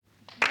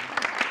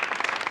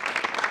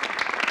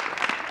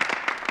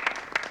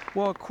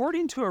Well,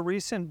 according to a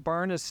recent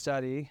Barna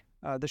study,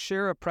 the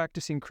share of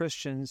practicing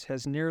Christians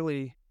has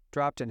nearly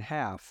dropped in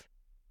half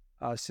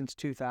since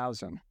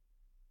 2000.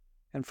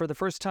 And for the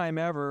first time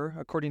ever,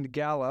 according to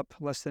Gallup,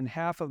 less than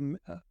half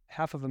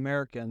of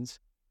Americans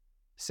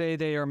say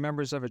they are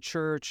members of a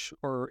church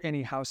or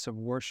any house of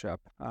worship.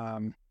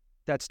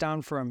 That's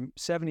down from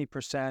 70%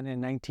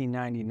 in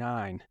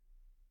 1999.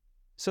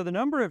 So the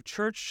number of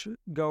church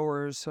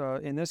goers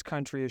in this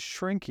country is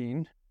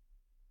shrinking,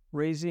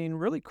 raising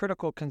really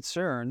critical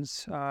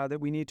concerns that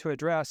we need to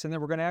address and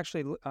that we're going to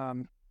actually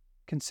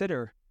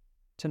consider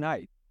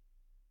tonight.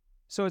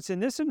 So it's in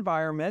this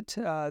environment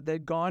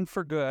that Gone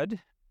for Good,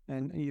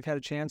 and you've had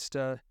a chance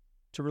to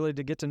really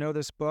to get to know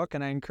this book,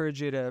 and I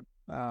encourage you to,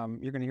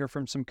 you're going to hear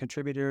from some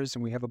contributors,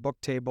 and we have a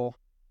book table.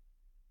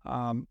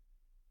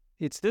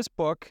 It's this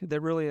book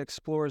that really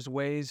explores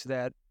ways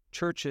that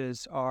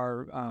churches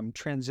are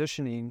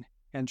transitioning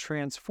and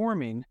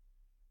transforming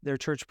their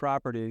church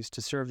properties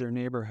to serve their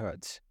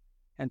neighborhoods.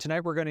 And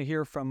tonight we're going to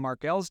hear from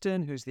Mark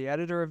Elsden, who's the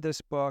editor of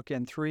this book,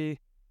 and three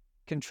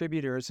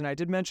contributors. And I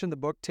did mention the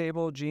book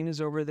table. Jean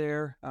is over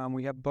there.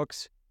 We have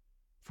books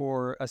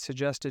for a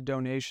suggested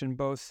donation,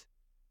 both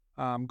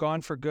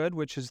Gone for Good,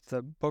 which is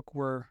the book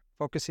we're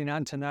focusing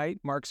on tonight,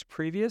 Mark's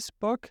previous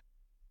book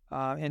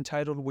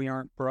entitled We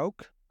Aren't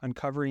Broke,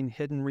 Uncovering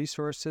Hidden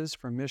Resources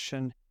for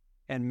Mission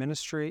and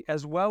Ministry,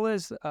 as well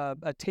as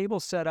a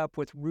table set up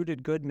with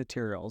Rooted Good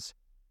materials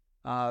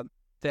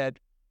that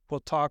will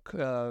talk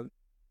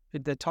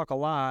a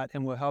lot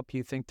and will help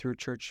you think through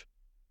church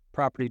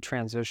property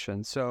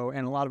transition. So,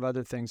 and a lot of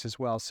other things as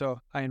well.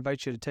 So I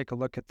invite you to take a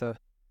look at the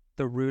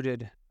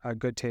Rooted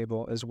Good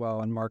table as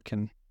well, and Mark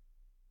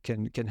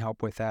can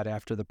help with that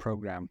after the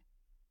program.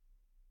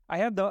 I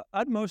have the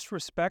utmost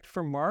respect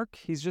for Mark.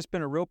 He's just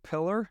been a real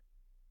pillar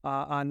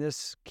on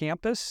this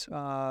campus,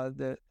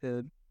 the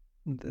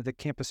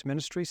campus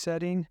ministry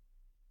setting.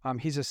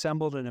 He's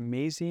assembled an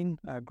amazing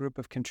group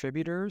of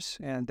contributors,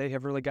 and they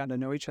have really gotten to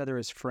know each other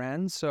as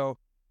friends. So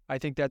I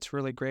think that's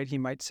really great. He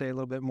might say a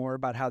little bit more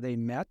about how they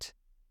met.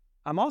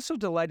 I'm also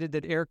delighted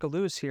that Erica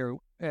Liu is here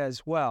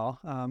as well.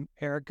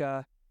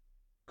 Erica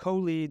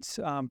co-leads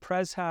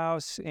Pres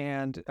House,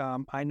 and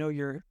I know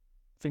your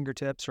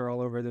fingertips are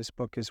all over this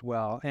book as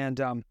well.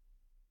 And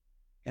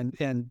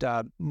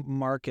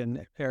Mark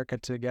and Erica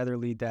together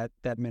lead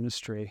that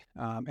ministry.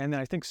 And then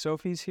I think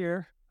Sophie's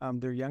here,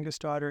 their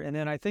youngest daughter. And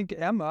then I think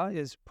Emma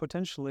is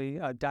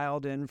potentially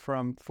dialed in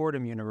from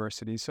Fordham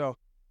University. So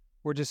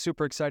we're just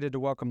super excited to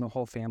welcome the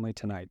whole family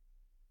tonight.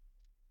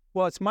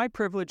 Well, it's my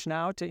privilege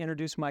now to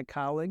introduce my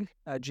colleague,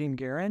 Jean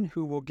Guerin,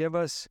 who will give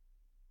us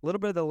a little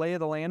bit of the lay of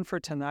the land for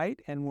tonight,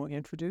 and we'll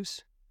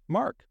introduce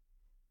Mark.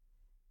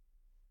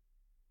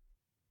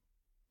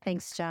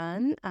 Thanks,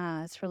 John.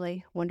 It's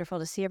really wonderful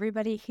to see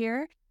everybody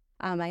here.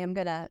 I am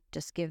going to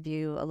just give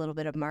you a little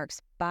bit of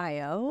Mark's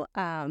bio,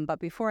 but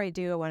before I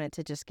do, I wanted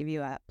to just give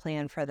you a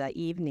plan for the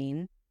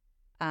evening.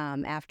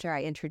 After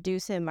I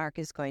introduce him, Mark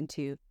is going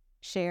to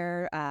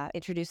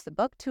introduce the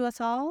book to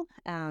us all,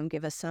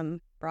 give us some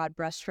broad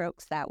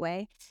brushstrokes that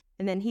way,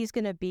 and then he's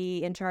going to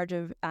be in charge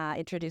of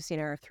introducing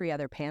our three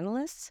other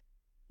panelists.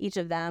 Each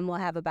of them will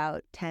have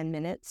about 10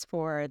 minutes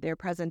for their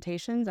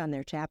presentations on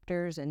their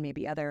chapters and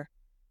maybe other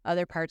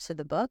parts of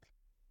the book.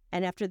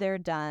 And after they're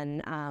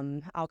done,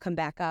 I'll come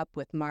back up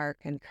with Mark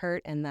and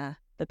Kurt and the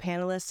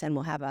panelists, and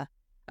we'll have a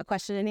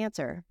question and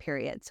answer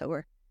period. So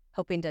we're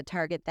hoping to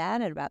target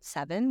that at about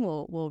 7.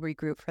 We'll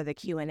regroup for the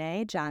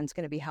Q&A. John's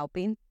going to be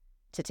helping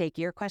to take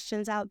your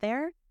questions out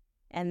there.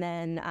 And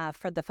then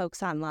for the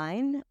folks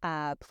online,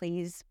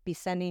 please be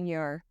sending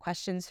your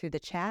questions through the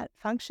chat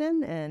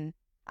function, and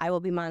I will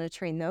be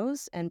monitoring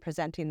those and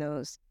presenting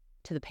those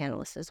to the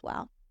panelists as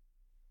well.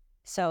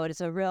 So it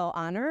is a real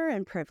honor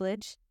and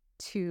privilege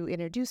to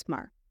introduce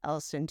Mark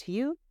Elsden to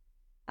you.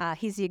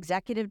 He's the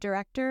executive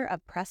director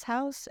of Pres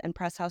House and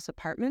Pres House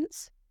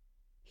Apartments.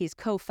 He's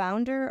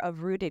co-founder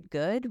of Rooted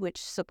Good, which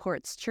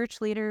supports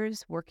church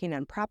leaders working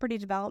on property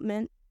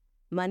development,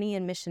 money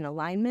and mission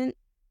alignment,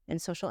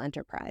 and social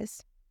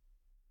enterprise.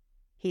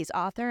 He's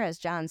author, as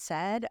John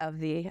said, of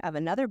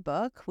another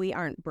book, We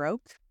Aren't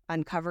Broke,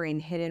 Uncovering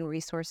Hidden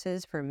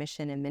Resources for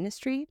Mission and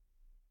Ministry.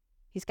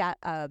 He's got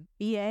a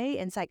BA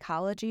in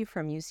psychology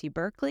from UC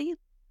Berkeley.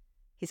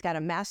 He's got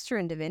a master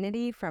in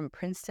divinity from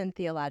Princeton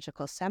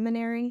Theological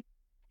Seminary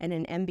and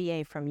an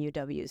MBA from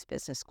UW's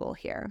Business School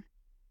here.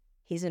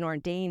 He's an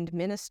ordained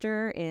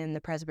minister in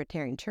the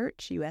Presbyterian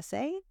Church,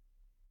 USA,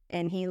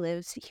 and he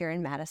lives here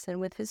in Madison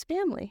with his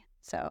family.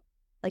 So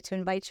I'd like to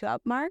invite you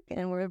up, Mark,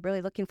 and we're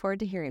really looking forward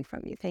to hearing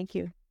from you. Thank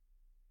you.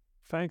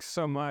 Thanks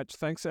so much.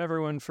 Thanks,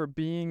 everyone, for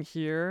being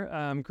here.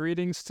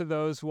 Greetings to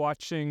those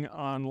watching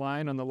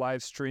online on the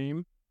live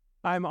stream.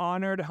 I'm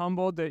honored,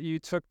 humbled that you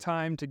took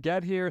time to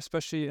get here,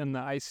 especially in the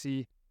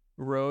icy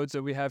roads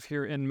that we have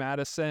here in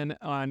Madison,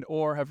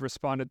 or have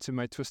responded to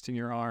my twisting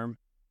your arm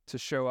to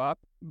show up.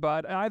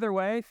 But either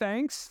way,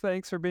 thanks.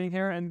 Thanks for being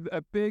here. And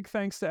a big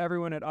thanks to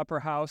everyone at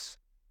Upper House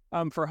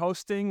for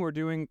hosting. We're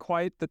doing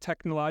quite the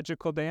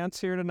technological dance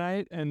here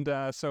tonight. And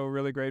so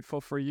really grateful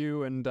for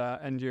you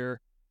and your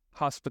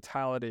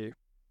hospitality.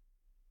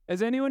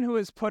 As anyone who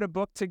has put a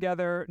book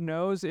together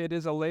knows, it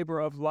is a labor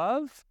of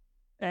love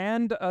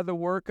and the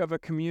work of a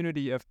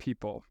community of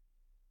people.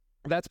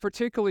 That's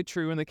particularly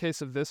true in the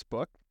case of this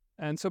book.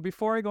 And so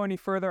before I go any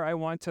further, I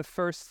want to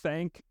first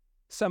thank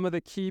some of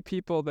the key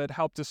people that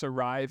helped us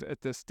arrive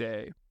at this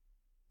day.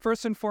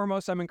 First and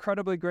foremost, I'm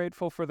incredibly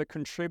grateful for the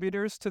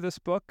contributors to this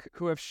book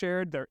who have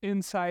shared their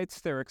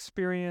insights, their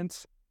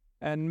experience,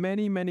 and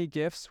many, many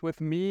gifts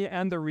with me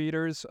and the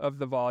readers of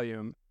the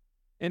volume.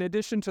 In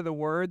addition to the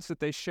words that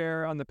they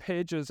share on the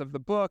pages of the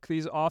book,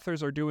 these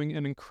authors are doing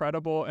an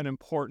incredible and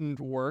important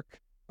work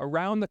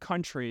around the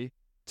country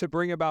to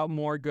bring about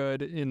more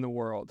good in the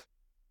world.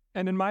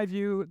 And in my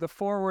view, the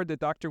foreword that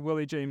Dr.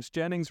 Willie James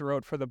Jennings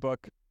wrote for the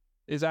book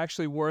is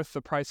actually worth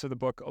the price of the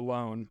book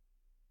alone.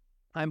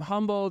 I'm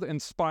humbled,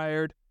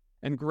 inspired,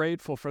 and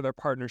grateful for their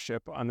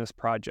partnership on this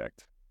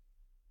project.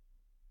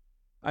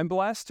 I'm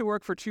blessed to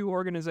work for two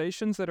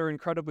organizations that are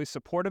incredibly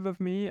supportive of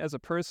me as a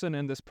person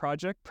in this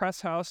project,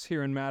 Press House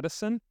here in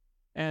Madison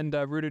and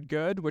Rooted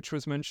Good, which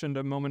was mentioned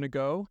a moment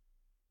ago.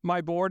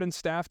 My board and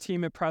staff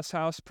team at Press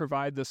House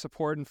provide the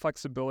support and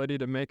flexibility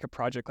to make a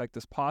project like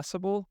this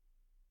possible,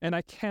 and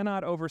I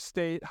cannot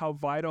overstate how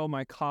vital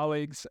my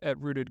colleagues at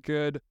Rooted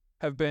Good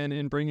have been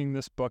in bringing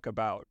this book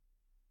about.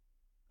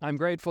 I'm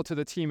grateful to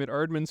the team at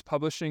Erdman's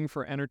Publishing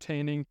for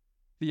entertaining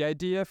the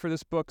idea for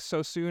this book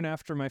so soon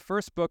after my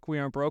first book, We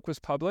Aren't Broke, was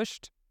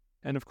published,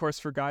 and of course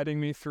for guiding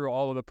me through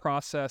all of the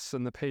process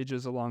and the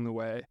pages along the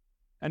way.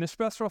 And a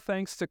special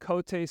thanks to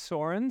Cote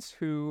Sorens,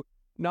 who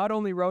not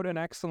only wrote an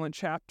excellent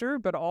chapter,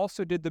 but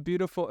also did the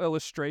beautiful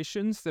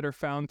illustrations that are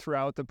found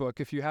throughout the book.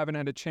 If you haven't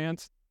had a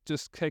chance,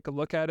 just take a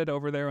look at it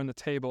over there on the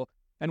table.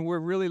 And we're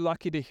really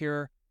lucky to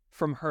hear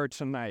from her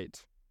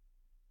tonight.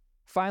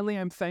 Finally,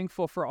 I'm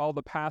thankful for all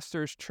the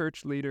pastors,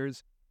 church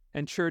leaders,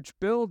 and church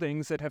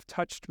buildings that have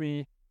touched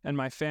me and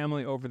my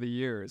family over the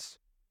years.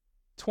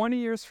 20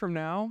 years from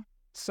now,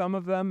 some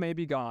of them may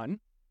be gone,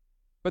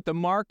 but the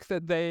mark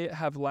that they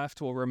have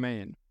left will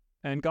remain.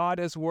 And God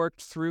has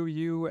worked through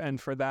you,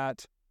 and for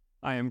that,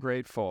 I am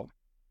grateful.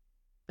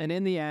 And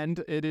in the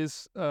end, it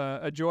is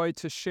a joy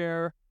to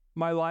share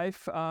my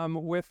life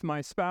with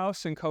my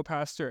spouse and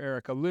co-pastor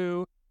Erica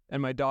Liu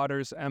and my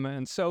daughters Emma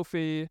and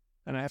Sophie.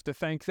 And I have to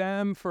thank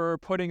them for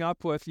putting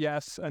up with,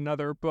 yes,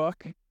 another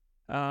book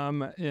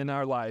in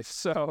our life.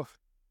 So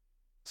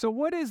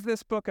what is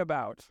this book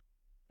about?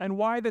 And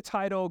why the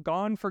title,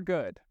 Gone for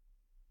Good?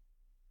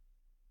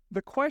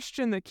 The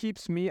question that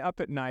keeps me up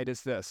at night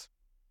is this.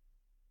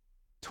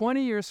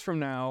 20 years from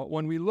now,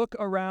 when we look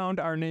around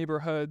our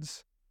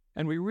neighborhoods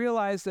and we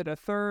realize that a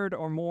third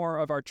or more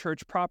of our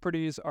church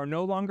properties are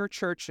no longer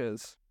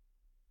churches,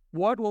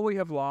 what will we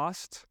have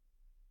lost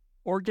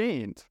or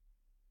gained?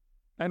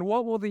 And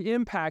what will the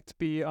impact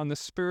be on the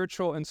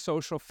spiritual and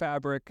social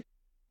fabric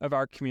of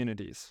our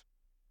communities?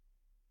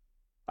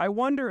 I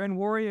wonder and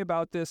worry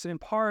about this in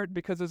part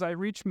because as I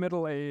reach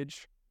middle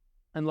age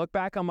and look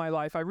back on my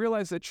life, I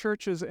realize that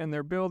churches and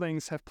their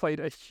buildings have played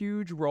a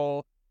huge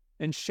role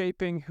in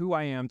shaping who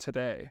I am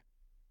today.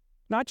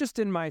 Not just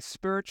in my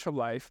spiritual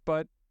life,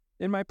 but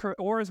in my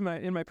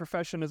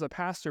profession as a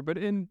pastor, but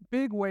in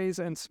big ways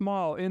and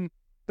small, in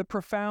the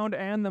profound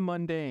and the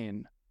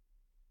mundane.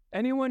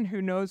 Anyone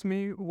who knows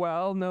me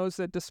well knows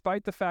that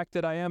despite the fact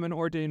that I am an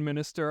ordained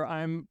minister,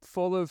 I'm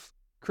full of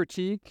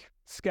critique,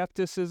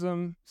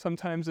 skepticism,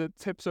 sometimes it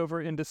tips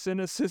over into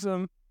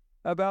cynicism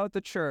about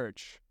the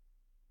church.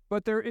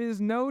 But there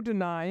is no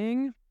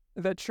denying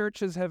that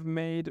churches have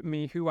made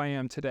me who I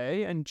am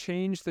today and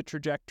changed the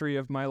trajectory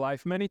of my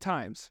life many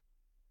times,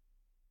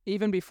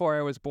 even before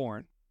I was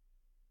born.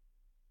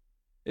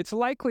 It's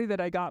likely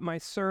that I got my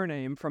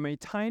surname from a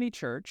tiny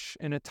church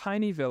in a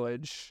tiny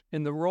village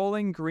in the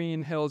rolling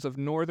green hills of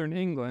northern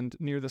England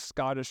near the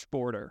Scottish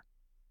border.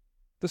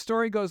 The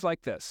story goes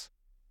like this.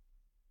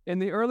 In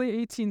the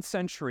early 18th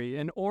century,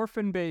 an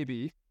orphan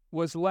baby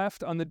was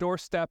left on the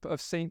doorstep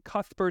of St.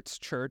 Cuthbert's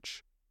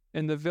Church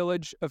in the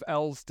village of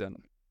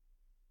Elsdon.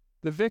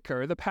 The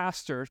vicar, the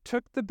pastor,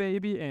 took the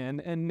baby in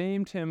and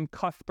named him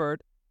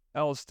Cuthbert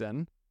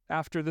Elsdon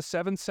after the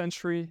 7th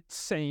century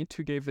saint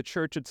who gave the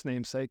church its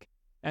namesake,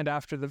 and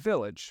after the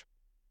village.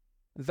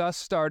 Thus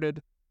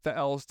started the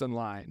Elsdon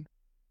line.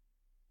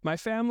 My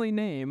family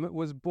name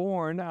was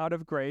born out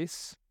of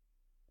grace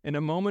in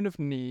a moment of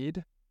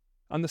need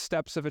on the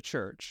steps of a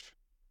church.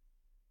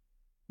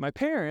 My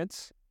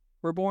parents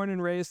were born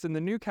and raised in the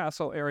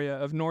Newcastle area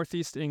of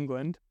northeast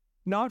England,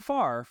 not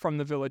far from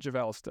the village of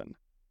Elsdon.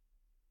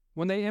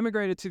 When they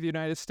immigrated to the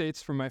United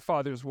States for my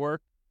father's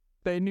work,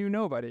 they knew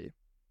nobody.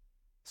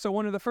 So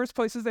one of the first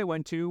places they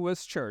went to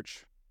was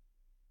church.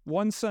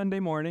 One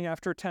Sunday morning,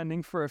 after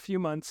attending for a few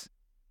months,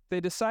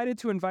 they decided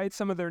to invite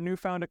some of their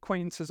newfound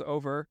acquaintances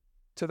over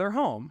to their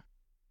home.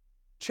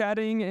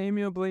 Chatting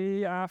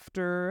amiably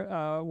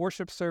after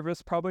worship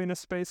service, probably in a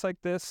space like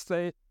this,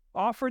 they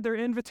offered their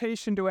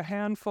invitation to a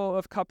handful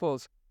of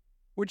couples.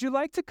 Would you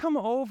like to come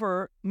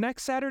over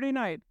next Saturday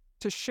night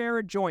to share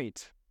a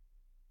joint?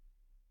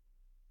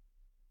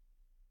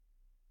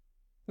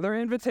 Their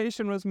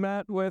invitation was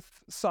met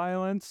with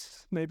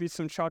silence, maybe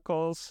some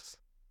chuckles,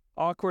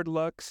 awkward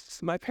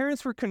looks. My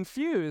parents were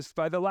confused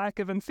by the lack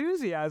of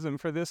enthusiasm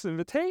for this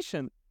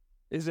invitation.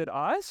 Is it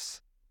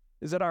us?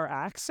 Is it our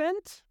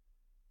accent?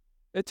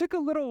 It took a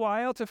little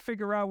while to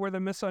figure out where the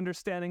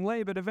misunderstanding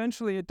lay, but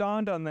eventually it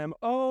dawned on them,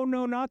 oh,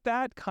 no, not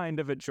that kind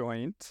of a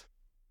joint.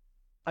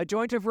 A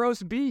joint of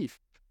roast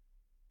beef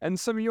and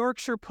some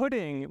Yorkshire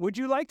pudding. Would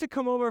you like to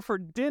come over for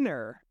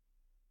dinner?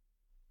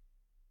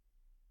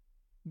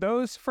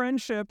 Those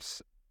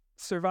friendships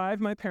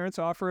survived my parents'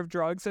 offer of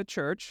drugs at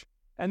church,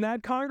 and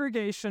that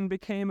congregation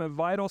became a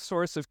vital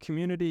source of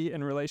community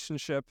and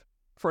relationship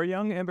for a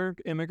young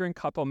immigrant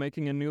couple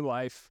making a new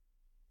life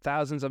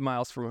thousands of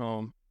miles from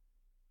home.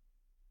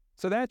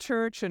 So that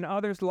church and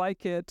others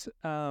like it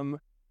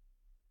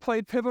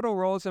played pivotal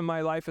roles in my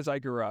life as I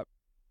grew up.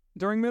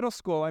 During middle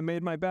school, I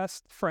made my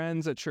best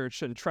friends at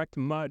church and trekked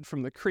mud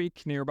from the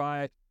creek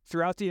nearby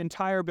throughout the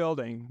entire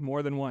building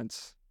more than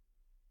once.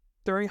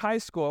 During high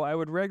school, I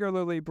would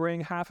regularly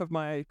bring half of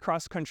my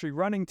cross-country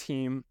running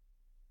team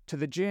to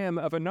the gym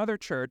of another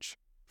church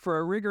for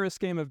a rigorous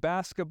game of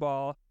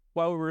basketball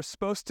while we were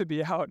supposed to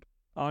be out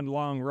on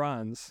long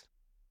runs.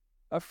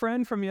 A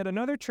friend from yet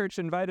another church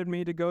invited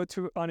me to go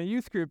on a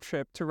youth group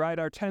trip to ride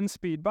our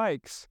 10-speed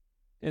bikes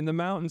in the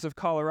mountains of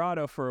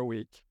Colorado for a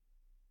week,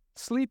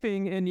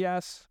 sleeping in,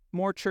 yes,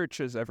 more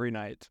churches every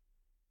night.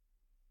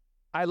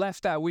 I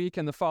left that week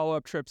and the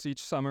follow-up trips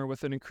each summer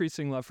with an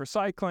increasing love for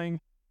cycling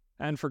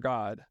and for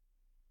God.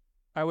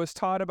 I was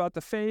taught about the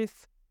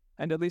faith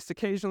and at least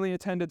occasionally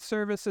attended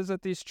services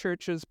at these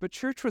churches, but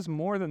church was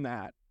more than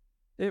that.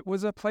 It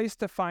was a place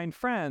to find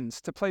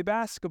friends, to play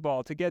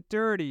basketball, to get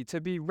dirty,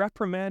 to be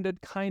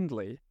reprimanded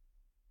kindly.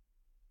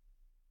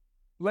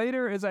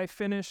 Later, as I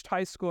finished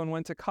high school and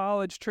went to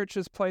college,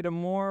 churches played a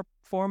more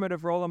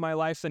formative role in my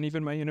life than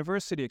even my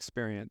university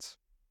experience.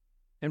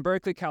 In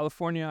Berkeley,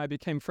 California, I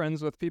became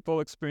friends with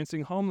people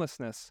experiencing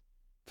homelessness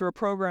through a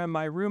program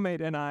my roommate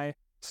and I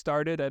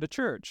started at a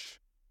church.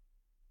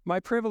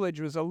 My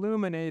privilege was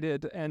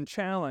illuminated and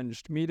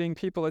challenged, meeting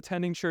people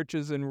attending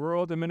churches in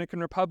rural Dominican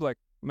Republic,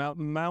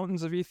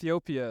 mountains of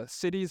Ethiopia,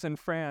 cities in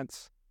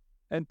France,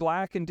 and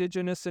Black,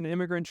 Indigenous, and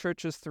immigrant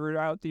churches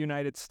throughout the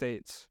United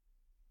States.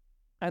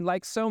 And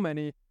like so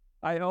many,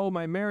 I owe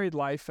my married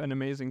life and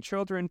amazing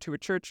children to a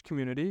church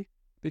community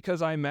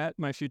because I met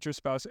my future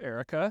spouse,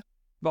 Erica,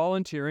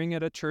 volunteering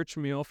at a church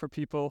meal for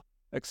people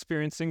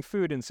experiencing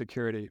food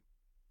insecurity.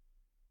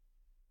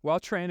 While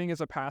training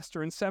as a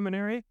pastor in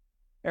seminary,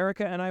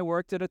 Erica and I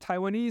worked at a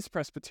Taiwanese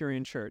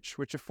Presbyterian church,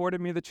 which afforded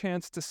me the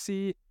chance to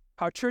see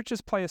how churches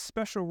play a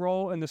special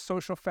role in the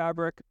social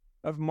fabric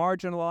of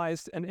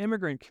marginalized and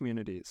immigrant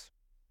communities.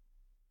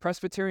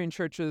 Presbyterian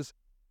churches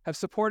have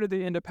supported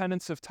the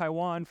independence of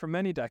Taiwan for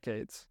many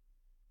decades,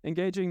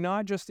 engaging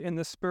not just in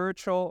the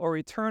spiritual or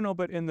eternal,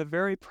 but in the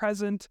very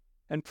present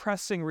and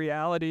pressing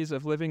realities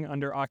of living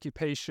under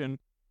occupation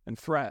and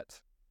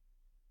threat.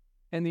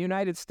 In the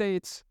United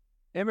States,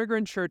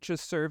 immigrant churches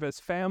serve as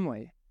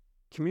family,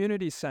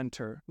 community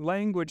center,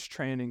 language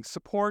training,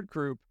 support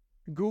group,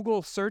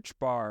 Google search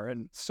bar,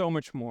 and so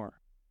much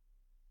more.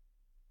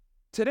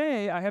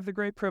 Today, I have the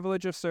great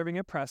privilege of serving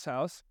at Press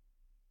House,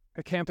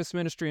 a campus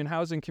ministry and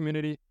housing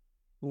community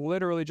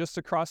literally just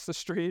across the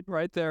street,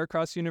 right there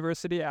across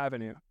University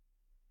Avenue.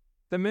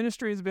 The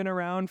ministry has been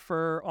around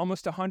for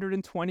almost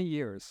 120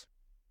 years.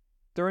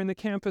 During the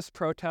campus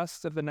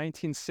protests of the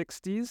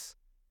 1960s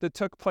that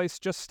took place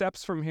just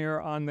steps from here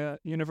on the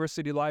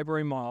University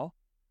Library Mall,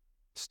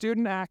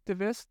 student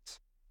activists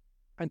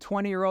and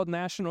 20-year-old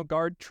National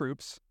Guard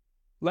troops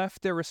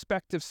left their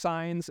respective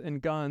signs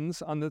and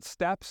guns on the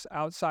steps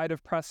outside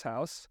of Press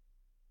House.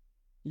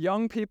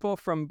 Young people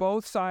from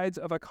both sides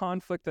of a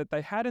conflict that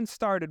they hadn't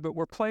started but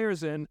were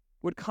players in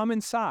would come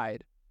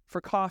inside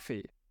for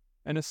coffee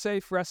and a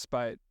safe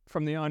respite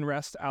from the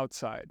unrest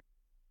outside.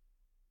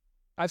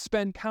 I've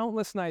spent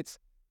countless nights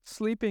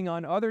sleeping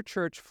on other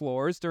church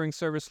floors during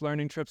service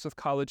learning trips with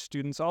college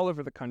students all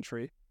over the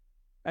country,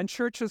 and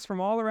churches from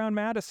all around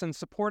Madison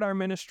support our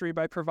ministry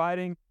by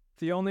providing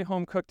the only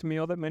home-cooked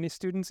meal that many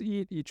students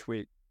eat each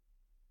week.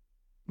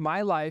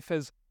 My life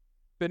has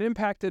been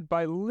impacted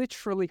by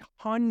literally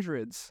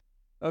hundreds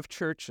of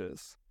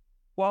churches.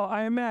 While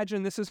I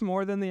imagine this is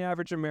more than the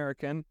average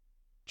American,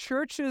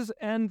 churches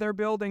and their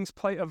buildings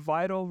play a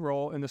vital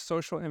role in the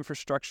social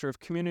infrastructure of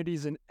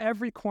communities in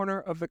every corner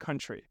of the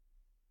country.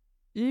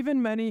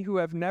 Even many who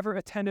have never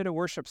attended a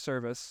worship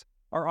service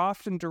are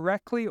often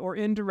directly or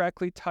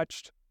indirectly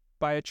touched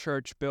by a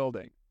church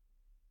building.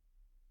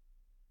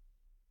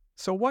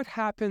 So what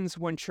happens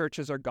when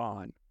churches are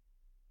gone?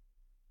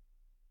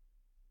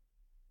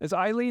 As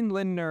Eileen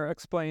Lindner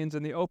explains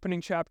in the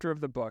opening chapter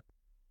of the book,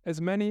 as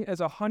many as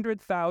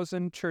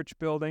 100,000 church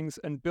buildings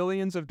and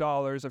billions of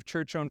dollars of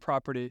church-owned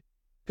property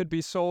could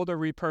be sold or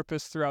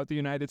repurposed throughout the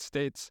United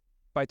States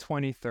by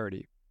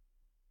 2030.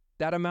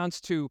 That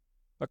amounts to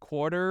a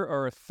quarter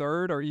or a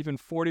third or even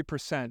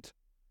 40%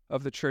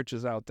 of the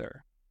churches out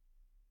there.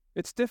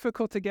 It's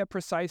difficult to get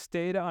precise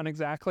data on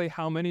exactly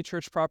how many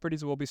church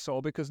properties will be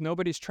sold because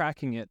nobody's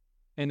tracking it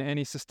in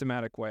any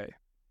systematic way.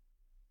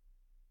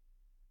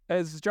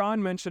 As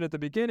John mentioned at the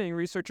beginning,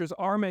 researchers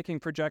are making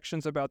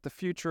projections about the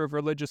future of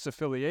religious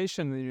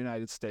affiliation in the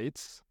United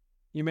States.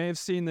 You may have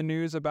seen the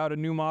news about a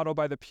new model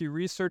by the Pew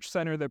Research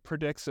Center that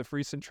predicts if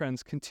recent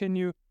trends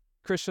continue,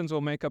 Christians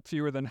will make up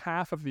fewer than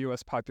half of the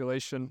U.S.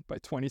 population by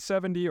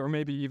 2070, or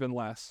maybe even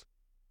less.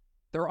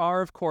 There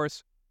are, of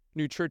course,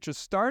 new churches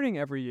starting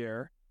every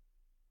year,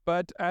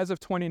 but as of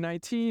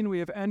 2019, we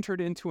have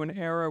entered into an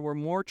era where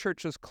more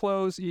churches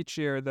close each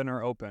year than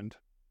are opened.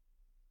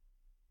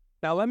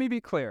 Now, let me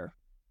be clear.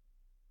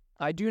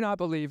 I do not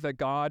believe that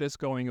God is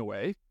going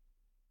away.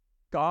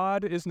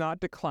 God is not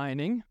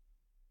declining.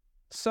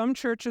 Some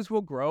churches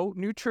will grow,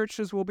 new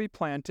churches will be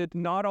planted,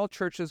 not all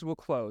churches will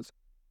close.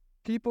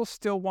 People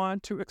still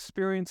want to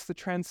experience the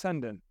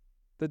transcendent,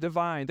 the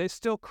divine. They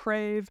still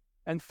crave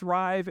and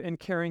thrive in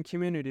caring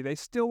community. They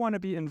still want to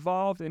be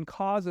involved in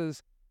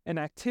causes and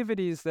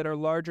activities that are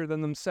larger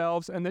than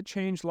themselves and that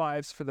change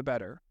lives for the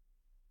better.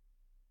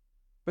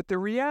 But the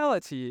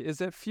reality is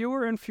that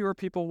fewer and fewer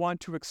people want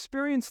to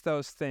experience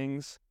those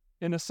things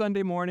in a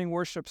Sunday morning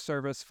worship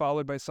service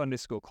followed by Sunday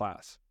school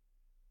class,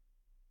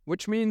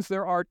 which means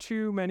there are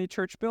too many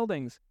church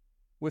buildings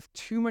with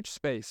too much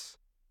space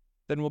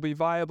than will be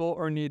viable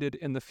or needed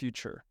in the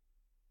future.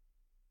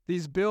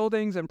 These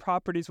buildings and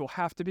properties will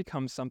have to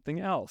become something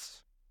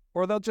else,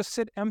 or they'll just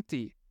sit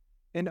empty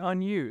and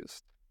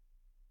unused.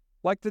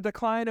 Like the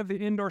decline of the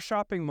indoor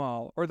shopping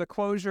mall or the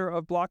closure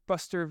of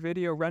Blockbuster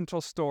video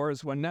rental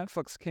stores when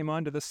Netflix came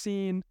onto the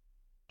scene,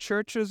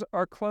 churches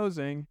are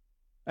closing,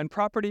 and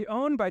property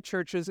owned by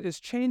churches is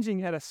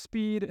changing at a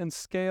speed and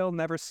scale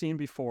never seen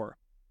before.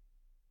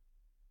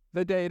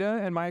 The data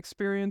and my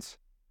experience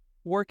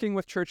working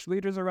with church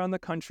leaders around the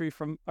country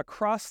from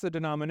across the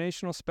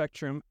denominational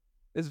spectrum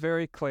is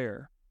very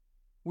clear.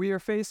 We are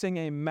facing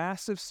a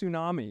massive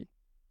tsunami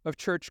of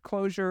church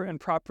closure and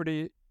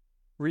property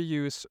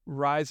reuse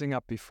rising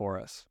up before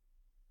us.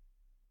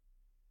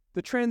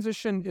 The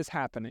transition is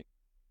happening.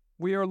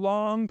 We are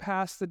long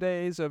past the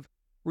days of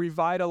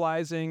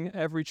revitalizing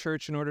every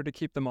church in order to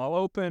keep them all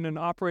open and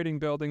operating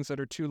buildings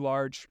that are too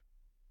large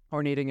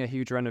or needing a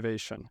huge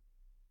renovation.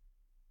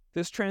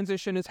 This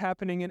transition is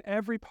happening in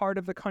every part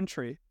of the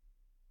country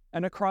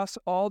and across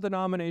all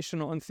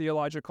denominational and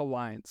theological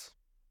lines.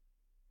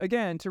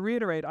 Again, to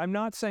reiterate, I'm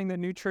not saying that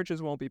new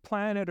churches won't be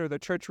planted or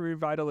that church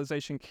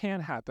revitalization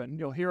can't happen.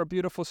 You'll hear a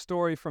beautiful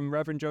story from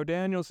Reverend Joe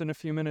Daniels in a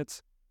few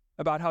minutes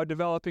about how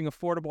developing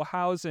affordable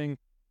housing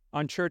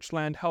on church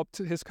land helped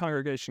his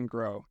congregation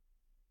grow.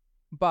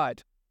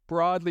 But,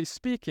 broadly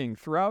speaking,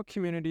 throughout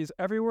communities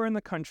everywhere in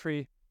the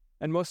country,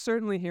 and most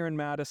certainly here in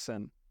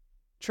Madison,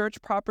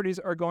 church properties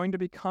are going to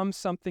become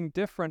something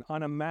different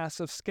on a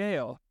massive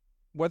scale,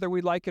 whether we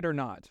like it or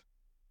not.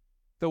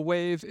 The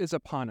wave is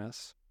upon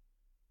us.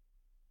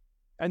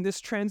 And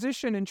this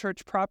transition in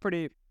church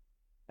property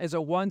is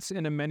a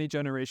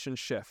once-in-a-many-generation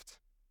shift.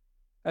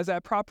 As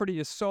that property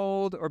is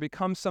sold or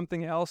becomes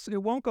something else,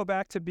 it won't go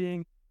back to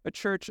being a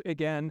church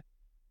again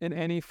in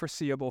any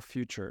foreseeable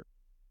future.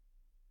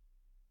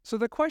 So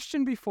the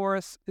question before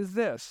us is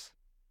this.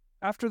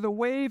 After the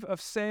wave of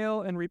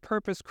sale and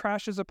repurpose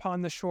crashes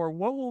upon the shore,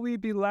 what will we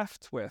be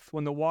left with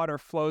when the water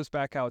flows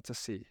back out to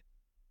sea?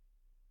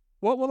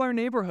 What will our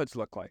neighborhoods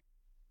look like?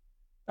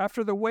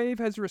 After the wave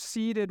has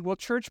receded, will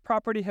church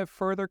property have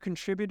further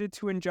contributed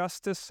to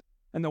injustice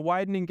and the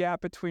widening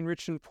gap between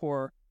rich and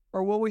poor?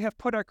 Or will we have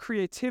put our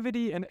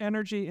creativity and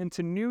energy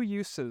into new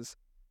uses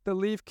that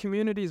leave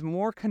communities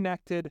more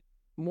connected,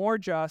 more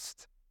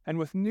just, and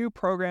with new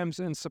programs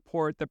and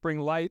support that bring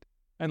light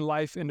and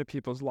life into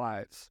people's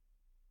lives?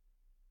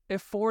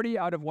 If 40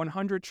 out of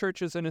 100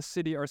 churches in a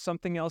city are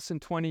something else in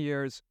 20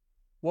 years,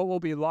 what will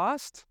be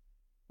lost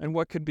and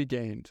what could be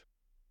gained?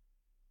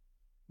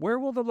 Where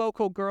will the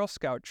local Girl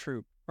Scout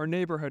troop or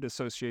neighborhood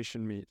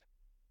association meet?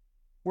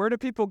 Where do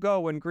people go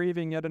when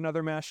grieving yet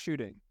another mass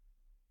shooting?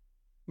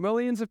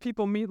 Millions of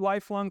people meet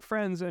lifelong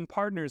friends and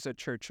partners at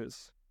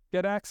churches,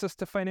 get access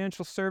to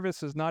financial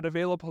services not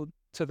available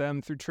to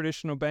them through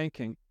traditional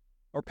banking,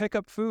 or pick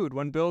up food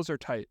when bills are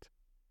tight.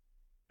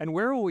 And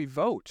where will we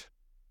vote?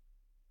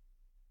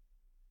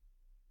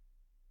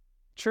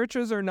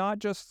 Churches are not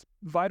just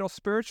vital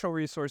spiritual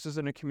resources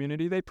in a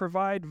community, they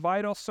provide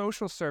vital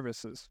social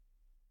services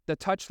that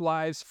touch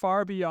lives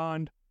far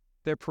beyond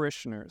their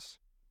parishioners.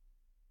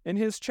 In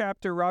his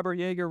chapter, Robert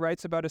Yeager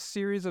writes about a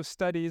series of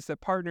studies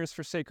that Partners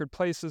for Sacred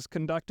Places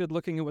conducted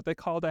looking at what they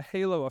called a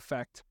halo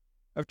effect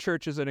of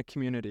churches in a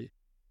community.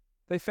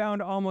 They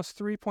found almost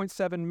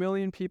 3.7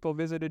 million people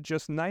visited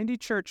just 90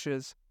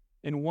 churches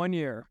in 1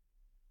 year.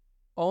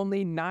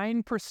 Only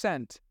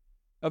 9%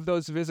 of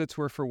those visits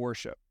were for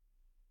worship.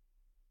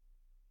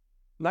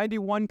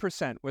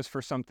 91% was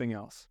for something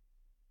else.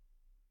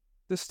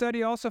 The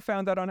study also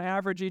found that on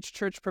average, each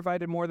church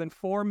provided more than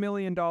 $4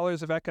 million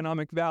of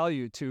economic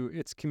value to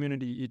its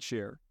community each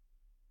year.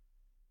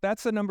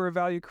 That's the number of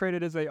value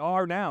created as they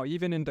are now,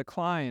 even in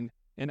decline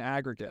in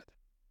aggregate.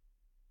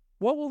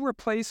 What will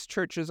replace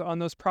churches on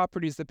those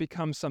properties that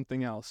become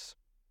something else?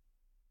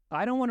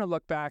 I don't want to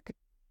look back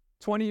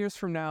 20 years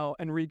from now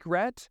and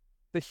regret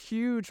the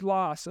huge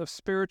loss of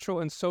spiritual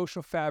and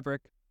social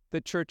fabric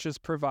that churches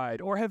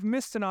provide, or have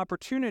missed an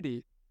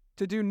opportunity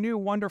to do new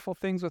wonderful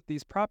things with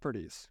these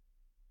properties.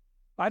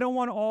 I don't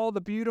want all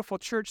the beautiful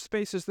church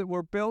spaces that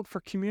were built for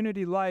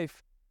community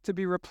life to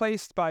be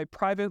replaced by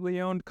privately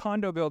owned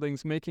condo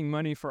buildings making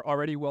money for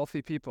already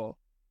wealthy people,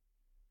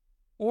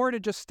 or to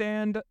just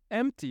stand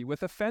empty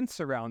with a fence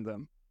around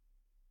them,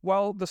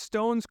 while the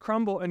stones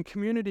crumble and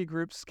community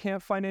groups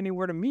can't find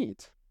anywhere to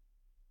meet.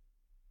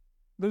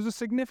 There's a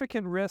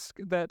significant risk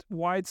that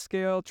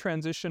wide-scale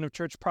transition of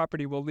church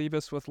property will leave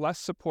us with less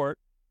support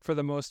for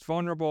the most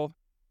vulnerable,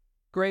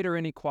 greater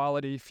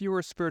inequality,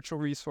 fewer spiritual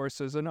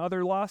resources, and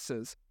other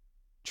losses.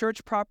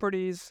 Church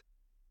properties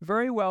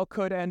very well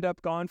could end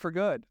up gone for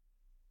good,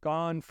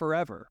 gone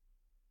forever,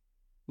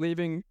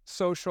 leaving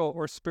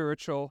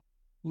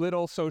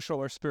little social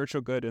or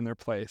spiritual good in their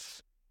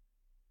place.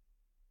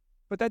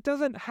 But that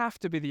doesn't have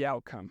to be the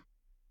outcome.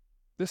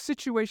 The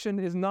situation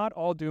is not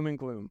all doom and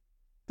gloom.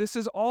 This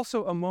is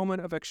also a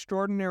moment of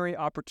extraordinary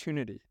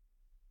opportunity.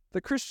 The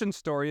Christian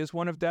story is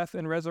one of death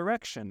and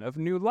resurrection, of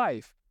new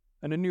life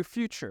and a new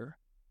future.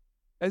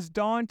 As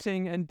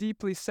daunting and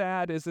deeply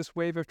sad as this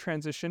wave of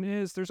transition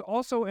is, there's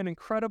also an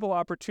incredible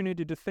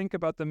opportunity to think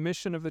about the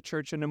mission of the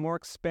church in a more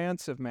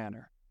expansive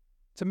manner,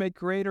 to make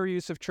greater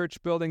use of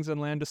church buildings and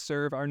land to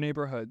serve our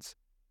neighborhoods,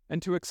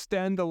 and to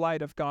extend the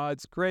light of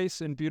God's grace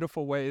in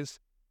beautiful ways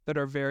that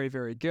are very,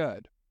 very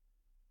good.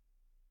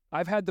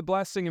 I've had the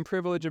blessing and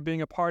privilege of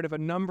being a part of a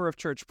number of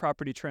church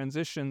property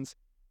transitions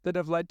that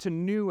have led to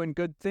new and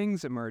good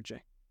things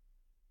emerging.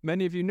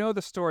 Many of you know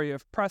the story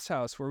of Press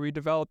House, where we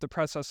developed the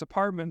Press House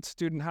Apartment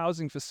student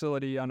housing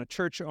facility on a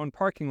church-owned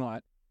parking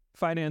lot,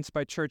 financed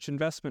by church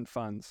investment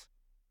funds.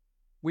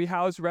 We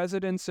house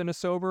residents in a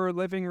sober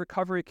living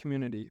recovery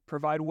community,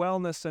 provide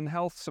wellness and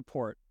health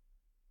support.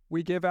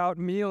 We give out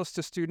meals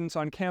to students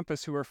on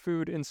campus who are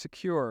food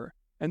insecure,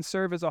 and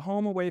serve as a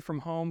home away from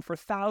home for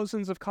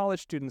thousands of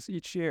college students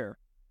each year.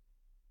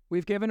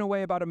 We've given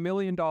away about $1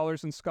 million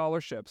in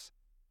scholarships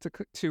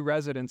to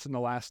residents in the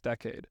last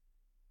decade.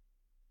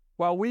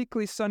 While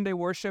weekly Sunday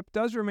worship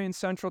does remain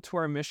central to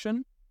our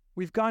mission,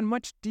 we've gone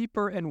much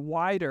deeper and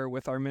wider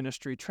with our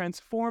ministry,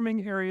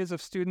 transforming areas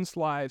of students'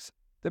 lives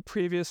that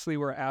previously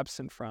were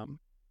absent from.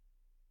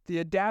 The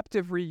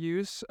adaptive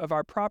reuse of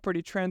our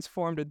property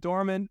transformed a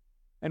dormant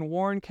and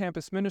worn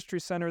campus ministry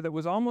center that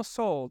was almost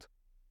sold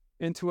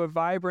into a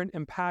vibrant,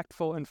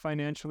 impactful, and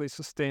financially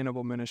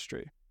sustainable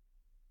ministry.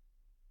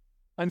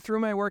 And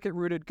through my work at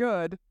Rooted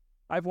Good,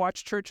 I've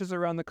watched churches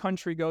around the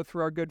country go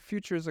through our Good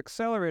Futures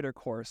Accelerator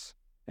course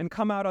and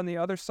come out on the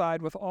other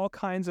side with all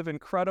kinds of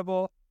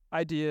incredible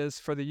ideas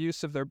for the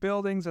use of their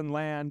buildings and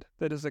land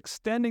that is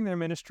extending their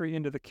ministry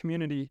into the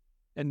community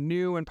in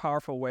new and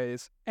powerful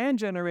ways and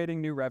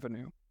generating new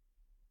revenue.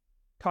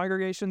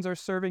 Congregations are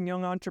serving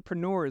young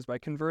entrepreneurs by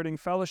converting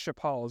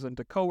fellowship halls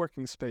into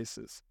co-working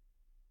spaces,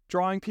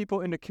 drawing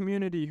people into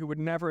community who would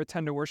never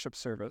attend a worship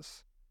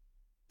service.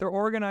 They're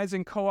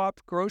organizing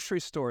co-op grocery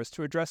stores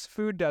to address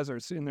food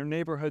deserts in their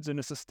neighborhoods in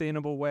a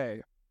sustainable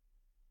way.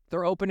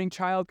 They're opening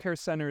childcare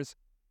centers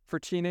for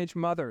teenage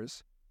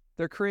mothers.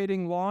 They're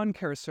creating lawn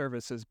care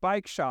services,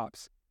 bike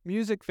shops,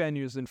 music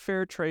venues, and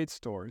fair trade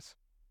stores.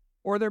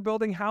 Or they're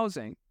building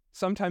housing,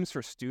 sometimes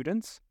for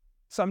students,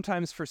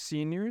 sometimes for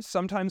seniors,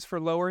 sometimes for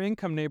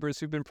lower-income neighbors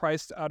who've been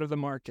priced out of the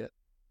market.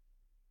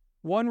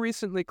 One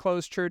recently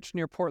closed church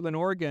near Portland,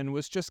 Oregon,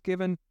 was just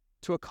given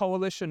to a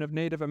coalition of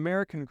Native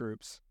American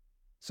groups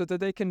so that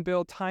they can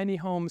build tiny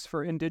homes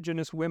for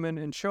Indigenous women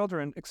and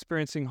children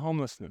experiencing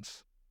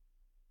homelessness.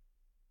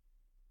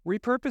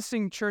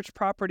 Repurposing church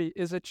property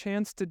is a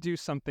chance to do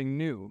something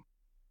new.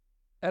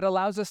 It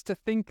allows us to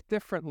think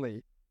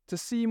differently, to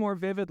see more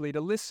vividly, to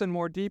listen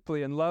more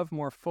deeply, and love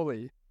more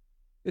fully.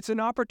 It's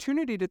an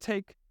opportunity to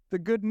take the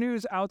good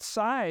news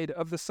outside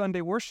of the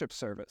Sunday worship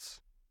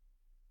service.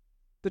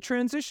 The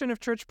transition of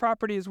church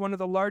property is one of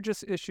the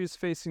largest issues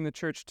facing the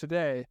church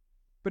today,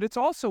 but it's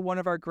also one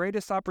of our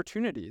greatest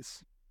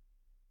opportunities.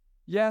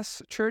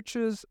 Yes,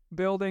 churches,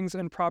 buildings,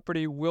 and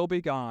property will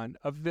be gone.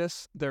 Of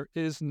this, there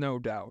is no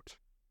doubt.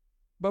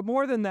 But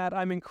more than that,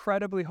 I'm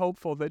incredibly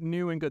hopeful that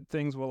new and good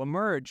things will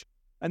emerge,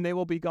 and they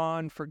will be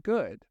gone for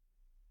good.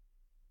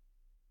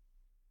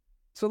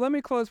 So let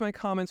me close my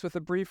comments with a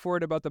brief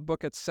word about the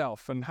book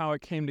itself and how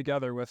it came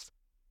together with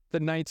the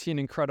 19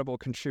 incredible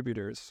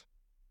contributors.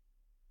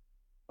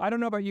 I don't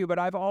know about you, but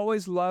I've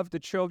always loved the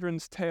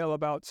children's tale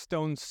about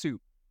stone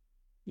soup.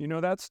 You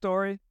know that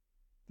story?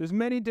 There's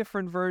many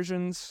different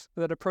versions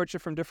that approach it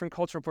from different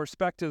cultural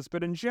perspectives,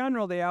 but in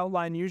general, the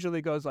outline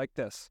usually goes like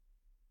this.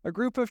 A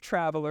group of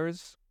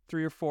travelers,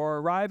 3 or 4,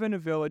 arrive in a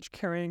village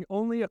carrying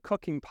only a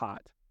cooking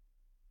pot.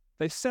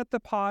 They set the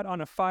pot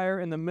on a fire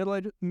in the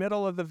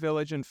middle of the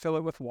village and fill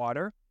it with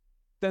water.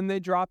 Then they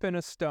drop in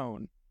a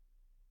stone.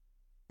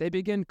 They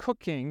begin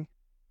cooking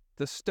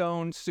the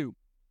stone soup.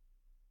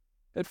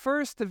 At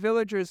first, the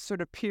villagers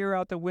sort of peer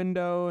out the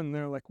window and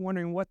they're like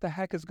wondering what the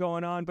heck is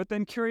going on, but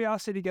then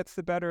curiosity gets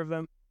the better of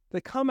them. They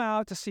come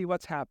out to see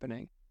what's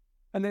happening.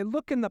 And they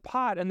look in the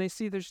pot and they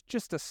see there's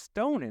just a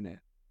stone in it.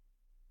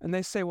 And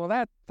they say, well,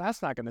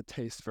 that's not going to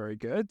taste very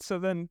good. So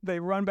then they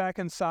run back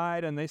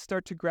inside and they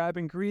start to grab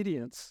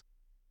ingredients.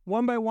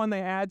 One by one,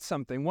 they add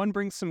something. One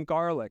brings some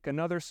garlic,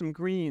 another some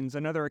greens,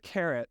 another a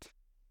carrot.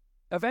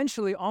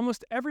 Eventually,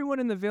 almost everyone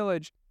in the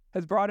village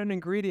has brought an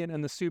ingredient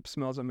and the soup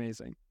smells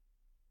amazing.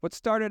 What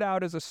started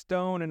out as a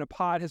stone in a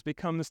pot has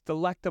become this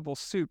delectable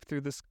soup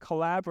through this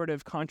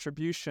collaborative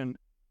contribution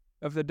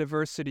of the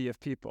diversity of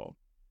people.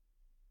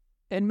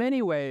 In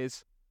many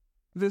ways,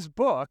 this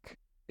book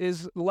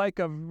is like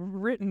a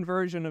written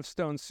version of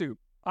Stone Soup.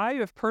 I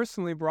have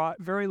personally brought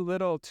very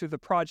little to the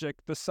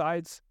project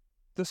besides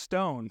the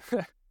stone,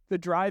 the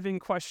driving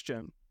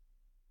question.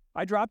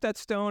 I dropped that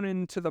stone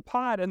into the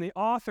pot and the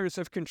authors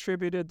have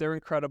contributed their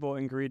incredible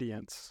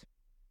ingredients.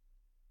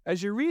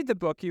 As you read the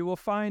book, you will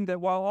find that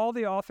while all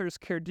the authors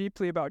care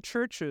deeply about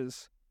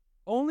churches,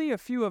 only a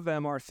few of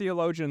them are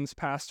theologians,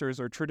 pastors,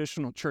 or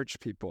traditional church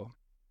people.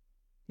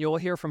 You will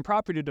hear from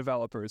property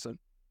developers and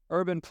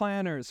urban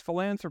planners,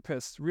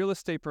 philanthropists, real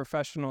estate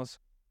professionals,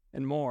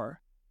 and more.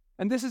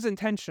 And this is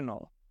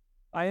intentional.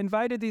 I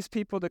invited these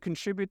people to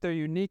contribute their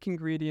unique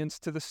ingredients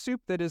to the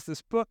soup that is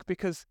this book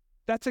because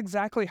that's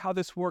exactly how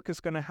this work is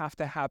going to have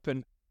to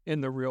happen in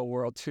the real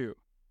world too.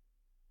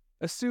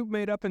 A soup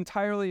made up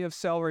entirely of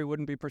celery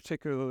wouldn't be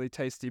particularly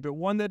tasty, but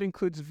one that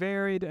includes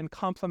varied and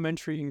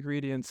complementary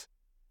ingredients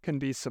can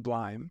be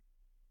sublime.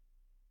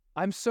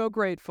 I'm so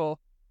grateful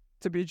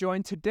to be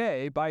joined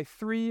today by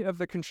 3 of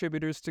the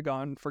contributors to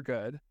Gone for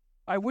Good.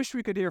 I wish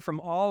we could hear from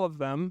all of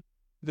them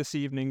this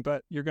evening,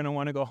 but you're going to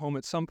want to go home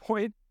at some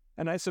point,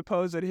 and I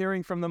suppose that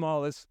hearing from them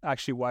all is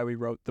actually why we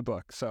wrote the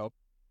book. So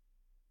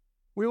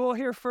we will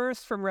hear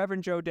first from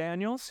Reverend Joe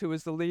Daniels, who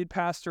is the lead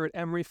pastor at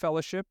Emory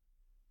Fellowship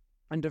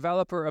and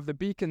developer of the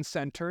Beacon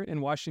Center in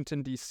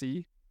Washington,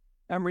 D.C.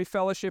 Emory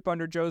Fellowship,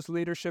 under Joe's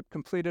leadership,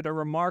 completed a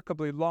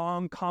remarkably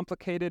long,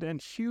 complicated,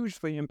 and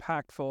hugely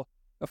impactful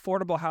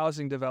affordable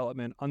housing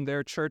development on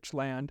their church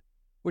land,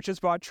 which has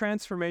brought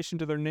transformation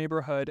to their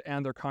neighborhood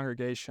and their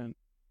congregation.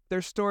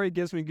 Their story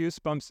gives me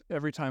goosebumps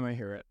every time I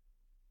hear it.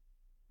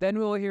 Then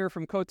we'll hear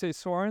from Cote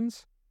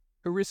Sorens,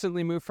 who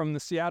recently moved from the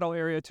Seattle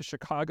area to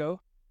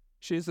Chicago.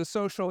 She is a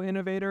social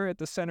innovator at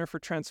the Center for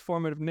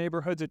Transformative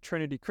Neighborhoods at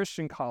Trinity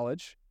Christian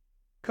College.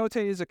 Cote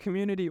is a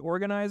community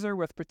organizer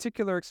with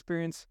particular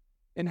experience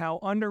in how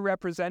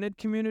underrepresented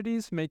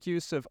communities make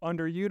use of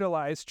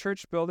underutilized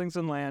church buildings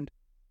and land,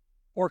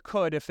 or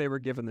could if they were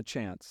given the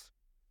chance.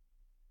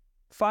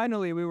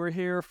 Finally, we will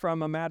hear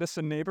from a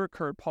Madison neighbor,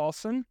 Kurt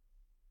Paulson.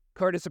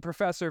 Kurt is a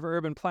professor of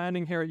urban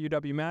planning here at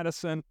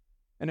UW-Madison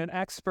and an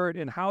expert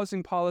in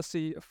housing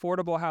policy,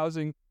 affordable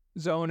housing,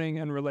 zoning,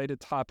 and related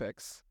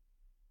topics.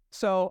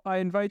 So I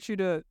invite you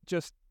to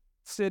just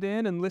sit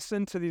in and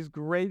listen to these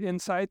great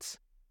insights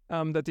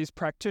that these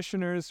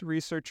practitioners,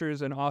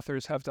 researchers, and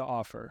authors have to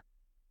offer.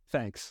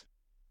 Thanks.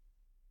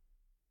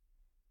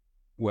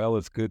 Well,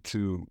 it's good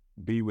to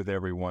be with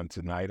everyone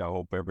tonight. I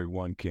hope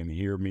everyone can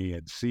hear me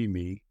and see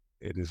me.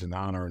 It is an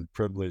honor and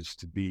privilege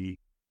to be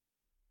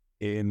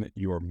in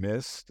your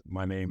midst.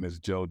 My name is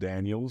Joe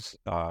Daniels,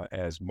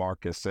 as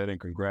Mark has said, and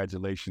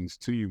congratulations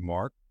to you,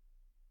 Mark.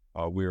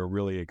 We are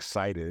really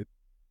excited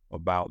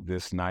about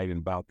this night and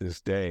about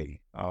this day.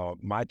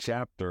 My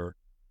chapter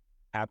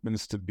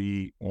happens to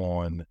be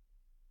on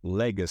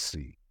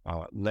legacy.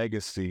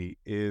 Legacy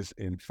is,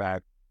 in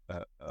fact,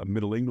 a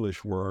Middle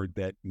English word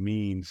that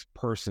means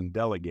person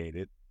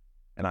delegated.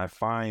 And I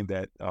find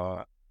that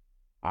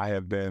I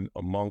have been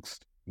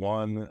amongst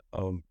one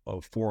of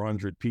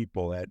 400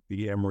 people at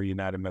the Emory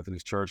United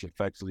Methodist Church,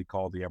 affectionately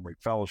called the Emory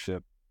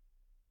Fellowship,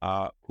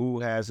 who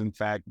has, in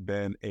fact,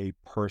 been a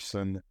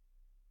person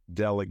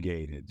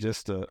delegated.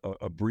 Just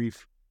a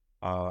brief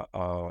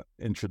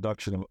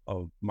introduction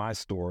of my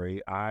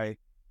story. I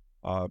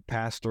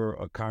pastor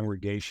a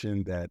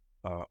congregation that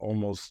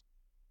almost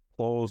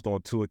closed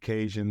on 2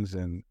 occasions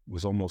and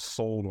was almost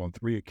sold on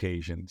 3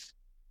 occasions.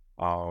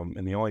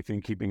 And the only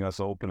thing keeping us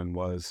open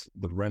was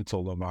the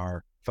rental of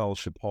our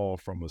fellowship hall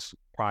from a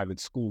private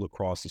school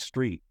across the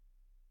street.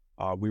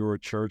 We were a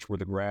church where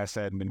the grass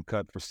hadn't been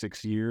cut for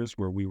 6 years,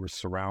 where we were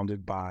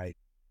surrounded by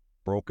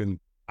broken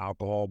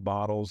alcohol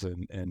bottles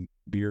and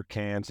beer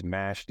cans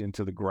mashed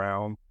into the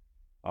ground.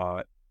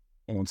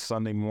 On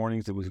Sunday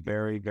mornings, it was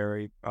very,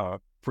 very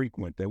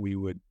frequent that we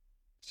would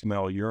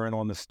smell urine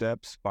on the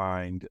steps,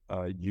 find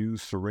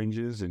used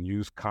syringes and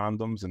used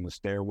condoms in the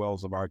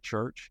stairwells of our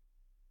church.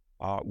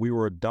 We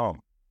were a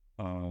dump,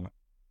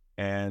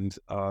 and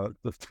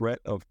the threat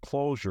of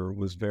closure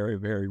was very,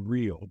 very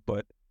real.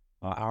 But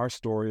our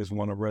story is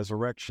one of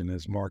resurrection,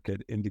 as Mark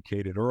had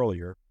indicated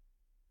earlier.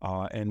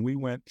 And we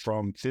went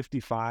from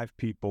 55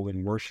 people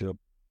in worship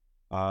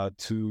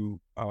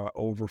to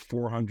over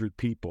 400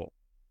 people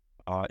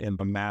in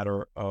a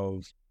matter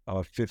of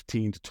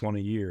 15 to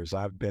 20 years.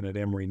 I've been at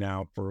Emory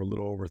now for a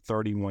little over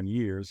 31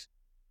 years,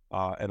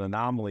 an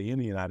anomaly in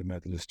the United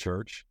Methodist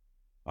Church.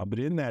 But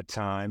in that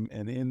time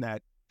and in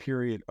that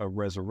period of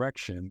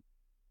resurrection,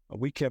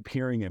 we kept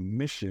hearing a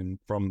mission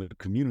from the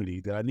community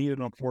that I needed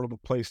an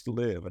affordable place to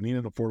live. I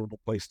needed an affordable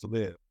place to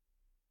live.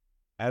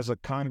 as a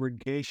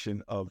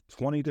congregation of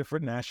 20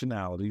 different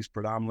nationalities,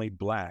 predominantly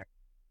Black,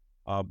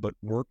 but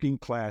working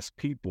class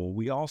people,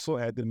 we also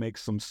had to make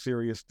some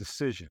serious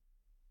decisions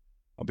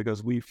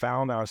because we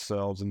found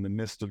ourselves in the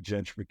midst of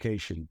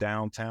gentrification.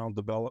 Downtown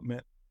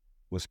development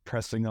was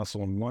pressing us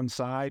on one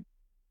side,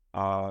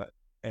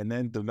 and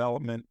then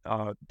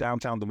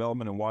downtown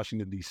development in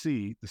Washington,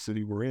 D.C., the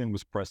city we're in,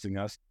 was pressing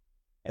us.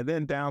 And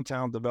then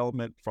downtown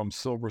development from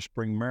Silver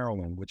Spring,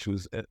 Maryland, which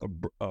was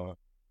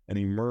an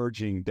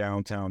emerging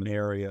downtown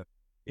area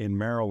in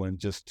Maryland,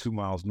 just 2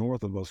 miles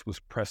north of us, was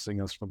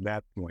pressing us from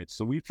that point.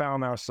 So we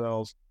found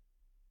ourselves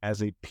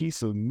as a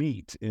piece of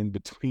meat in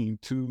between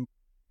two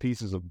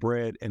pieces of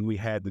bread, and we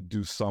had to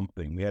do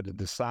something. We had to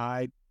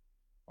decide,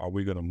 are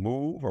we going to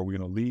move? Are we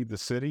going to leave the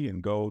city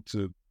and go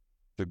to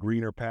the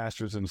greener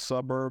pastures and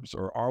suburbs?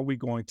 Or are we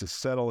going to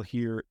settle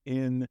here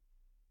in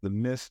the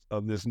midst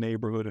of this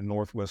neighborhood in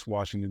Northwest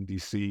Washington,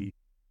 D.C.,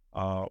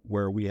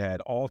 where we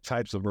had all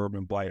types of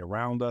urban blight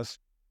around us?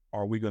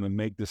 Are we going to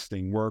make this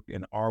thing work?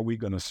 And are we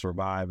going to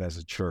survive as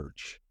a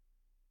church?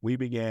 We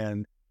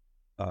began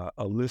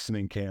a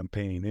listening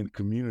campaign in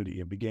community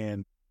and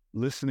began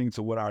listening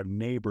to what our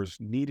neighbors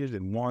needed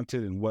and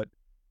wanted, and what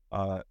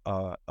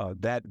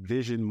that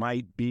vision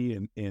might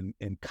be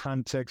in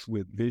context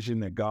with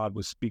vision that God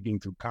was speaking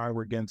through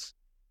congregants,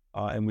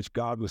 and which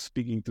God was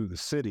speaking through the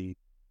city.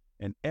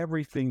 And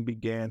everything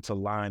began to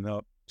line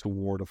up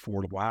toward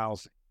affordable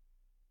housing.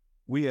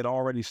 We had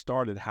already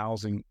started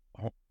housing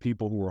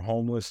people who were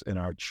homeless in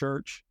our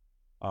church.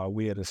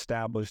 We had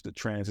established a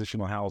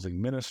transitional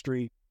housing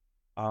ministry,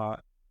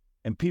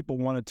 and people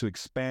wanted to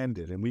expand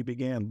it. And we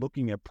began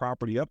looking at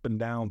property up and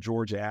down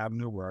Georgia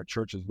Avenue, where our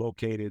church is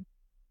located.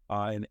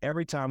 And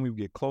every time we would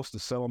get close to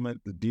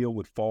settlement, the deal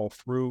would fall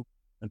through,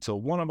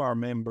 until one of our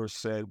members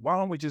said, why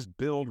don't we just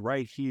build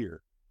right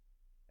here?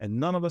 And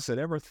none of us had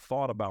ever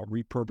thought about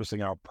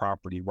repurposing our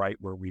property right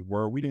where we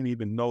were. We didn't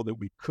even know that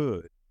we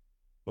could.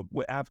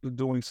 But after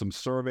doing some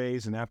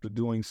surveys and after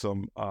doing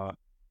some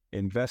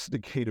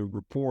investigative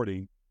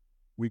reporting,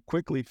 we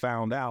quickly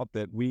found out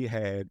that we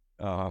had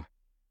a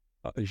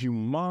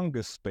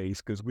humongous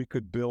space because we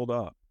could build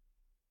up.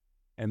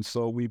 And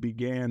so we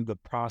began the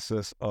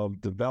process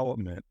of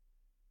development.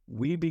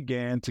 We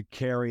began to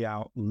carry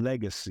out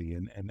legacy.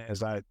 And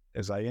as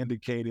I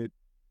indicated,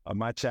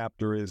 my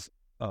chapter is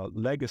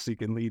legacy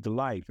can lead to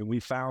life. And we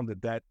found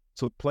that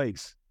took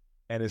place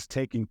and is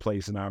taking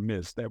place in our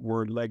midst. That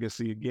word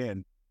legacy,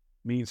 again,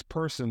 means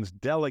persons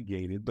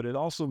delegated, but it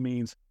also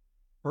means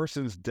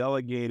persons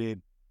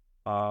delegated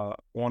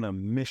on a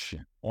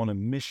mission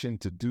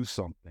to do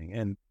something.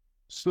 And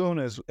soon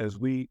as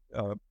we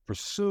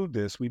pursued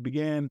this, we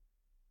began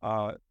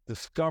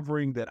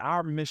discovering that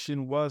our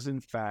mission was,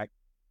 in fact,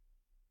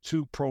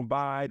 to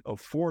provide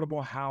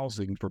affordable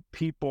housing for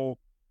people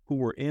who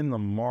were in the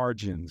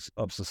margins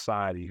of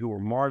society, who were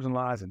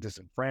marginalized and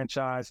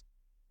disenfranchised,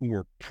 who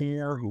were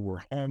poor, who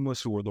were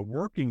homeless, who were the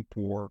working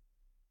poor,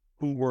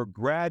 who were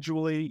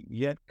gradually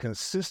yet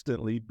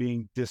consistently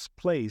being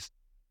displaced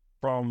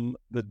from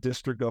the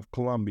District of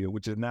Columbia,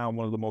 which is now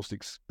one of the most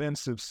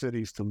expensive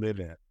cities to live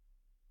in.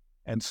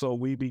 And so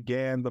we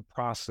began the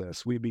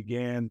process. We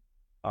began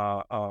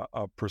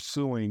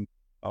pursuing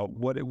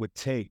what it would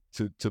take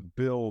to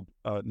build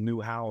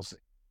new housing.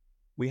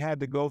 We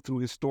had to go through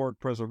historic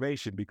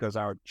preservation because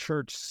our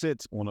church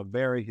sits on a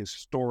very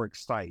historic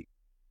site.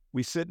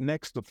 We sit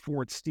next to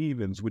Fort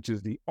Stevens, which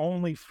is the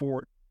only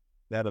fort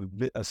that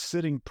a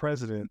sitting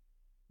president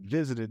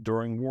visited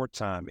during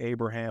wartime,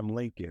 Abraham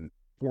Lincoln.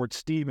 Fort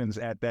Stevens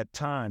at that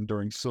time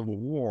during Civil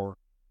War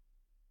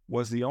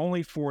was the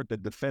only fort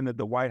that defended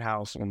the White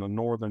House on the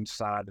northern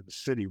side of the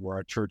city where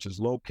our church is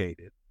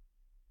located.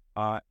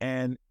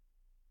 And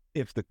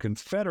if the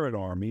Confederate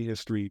Army,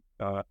 history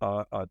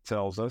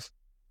tells us,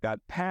 got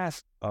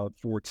past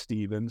Fort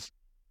Stevens,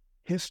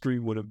 history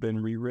would have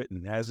been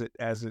rewritten. As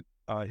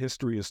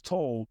history is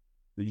told,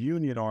 the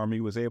Union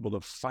Army was able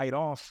to fight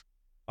off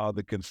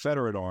the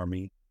Confederate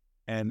Army,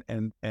 and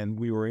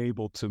we were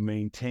able to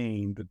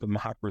maintain the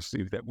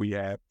democracy that we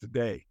have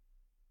today.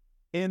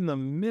 In the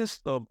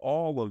midst of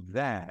all of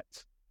that,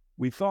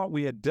 we thought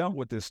we had dealt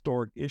with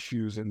historic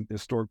issues and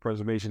historic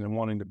preservation and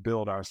wanting to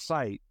build our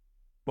site,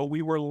 but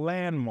we were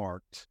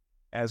landmarked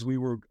as we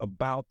were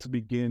about to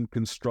begin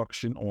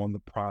construction on the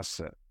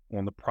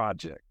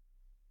project.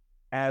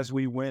 As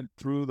we went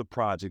through the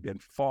project and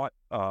fought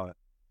the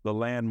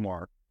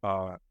landmark,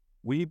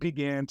 we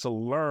began to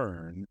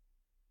learn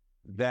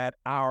that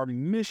our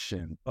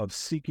mission of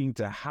seeking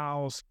to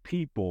house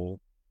people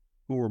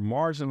who were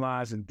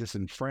marginalized and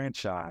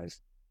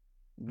disenfranchised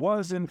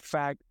was in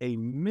fact a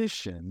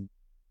mission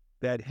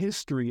that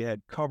history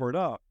had covered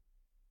up,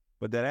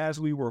 but that as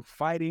we were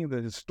fighting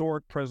the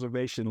historic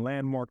preservation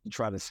landmark to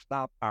try to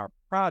stop our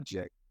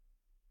project,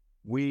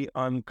 we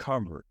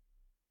uncovered.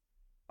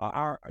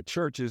 Our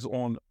church is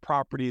on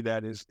property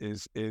that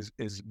is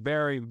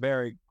very,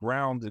 very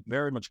grounded,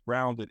 very much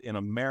grounded in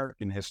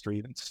American history,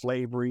 in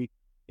slavery,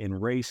 in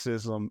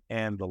racism,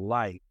 and the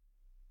like.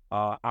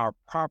 Our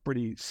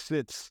property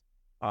sits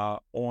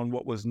on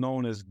what was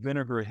known as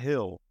Vinegar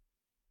Hill,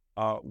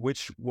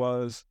 which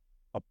was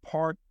a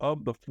part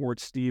of the Fort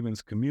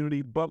Stevens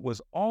community, but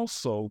was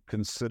also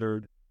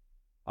considered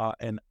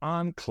an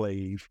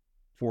enclave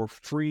for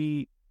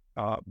free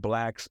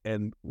blacks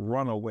and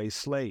runaway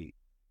slaves.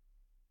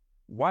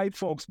 White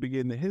folks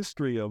begin the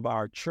history of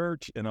our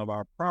church and of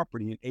our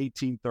property in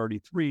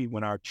 1833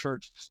 when our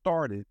church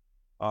started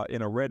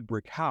in a red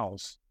brick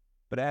house.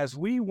 But as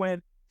we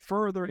went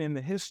further in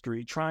the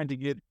history, trying to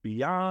get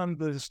beyond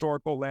the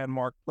historical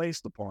landmark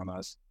placed upon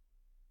us,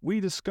 we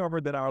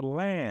discovered that our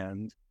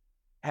land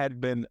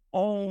had been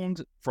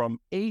owned from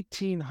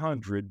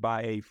 1800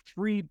 by a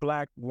free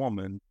black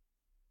woman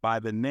by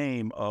the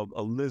name of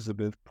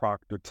Elizabeth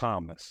Proctor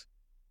Thomas,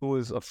 who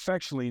is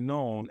affectionately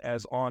known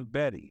as Aunt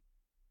Betty.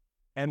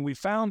 And we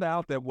found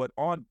out that what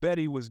Aunt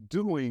Betty was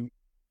doing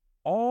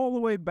all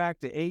the way back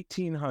to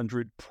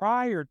 1800,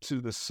 prior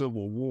to the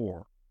Civil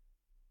War,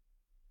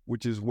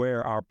 which is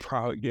where our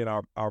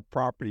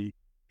property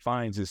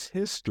finds its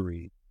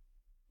history,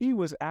 he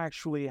was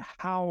actually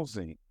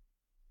housing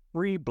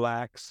free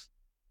blacks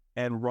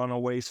and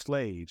runaway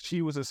slaves.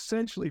 She was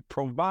essentially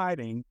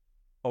providing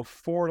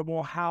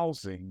affordable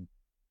housing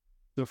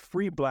to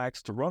free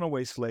blacks, to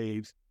runaway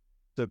slaves,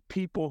 to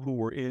people who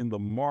were in the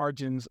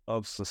margins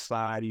of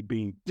society,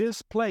 being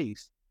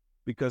displaced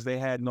because they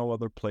had no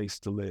other place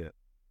to live.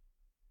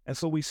 And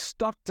so we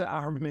stuck to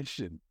our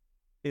mission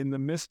in the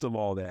midst of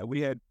all that.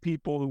 We had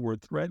people who were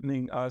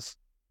threatening us,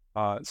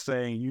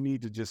 saying, you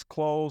need to just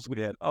close.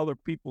 We had other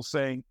people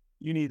saying,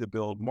 you need to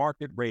build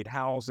market rate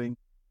housing.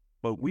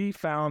 But we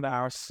found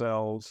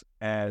ourselves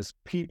as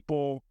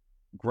people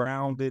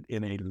grounded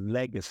in a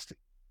legacy,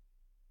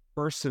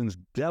 persons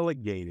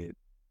delegated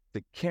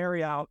to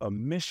carry out a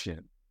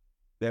mission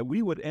that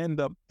we would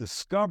end up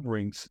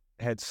discovering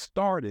had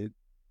started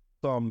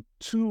some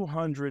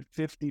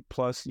 250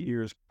 plus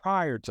years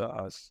prior to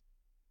us,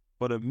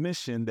 but a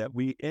mission that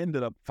we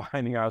ended up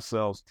finding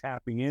ourselves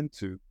tapping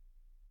into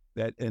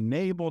that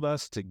enabled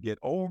us to get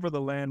over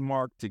the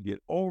landmark, to get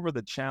over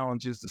the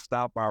challenges, to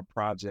stop our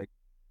project,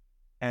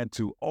 and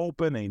to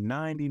open a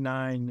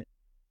 99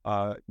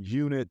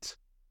 unit,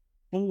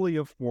 fully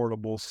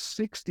affordable,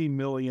 $60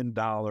 million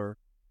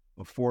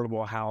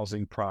affordable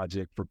housing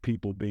project for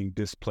people being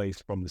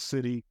displaced from the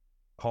city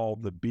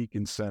called the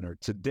Beacon Center.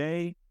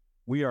 Today,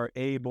 we are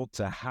able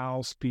to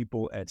house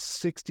people at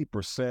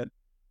 60%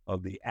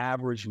 of the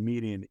average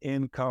median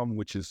income,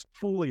 which is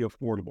fully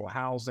affordable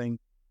housing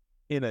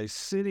in a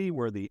city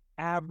where the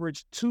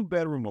average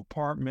two-bedroom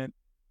apartment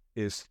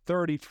is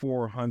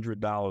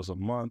 $3,400 a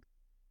month.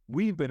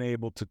 We've been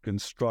able to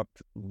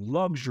construct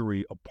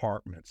luxury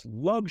apartments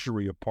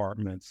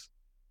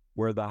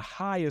where the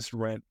highest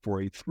rent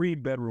for a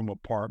three-bedroom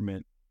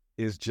apartment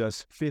is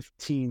just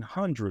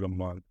 $1,500 a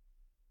month,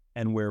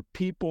 and where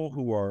people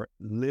who are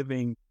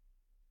living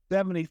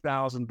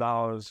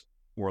 $70,000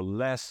 or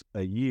less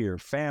a year,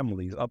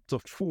 families up to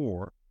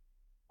four,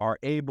 are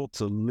able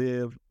to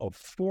live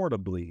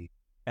affordably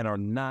and are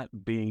not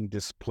being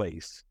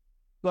displaced.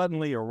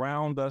 Suddenly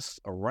around us,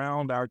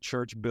 around our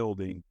church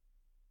building,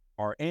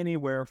 are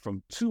anywhere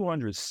from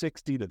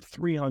 260 to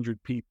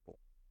 300 people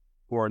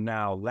who are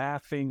now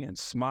laughing and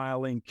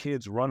smiling,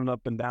 kids running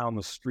up and down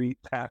the street,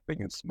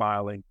 laughing and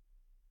smiling,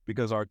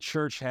 because our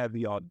church had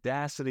the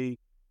audacity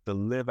to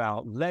live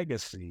out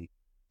legacy,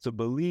 to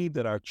believe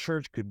that our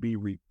church could be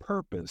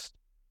repurposed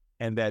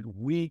and that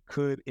we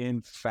could,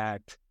 in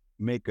fact,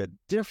 make a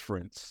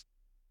difference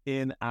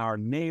in our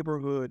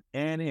neighborhood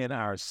and in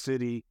our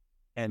city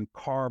and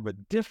carve a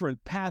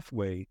different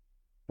pathway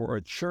for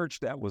a church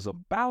that was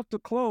about to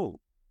close,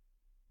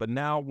 but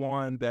now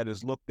one that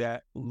is looked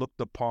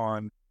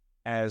upon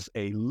as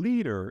a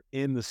leader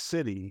in the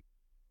city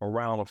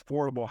around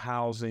affordable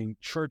housing,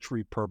 church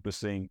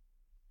repurposing,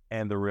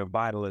 and the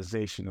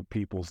revitalization of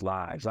people's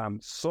lives. I'm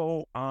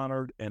so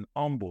honored and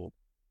humbled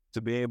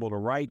to be able to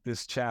write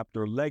this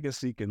chapter,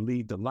 Legacy Can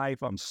Lead to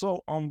Life. I'm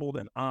so humbled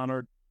and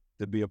honored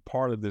to be a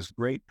part of this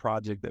great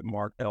project that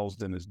Mark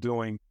Elsden is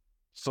doing.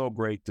 So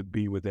great to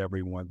be with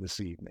everyone this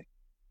evening.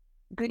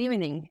 Good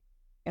evening,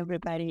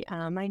 everybody.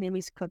 My name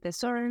is Cote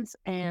Sorens,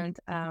 and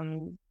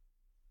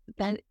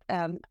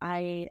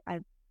I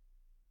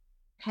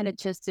had a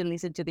chance to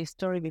listen to this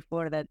story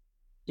before that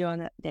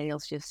John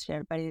Daniels just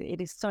shared, but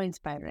it is so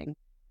inspiring.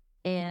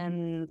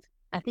 And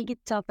I think it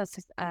tells us,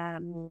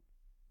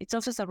 it's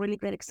also a really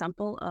great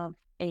example of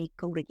a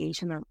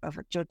congregation or of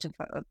a church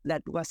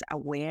that was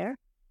aware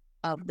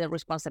of the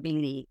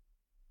responsibility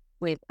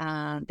with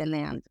the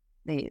land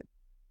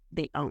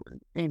they own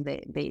and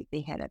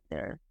they had at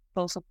their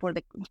also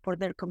for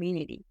their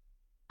community.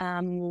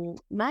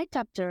 My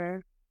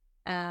chapter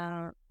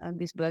on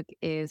this book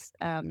is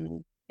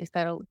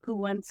titled "Who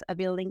Wants a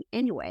Building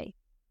Anyway?"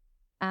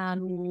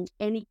 And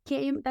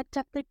that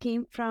chapter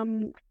came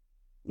from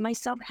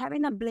myself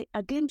having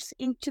a glimpse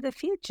into the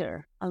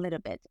future a little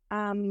bit.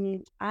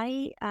 I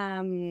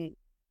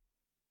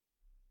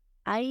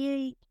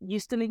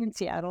used to live in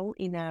Seattle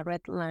in a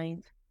red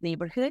line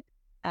neighborhood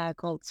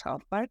called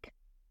South Park,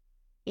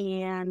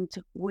 and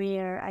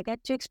where I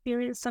got to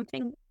experience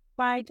something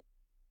quite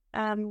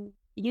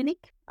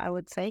unique, I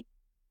would say.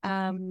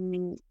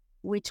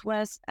 which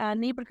was a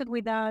neighborhood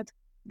without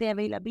the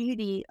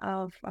availability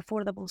of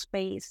affordable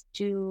space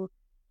to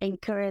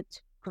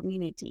encourage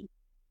community.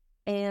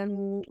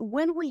 And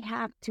when we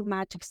have too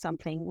much of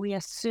something, we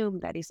assume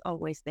that it's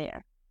always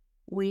there,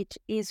 which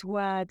is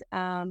what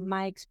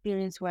my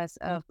experience was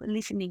of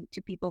listening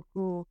to people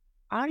who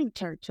are in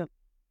charge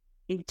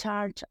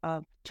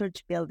of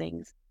church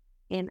buildings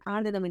and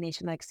are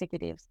denominational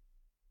executives.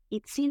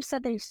 It seems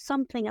that there's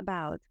something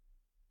about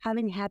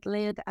having had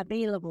land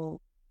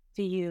available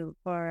to you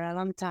for a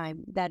long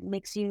time that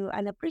makes you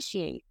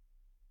appreciate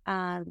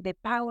the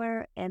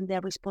power and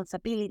the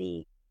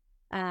responsibility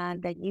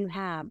that you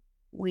have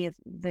with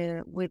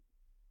the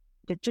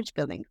church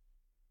building.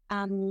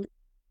 In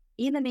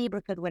the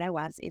neighborhood where I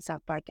was in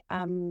South Park,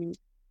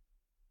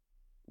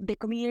 the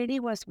community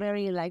was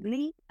very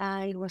lively.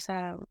 It was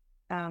a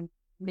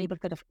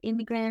neighborhood of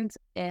immigrants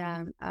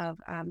and of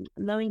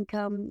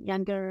low-income,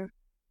 younger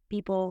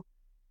people,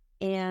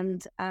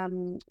 and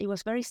it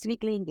was very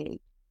civically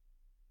engaged.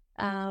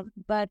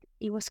 But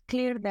it was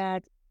clear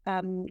that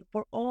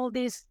for all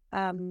this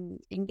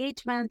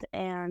engagement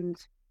and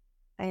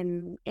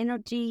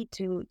energy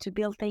to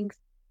build things,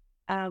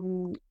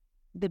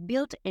 the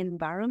built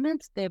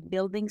environment, the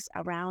buildings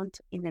around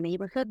in the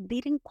neighborhood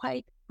didn't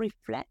quite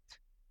reflect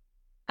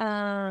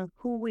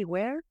who we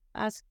were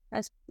as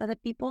other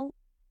people,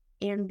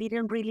 and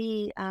didn't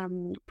really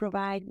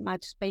provide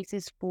much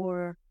spaces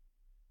for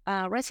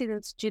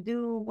residents to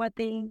do what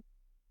they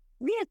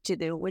needed to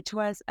do, which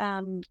was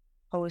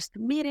host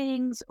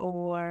meetings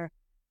or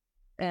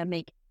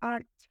make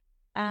art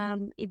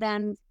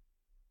events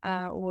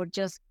or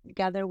just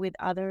gather with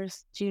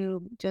others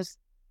to just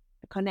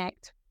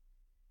connect.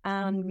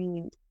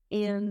 And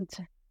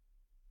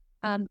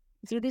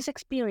through this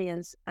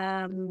experience,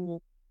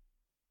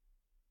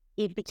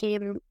 it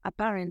became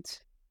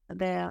apparent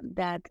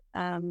that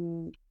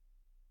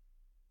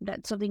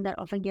something that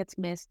often gets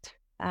missed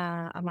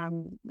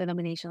among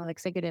denominational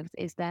executives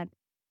is that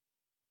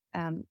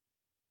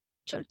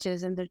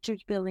churches and their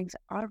church buildings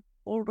are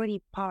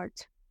already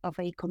part of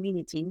a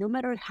community, no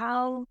matter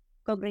how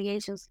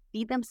congregations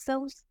see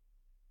themselves,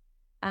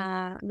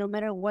 no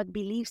matter what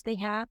beliefs they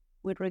have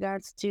with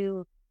regards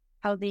to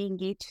how they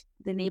engage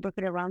the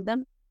neighborhood around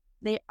them.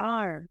 They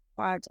are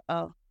part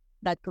of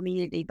that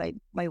community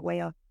by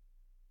way of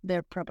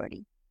their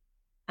property.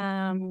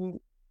 So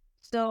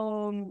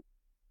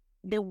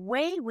the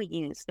way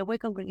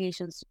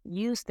congregations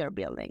use their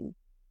building,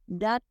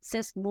 that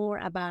says more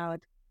about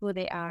who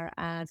they are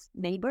as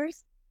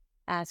neighbors,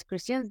 as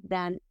Christians,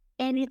 than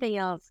anything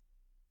else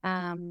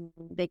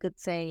they could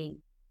say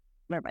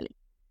verbally.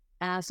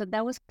 So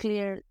that was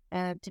clear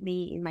to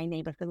me in my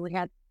neighborhood. We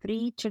had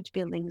 3 church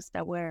buildings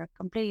that were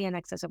completely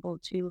inaccessible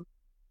to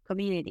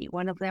community.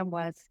 One of them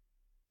was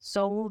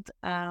sold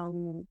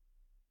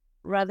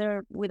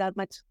rather without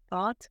much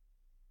thought,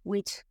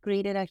 which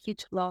created a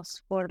huge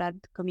loss for that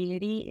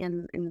community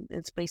and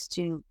space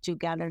to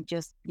gather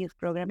just youth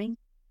programming.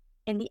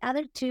 And the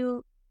other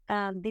 2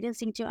 didn't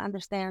seem to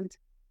understand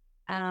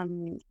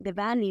the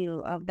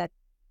value of that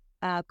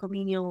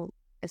communal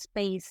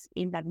space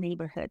in that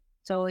neighborhood.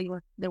 So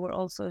they were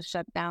also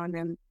shut down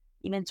and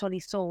eventually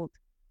sold,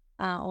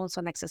 also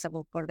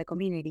inaccessible for the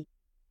community.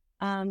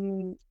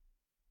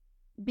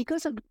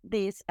 Because of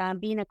this,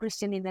 being a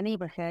Christian in the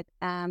neighborhood,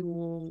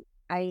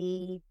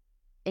 I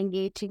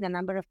engaged in a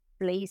number of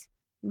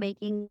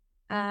place-making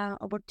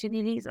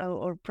opportunities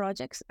or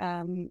projects.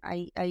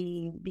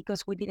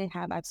 Because we didn't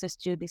have access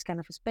to this kind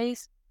of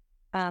space,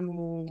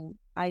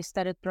 I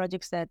started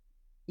projects that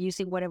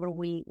using whatever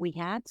we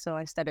had. So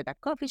I started a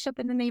coffee shop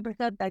in the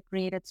neighborhood that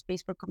created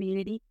space for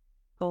community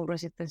called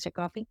Resistencia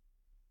Coffee.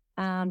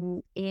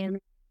 And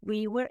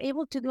we were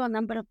able to do a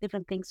number of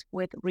different things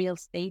with real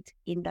estate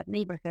in that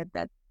neighborhood,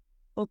 that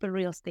open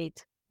real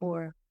estate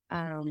for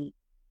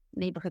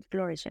neighborhood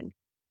flourishing.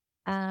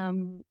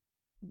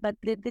 But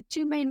the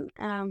 2 main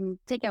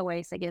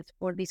takeaways, I guess,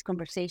 for this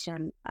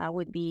conversation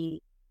would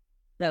be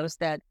those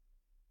that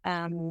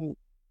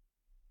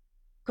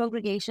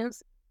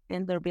congregations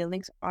and their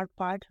buildings are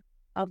part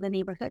of the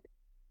neighborhood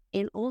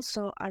and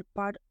also are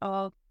part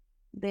of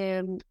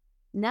the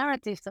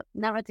narratives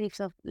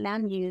of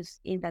land use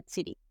in that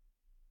city.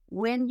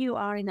 When you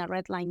are in a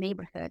red line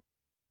neighborhood,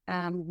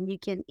 you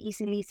can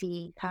easily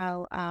see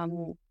how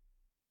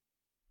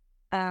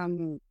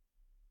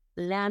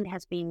land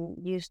has been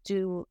used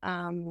to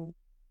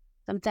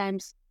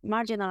sometimes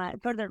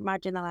further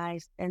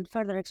marginalize and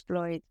further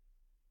exploit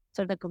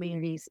certain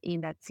communities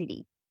in that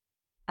city.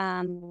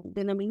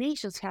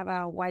 Denominations have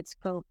a wide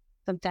scope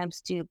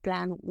sometimes to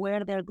plan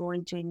where they're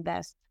going to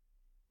invest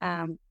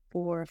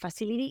for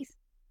facilities,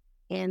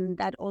 and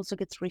that also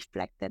gets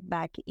reflected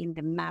back in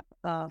the map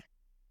of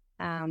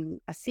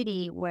a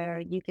city where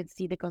you can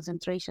see the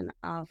concentration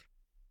of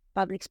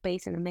public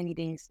space and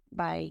amenities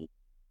by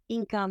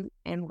income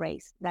and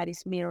race that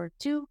is mirrored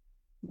too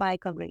by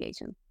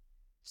congregation.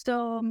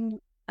 So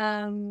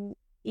as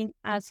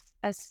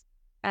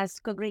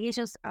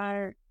congregations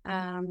are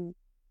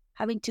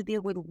having to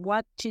deal with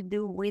what to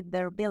do with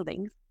their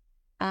buildings,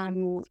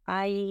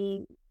 I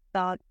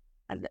thought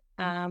a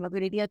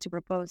good idea to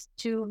propose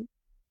two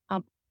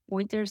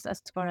pointers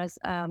as far as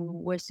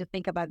ways to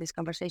think about this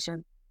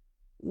conversation.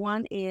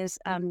 One is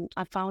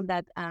I found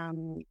that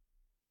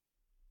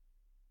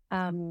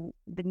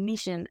the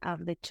mission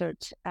of the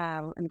church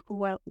and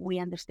who we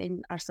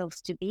understand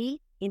ourselves to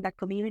be in that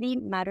community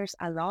matters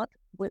a lot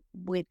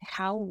with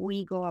how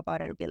we go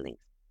about our buildings.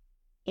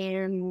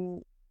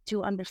 And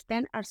to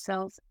understand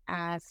ourselves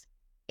as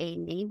a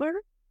neighbor,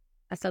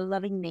 as a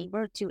loving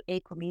neighbor to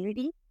a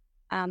community,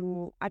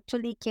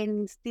 actually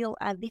can instill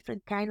a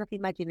different kind of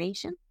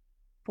imagination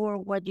for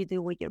what you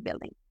do with your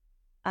building.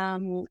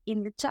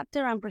 In the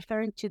chapter, I'm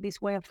referring to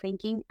this way of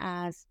thinking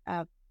as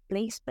a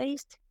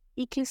place-based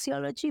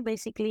ecclesiology.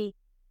 Basically,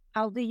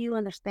 how do you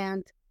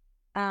understand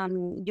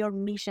your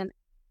mission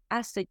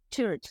as a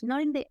church,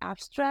 not in the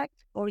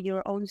abstract or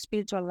your own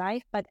spiritual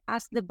life, but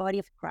as the body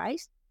of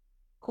Christ?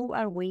 Who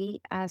are we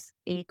as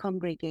a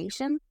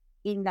congregation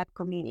in that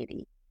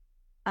community?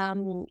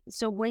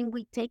 So when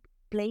we take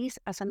place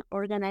as an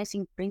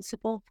organizing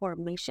principle for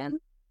mission,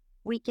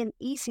 we can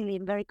easily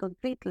and very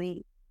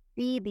concretely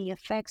see the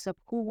effects of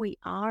who we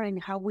are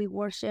and how we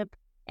worship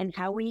and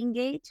how we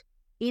engage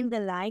in the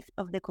life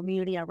of the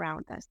community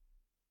around us.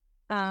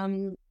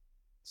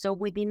 So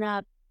within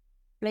a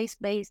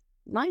place-based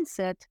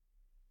mindset,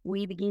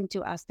 we begin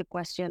to ask the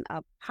question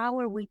of how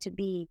are we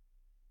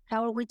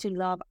to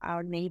love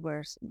our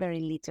neighbors very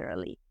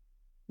literally.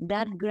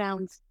 That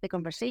grounds the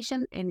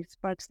conversation and it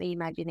sparks the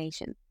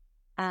imagination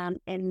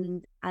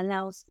and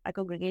allows a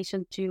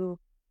congregation to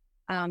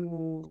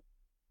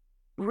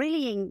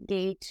really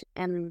engage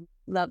and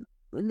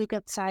look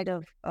outside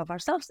of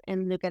ourselves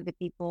and look at the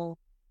people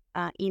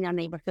in our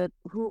neighborhood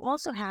who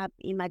also have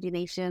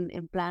imagination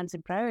and plans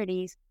and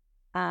priorities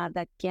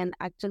that can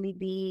actually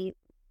be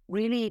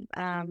really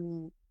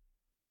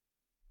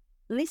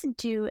listened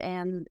to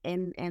and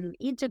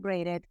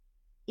integrated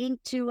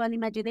into an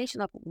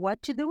imagination of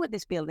what to do with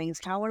these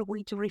buildings. How are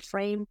we to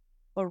reframe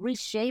or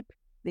reshape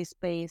this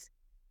space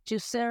to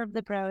serve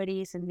the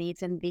priorities and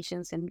needs and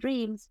visions and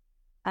dreams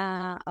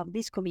of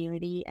this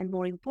community, and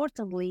more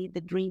importantly,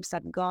 the dreams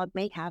that God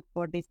may have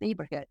for this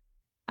neighborhood,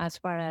 as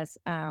far as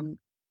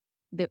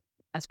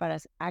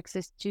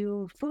access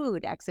to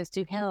food, access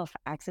to health,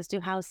 access to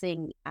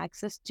housing,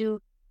 access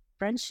to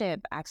friendship,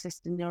 access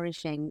to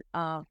nourishing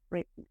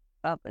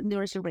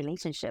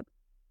relationship.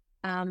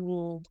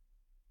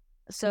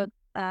 So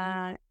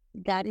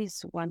that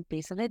is one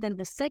piece of it. And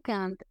the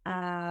second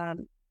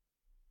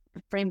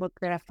framework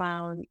that I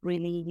found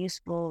really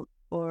useful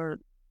for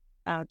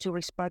to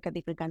respark a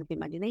different kind of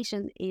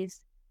imagination is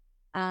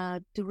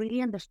to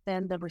really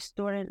understand the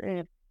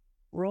restorative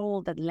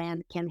role that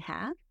land can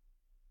have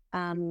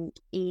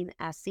in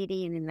a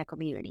city and in a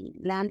community.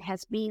 Land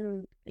has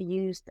been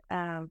used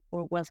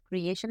for wealth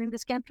creation in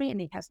this country,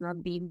 and it has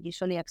not been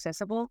usually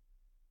accessible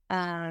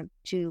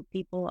to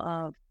people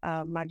of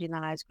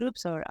marginalized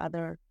groups or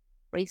other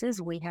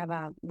races. We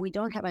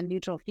don't have a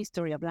neutral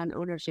history of land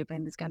ownership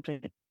in this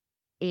country.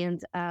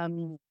 And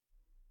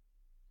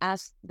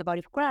as the body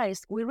of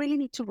Christ, we really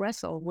need to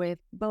wrestle with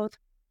both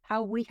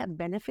how we have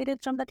benefited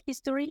from that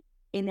history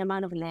in the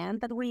amount of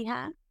land that we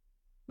have,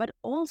 but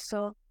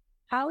also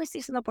how is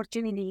this an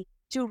opportunity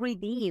to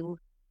redeem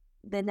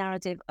the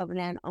narrative of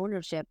land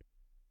ownership?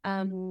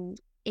 And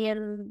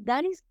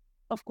that is,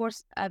 of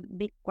course, a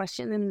big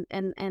question,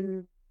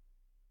 and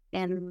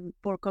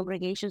for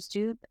congregations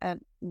too,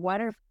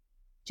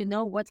 to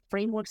know what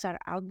frameworks are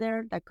out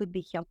there that could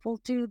be helpful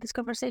to this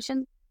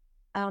conversation.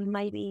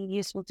 Might be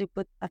useful to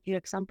put a few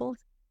examples.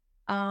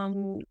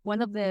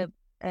 One of the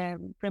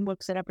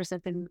frameworks that I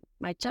present in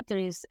my chapter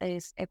is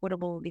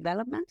equitable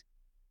development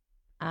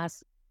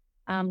as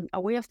a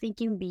way of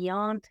thinking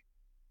beyond,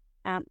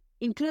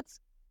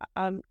 includes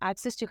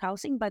access to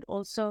housing, but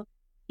also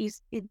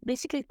it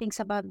basically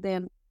thinks about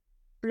the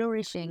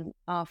flourishing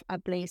of a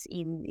place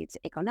in its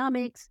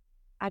economics,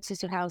 access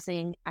to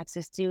housing,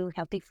 access to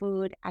healthy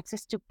food,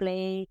 access to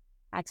play,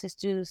 access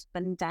to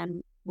spending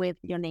time with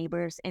your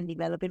neighbors and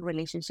developing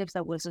relationships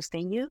that will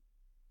sustain you.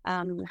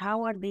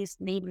 How are these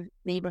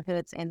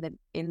neighborhoods and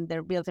in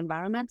their built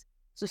environment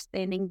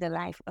sustaining the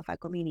life of a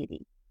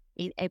community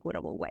in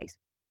equitable ways?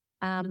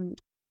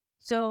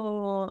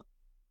 So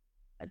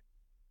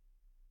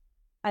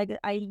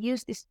I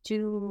use these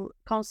two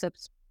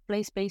concepts,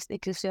 place-based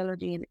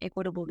ecclesiology and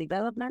equitable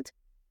development,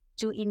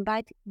 to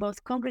invite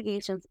both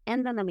congregations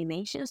and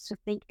denominations to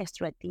think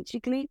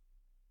strategically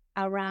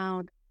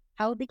around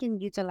how they can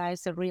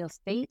utilize the real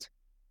estate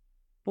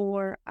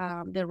for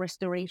the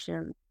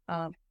restoration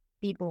of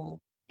people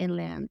and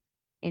land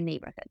and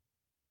neighborhood.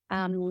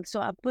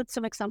 So I put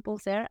some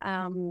examples there.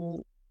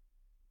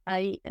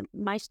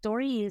 My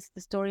story is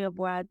the story of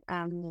what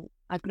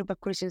a group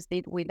of Christians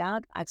did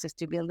without access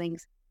to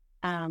buildings.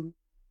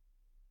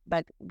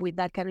 But with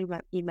that kind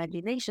of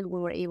imagination, we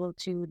were able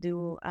to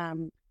do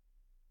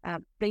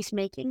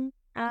placemaking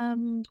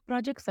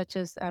projects such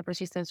as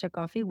Resistance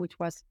Coffee, which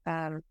was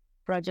a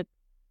project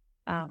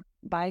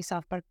by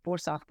South Park for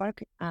South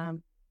Park.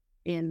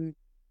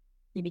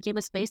 It became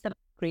a space that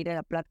created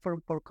a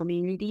platform for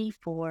community,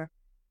 for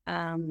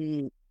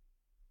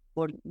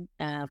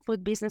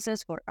food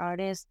businesses, for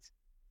artists,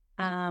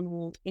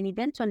 and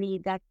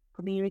eventually that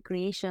community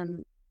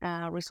creation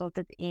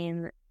resulted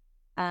in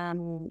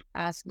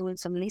us doing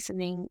some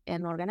listening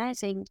and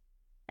organizing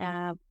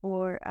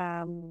for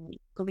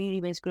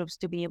community-based groups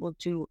to be able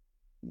to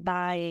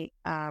buy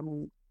a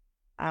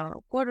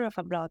quarter of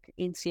a block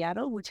in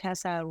Seattle, which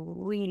has a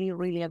really,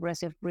 really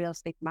aggressive real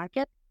estate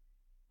market.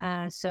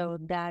 So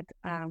that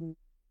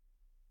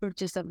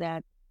purchase of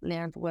that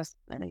land was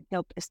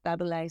helped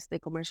stabilize the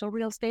commercial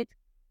real estate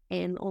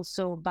and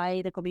also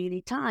buy the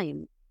community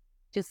time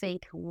to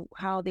think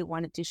how they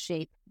wanted to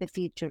shape the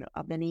future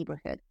of the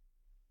neighborhood.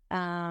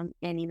 And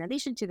in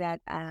addition to that,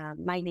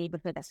 my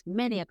neighborhood, as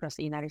many across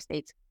the United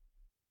States,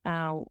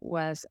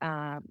 was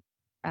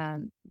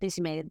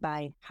decimated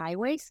by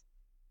highways.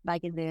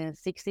 Back in the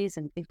 60s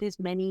and 50s,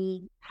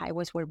 many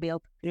highways were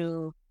built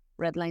through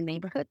red line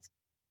neighborhoods.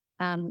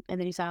 And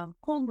there is a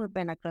whole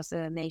movement across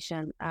the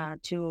nation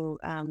to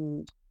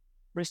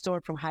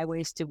restore from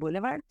highways to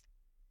boulevards.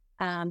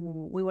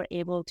 We were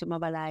able to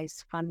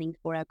mobilize funding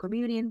for a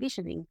community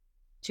envisioning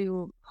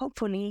to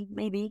hopefully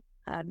maybe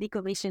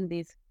decommission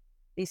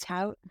this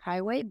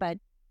highway, but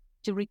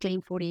to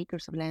reclaim 40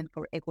 acres of land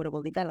for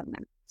equitable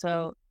development.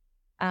 So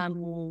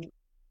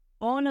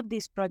all of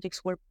these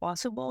projects were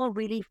possible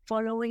really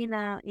following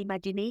an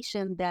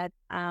imagination that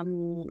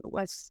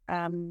was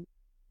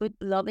put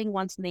loving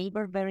one's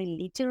neighbor very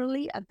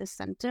literally at the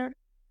center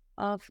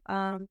of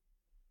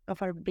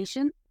our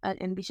vision,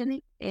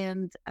 envisioning,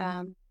 and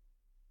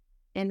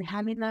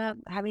having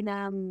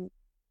an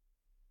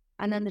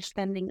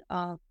understanding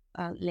of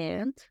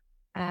land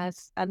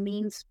as a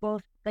means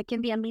both that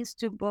can be a means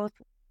to both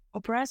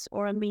oppress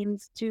or a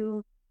means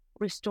to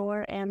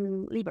restore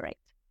and liberate.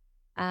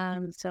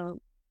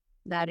 So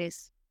that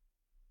is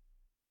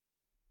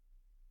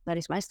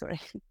my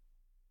story.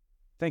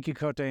 Thank you,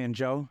 Cote and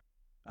Joe.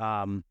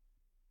 My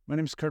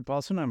name is Kurt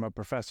Paulson. I'm a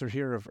professor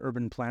here of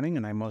urban planning,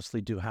 and I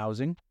mostly do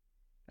housing.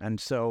 And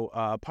so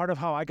part of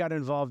how I got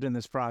involved in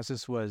this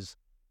process was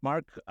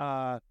Mark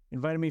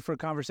invited me for a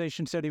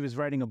conversation, said he was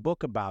writing a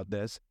book about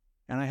this,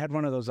 and I had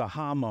one of those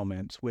aha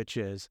moments, which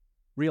is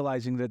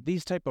realizing that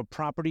these type of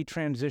property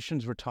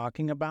transitions we're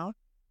talking about,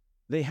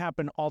 they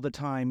happen all the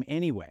time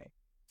anyway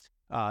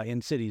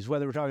in cities,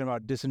 whether we're talking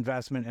about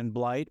disinvestment and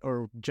blight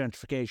or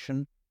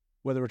gentrification,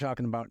 whether we're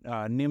talking about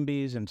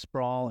NIMBYs and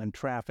sprawl and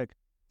traffic.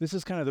 This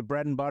is kind of the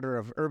bread and butter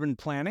of urban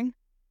planning,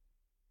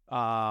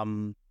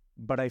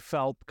 but I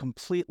felt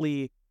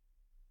completely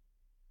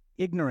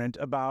ignorant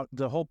about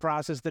the whole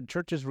process that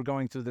churches were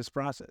going through this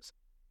process.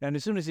 And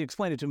as soon as he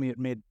explained it to me, it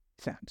made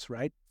sense,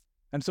 right?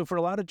 And so for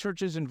a lot of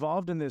churches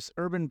involved in this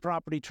urban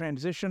property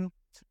transition,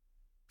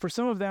 for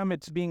some of them,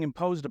 it's being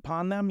imposed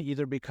upon them,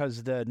 either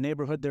because the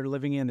neighborhood they're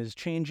living in is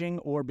changing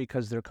or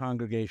because their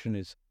congregation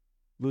is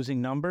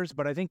losing numbers.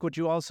 But I think what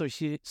you also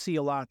see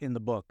a lot in the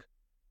book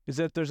is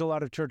that there's a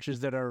lot of churches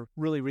that are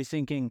really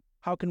rethinking,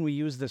 how can we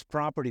use this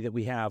property that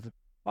we have,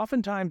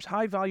 oftentimes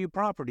high-value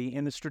property,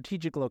 in a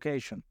strategic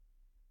location,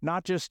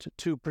 not just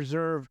to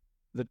preserve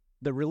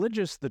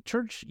the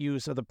church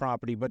use of the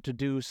property, but to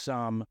do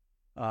some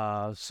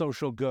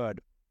social good.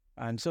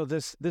 And so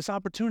this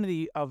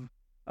opportunity of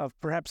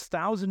perhaps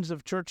thousands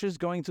of churches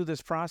going through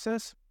this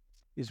process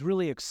is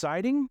really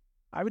exciting,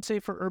 I would say,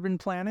 for urban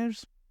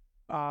planners,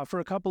 for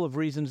a couple of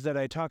reasons that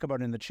I talk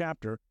about in the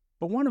chapter,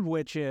 but one of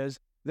which is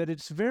that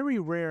it's very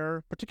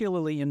rare,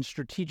 particularly in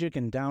strategic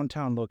and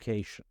downtown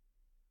location,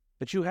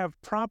 that you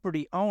have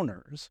property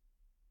owners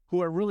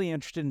who are really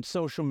interested in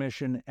social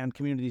mission and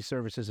community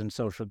services and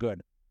social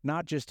good,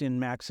 not just in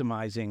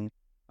maximizing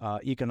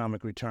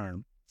economic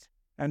return.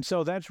 And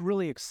so that's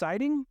really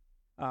exciting,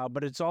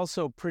 but it's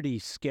also pretty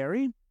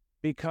scary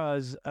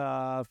because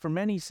for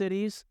many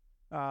cities,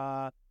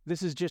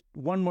 this is just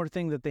one more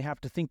thing that they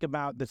have to think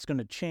about that's going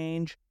to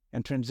change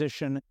and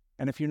transition.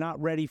 And if you're not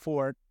ready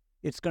for it,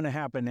 it's going to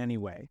happen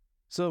anyway.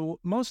 So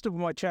most of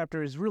my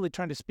chapter is really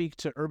trying to speak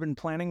to urban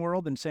planning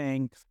world and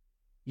saying,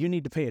 you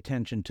need to pay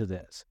attention to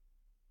this,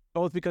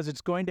 both because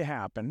it's going to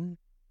happen.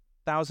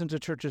 Thousands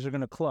of churches are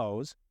going to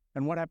close.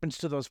 And what happens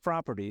to those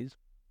properties?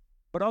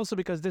 But also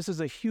because this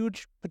is a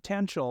huge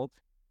potential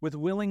with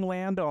willing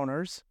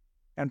landowners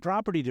and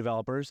property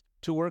developers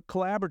to work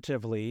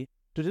collaboratively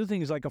to do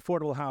things like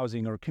affordable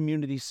housing or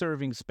community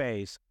serving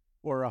space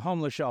or a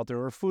homeless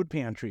shelter or food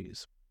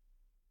pantries.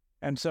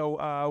 And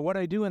so what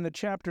I do in the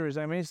chapter is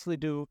I basically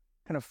do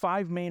kind of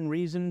 5 main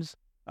reasons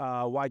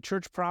why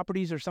church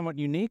properties are somewhat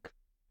unique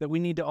that we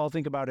need to all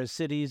think about as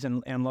cities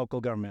and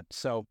local governments.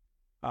 So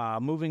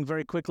moving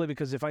very quickly,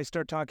 because if I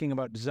start talking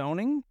about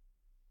zoning,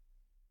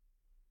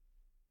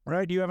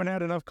 right, you haven't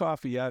had enough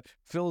coffee yet.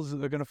 Phil's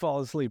going to fall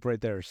asleep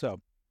right there.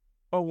 So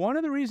one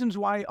of the reasons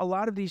why a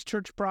lot of these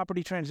church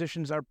property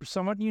transitions are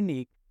somewhat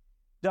unique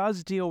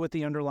does deal with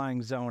the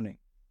underlying zoning.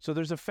 So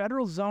there's a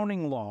federal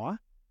zoning law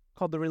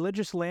called the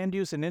Religious Land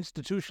Use and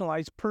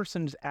Institutionalized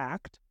Persons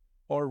Act,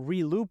 or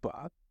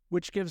RLUIPA,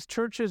 which gives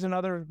churches and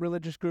other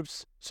religious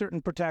groups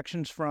certain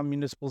protections from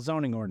municipal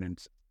zoning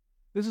ordinance.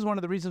 This is one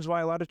of the reasons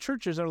why a lot of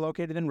churches are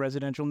located in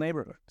residential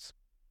neighborhoods.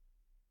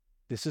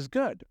 This is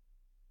good.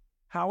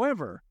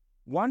 However,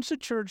 once a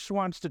church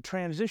wants to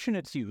transition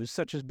its use,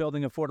 such as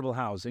building affordable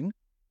housing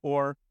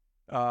or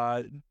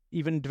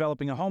even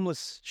developing a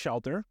homeless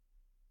shelter,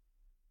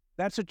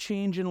 that's a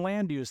change in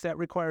land use. That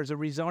requires a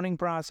rezoning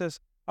process,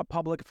 a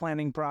public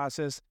planning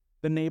process.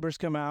 The neighbors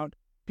come out,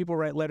 people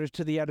write letters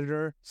to the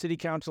editor, city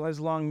council has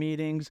long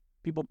meetings,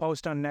 people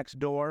post on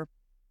Nextdoor,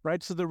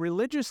 right? So the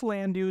religious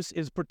land use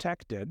is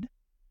protected,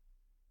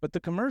 but the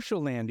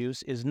commercial land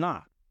use is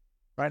not.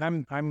 Right,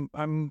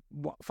 I'm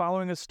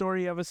following a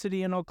story of a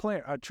city in Eau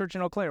Claire. A church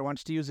in Eau Claire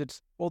wants to use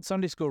its old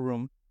Sunday school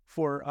room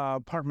for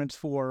apartments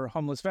for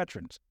homeless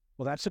veterans.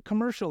 Well, that's a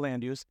commercial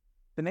land use.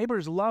 The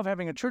neighbors love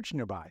having a church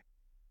nearby.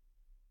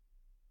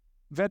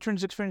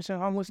 Veterans experiencing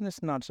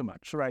homelessness, not so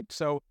much, right?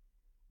 So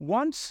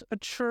once a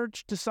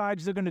church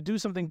decides they're going to do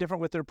something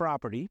different with their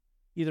property,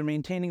 either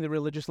maintaining the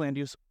religious land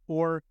use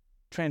or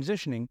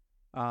transitioning,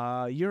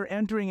 you're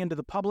entering into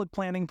the public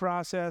planning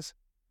process,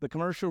 the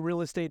commercial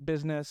real estate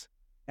business,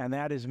 and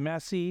that is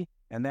messy,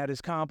 and that is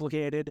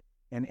complicated,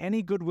 and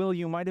any goodwill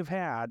you might have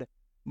had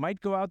might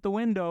go out the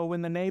window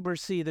when the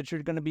neighbors see that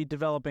you're going to be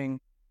developing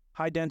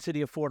high-density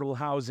affordable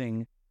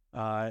housing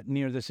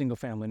near the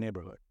single-family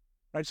neighborhood.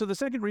 Right. So the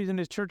second reason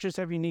is churches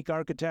have unique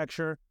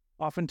architecture,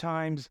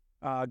 oftentimes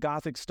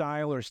Gothic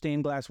style or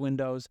stained glass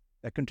windows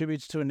that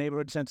contributes to a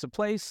neighborhood sense of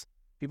place.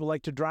 People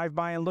like to drive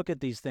by and look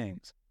at these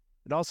things.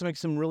 It also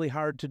makes them really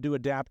hard to do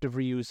adaptive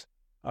reuse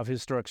of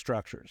historic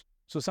structures.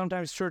 So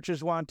sometimes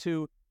churches want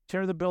to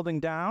tear the building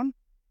down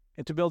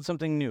and to build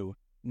something new.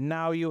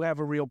 Now you have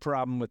a real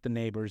problem with the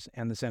neighbors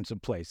and the sense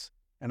of place.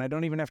 And I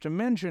don't even have to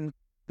mention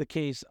the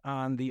case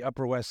on the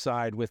Upper West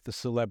Side with the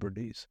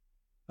celebrities.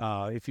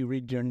 If you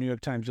read your New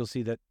York Times, you'll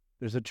see that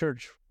there's a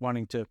church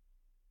wanting to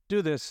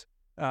do this,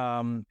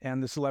 and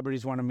the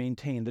celebrities want to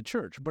maintain the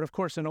church. But of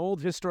course, an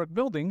old historic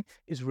building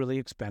is really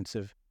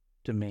expensive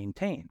to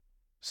maintain.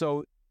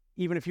 So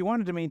even if you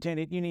wanted to maintain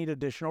it, you need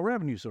additional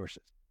revenue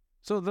sources.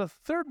 So the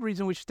third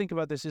reason we should think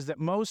about this is that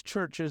most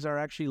churches are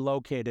actually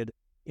located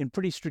in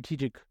pretty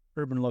strategic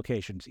urban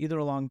locations, either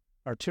along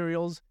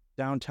arterials,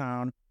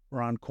 downtown,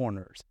 or on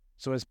corners.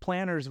 So as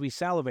planners, we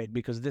salivate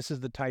because this is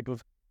the type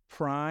of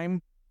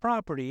prime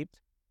property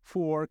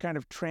for kind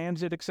of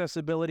transit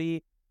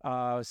accessibility,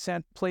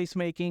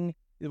 placemaking,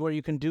 where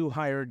you can do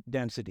higher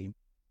density.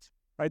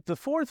 Right? The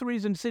fourth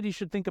reason cities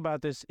should think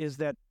about this is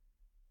that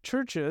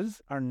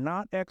churches are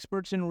not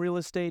experts in real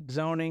estate,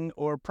 zoning,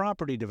 or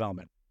property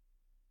development.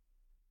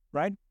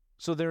 Right?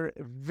 So they're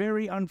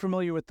very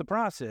unfamiliar with the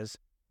process.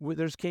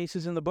 There's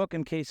cases in the book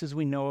and cases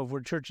we know of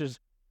where churches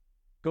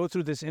go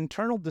through this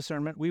internal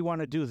discernment. We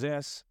want to do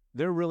this.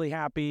 They're really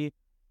happy.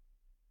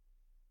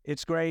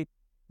 It's great.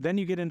 Then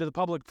you get into the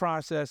public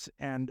process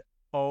and,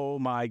 oh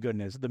my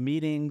goodness, the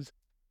meetings,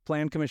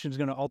 plan commission is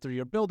going to alter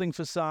your building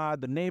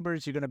facade. The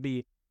neighbors, you're going to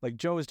be, like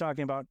Joe was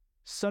talking about,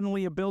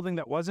 suddenly a building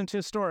that wasn't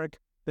historic,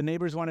 the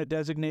neighbors want to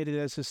designate it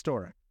as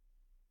historic.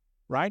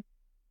 Right?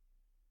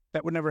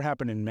 That would never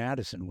happen in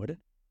Madison, would it?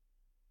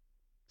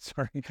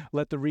 Sorry,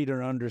 let the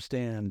reader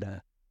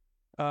understand.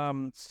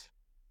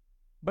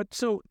 But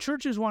so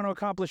churches want to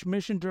accomplish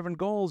mission-driven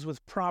goals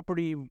with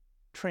property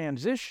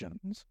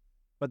transitions,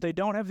 but they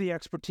don't have the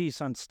expertise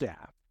on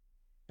staff.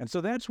 And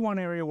so that's one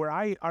area where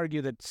I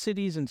argue that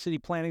cities and city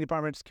planning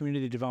departments,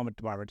 community development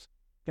departments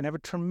can have a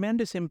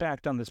tremendous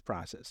impact on this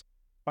process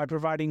by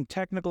providing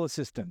technical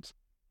assistance,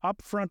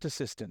 upfront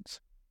assistance,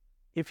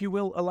 if you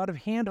will, a lot of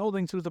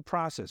hand-holding through the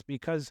process,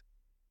 because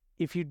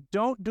if you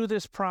don't do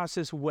this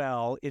process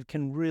well, it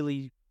can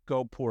really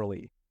go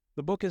poorly.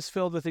 The book is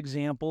filled with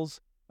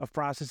examples of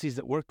processes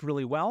that worked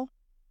really well,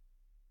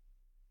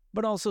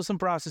 but also some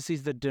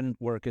processes that didn't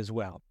work as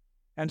well.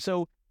 And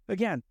so,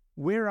 again,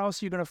 where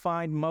else are you going to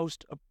find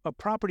most a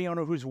property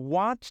owner who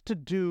wants to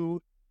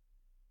do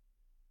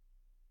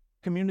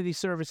community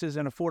services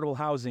and affordable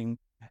housing,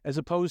 as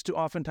opposed to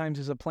oftentimes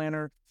as a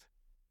planner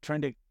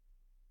trying to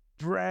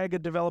drag a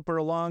developer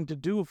along to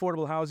do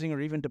affordable housing or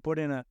even to put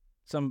in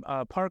some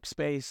park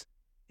space,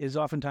 is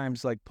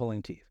oftentimes like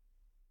pulling teeth.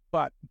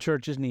 But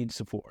churches need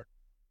support.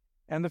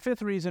 And the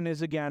fifth reason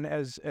is, again,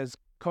 as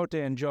Cote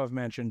and Joe have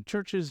mentioned,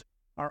 churches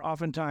are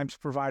oftentimes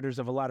providers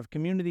of a lot of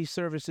community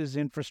services,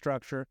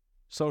 infrastructure,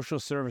 social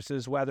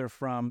services, whether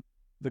from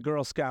the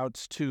Girl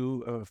Scouts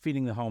to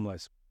feeding the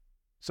homeless.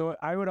 So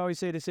I would always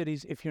say to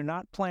cities, if you're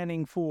not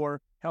planning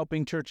for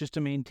helping churches to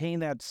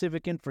maintain that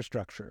civic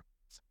infrastructure,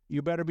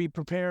 you better be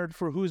prepared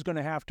for who's going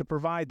to have to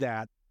provide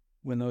that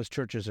when those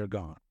churches are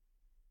gone.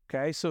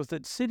 Okay, so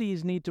that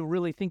cities need to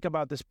really think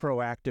about this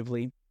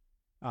proactively.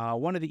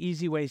 One of the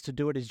easy ways to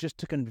do it is just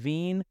to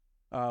convene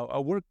a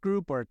work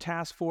group or a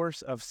task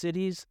force of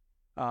cities,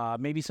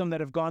 maybe some that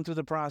have gone through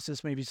the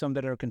process, maybe some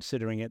that are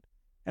considering it,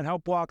 and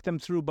help walk them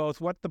through both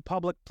what the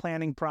public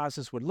planning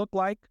process would look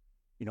like.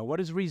 You know,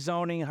 what is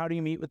rezoning? How do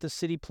you meet with the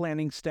city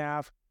planning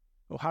staff?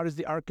 How does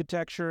the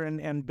architecture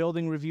and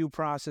building review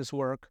process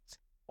work?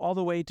 All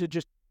the way to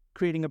just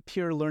creating a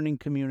pure learning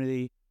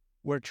community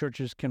where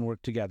churches can work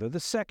together. The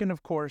second,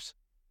 of course,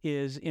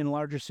 is in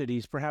larger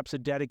cities, perhaps a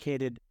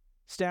dedicated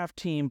staff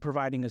team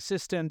providing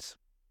assistance,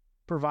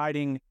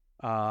 providing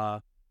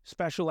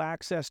special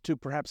access to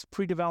perhaps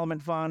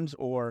pre-development funds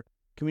or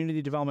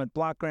community development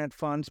block grant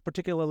funds,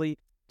 particularly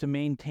to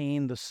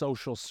maintain the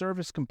social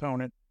service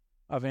component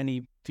of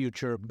any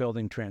future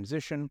building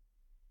transition.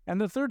 And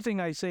the third thing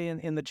I say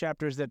in the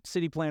chapter is that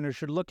city planners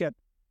should look at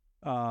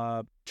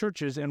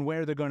churches and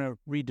where they're going to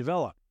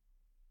redevelop,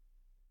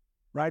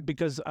 right?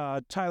 Because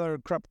Tyler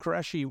Krupp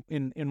Qureshi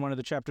in one of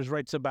the chapters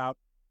writes about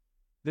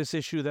this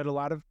issue that a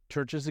lot of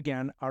churches,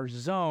 again, are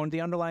zoned.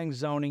 The underlying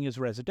zoning is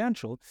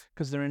residential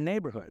because they're in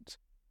neighborhoods.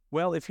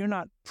 Well, if you're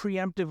not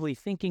preemptively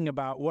thinking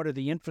about what are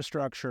the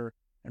infrastructure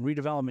and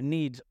redevelopment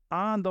needs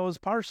on those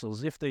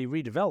parcels if they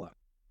redevelop,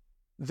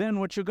 then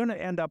what you're going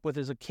to end up with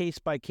is a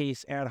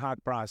case-by-case ad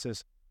hoc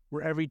process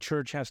where every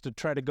church has to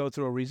try to go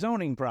through a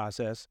rezoning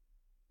process,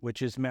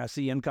 which is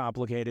messy and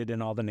complicated,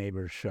 and all the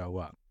neighbors show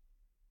up.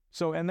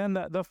 So, and then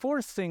the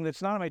fourth thing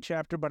that's not in my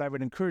chapter, but I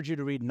would encourage you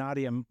to read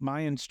Nadia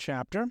Mayan's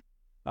chapter.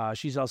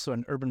 She's also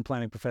an urban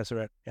planning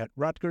professor at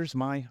Rutgers,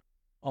 my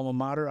alma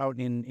mater out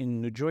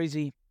in New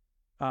Jersey.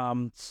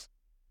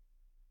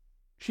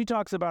 She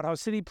talks about how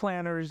city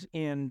planners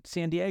in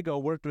San Diego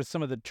worked with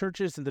some of the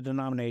churches and the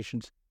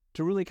denominations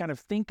to really kind of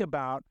think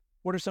about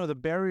what are some of the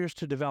barriers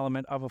to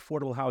development of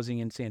affordable housing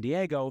in San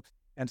Diego.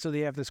 And so they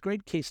have this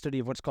great case study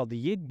of what's called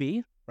the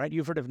YIGBY, right?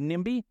 You've heard of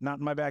NIMBY, not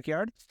in my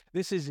backyard.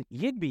 This is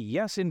YIGBY,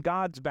 yes, in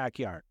God's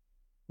backyard,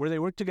 where they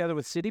work together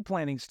with city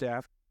planning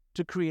staff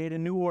to create a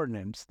new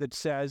ordinance that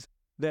says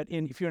that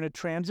if you're in a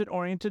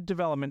transit-oriented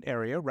development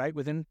area, right,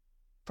 within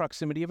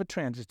proximity of a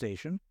transit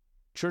station,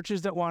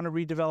 churches that want to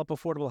redevelop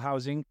affordable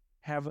housing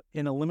have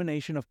an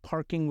elimination of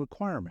parking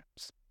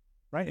requirements,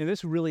 right? And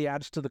this really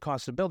adds to the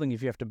cost of building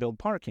if you have to build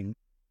parking.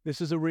 This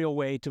is a real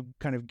way to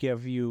kind of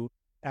give you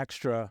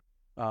extra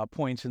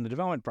points in the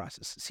development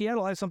process.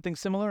 Seattle has something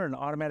similar, an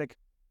automatic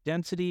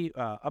density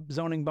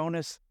upzoning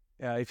bonus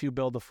if you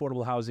build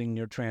affordable housing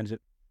near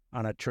transit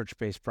on a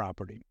church-based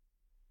property.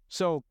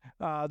 So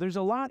there's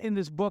a lot in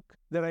this book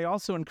that I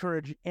also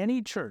encourage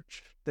any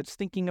church that's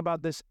thinking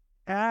about this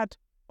at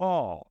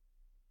all.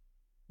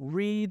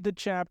 Read the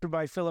chapter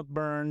by Philip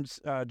Burns,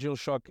 Jill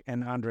Shook,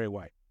 and Andre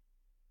White.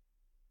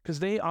 Because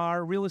they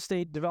are real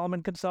estate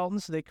development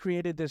consultants. They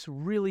created this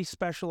really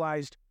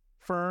specialized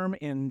firm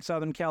in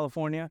Southern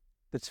California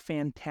that's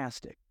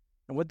fantastic.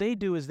 And what they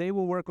do is they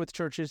will work with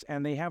churches,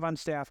 and they have on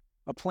staff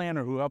a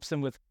planner who helps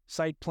them with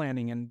site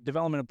planning and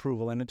development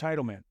approval and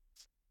entitlement.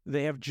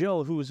 They have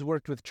Jill, who's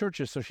worked with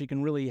churches, so she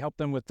can really help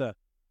them with the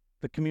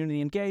community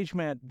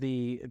engagement,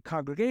 the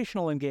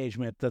congregational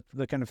engagement,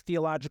 the kind of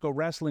theological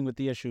wrestling with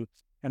the issue.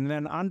 And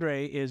then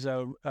Andre is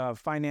a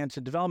finance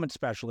and development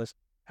specialist,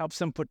 helps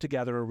them put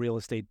together a real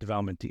estate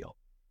development deal.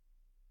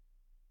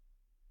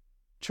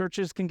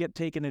 Churches can get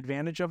taken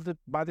advantage of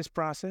by this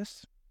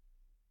process.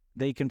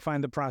 They can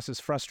find the process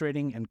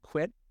frustrating and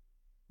quit.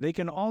 They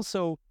can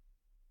also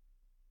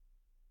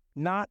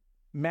not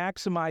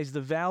maximize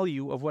the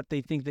value of what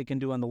they think they can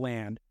do on the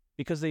land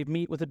because they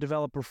meet with the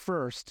developer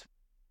first,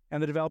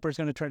 and the developer is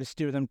going to try to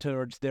steer them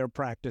towards their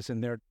practice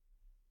and their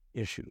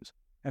issues.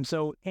 And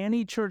so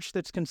any church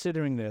that's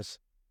considering this,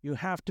 you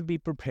have to be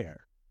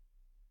prepared.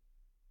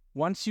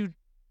 Once you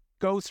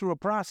go through a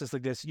process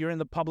like this, you're in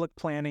the public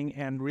planning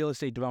and real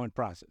estate development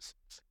process.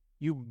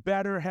 You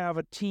better have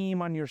a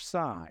team on your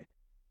side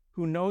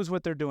who knows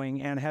what they're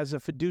doing and has a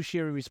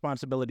fiduciary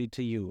responsibility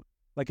to you,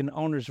 like an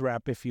owner's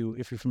rep if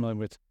you're familiar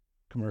with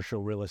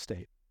commercial real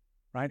estate,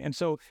 right? And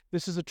so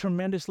this is a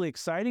tremendously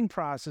exciting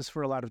process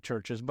for a lot of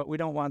churches, but we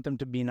don't want them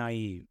to be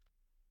naive,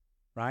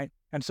 right?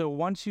 And so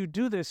once you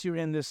do this, you're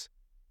in this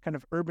kind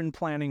of urban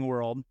planning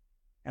world,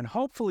 and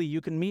hopefully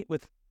you can meet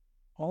with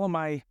all of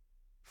my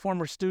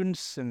former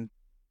students and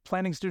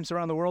planning students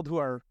around the world who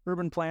are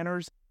urban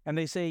planners, and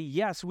they say,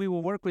 yes, we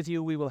will work with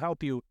you, we will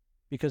help you,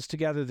 because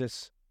together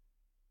this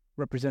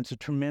represents a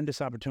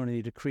tremendous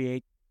opportunity to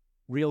create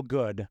real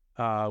good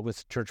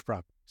with church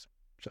properties.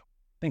 So,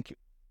 thank you.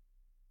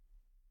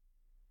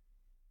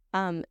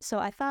 So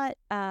I thought,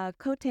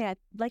 Cote, I'd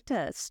like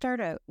to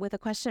start with a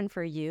question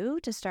for you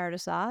to start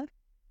us off.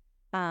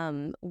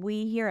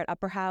 We here at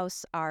Upper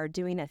House are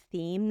doing a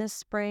theme this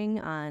spring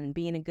on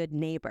being a good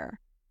neighbor.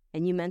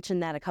 And you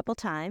mentioned that a couple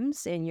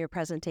times in your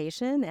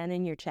presentation and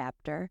in your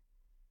chapter.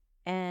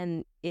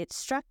 And it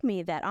struck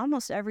me that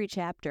almost every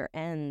chapter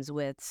ends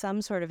with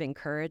some sort of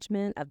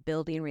encouragement of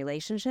building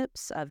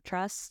relationships of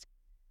trust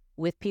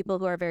with people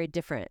who are very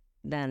different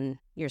than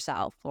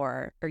yourself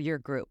or your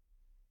group.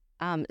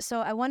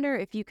 So I wonder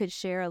if you could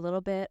share a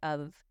little bit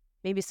of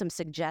maybe some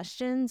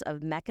suggestions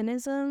of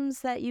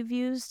mechanisms that you've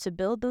used to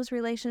build those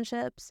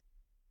relationships,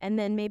 and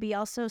then maybe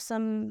also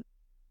some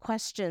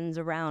questions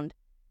around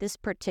this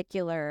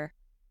particular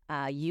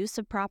use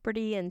of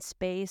property and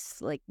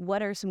space. Like,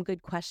 what are some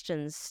good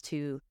questions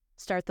to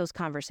start those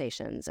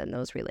conversations and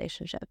those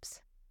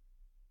relationships?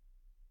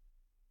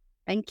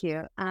 Thank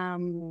you.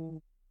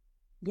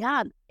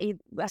 Yeah,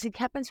 as it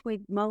happens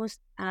with most,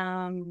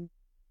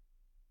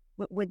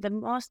 with the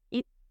most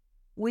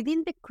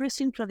within the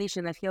Christian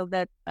tradition, I feel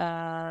that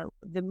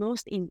the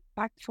most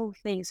impactful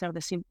things are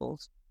the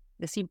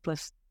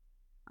simplest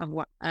of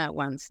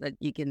ones that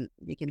you can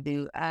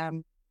do.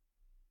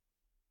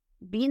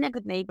 Being a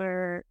good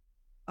neighbor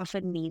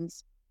often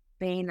means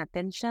paying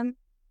attention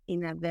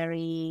in a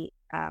very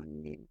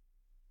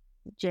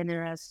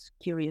generous,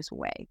 curious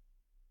way.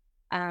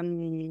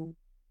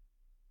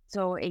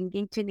 So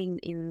engaging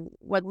in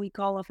what we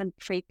call often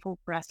faithful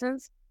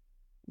presence,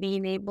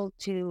 being able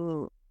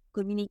to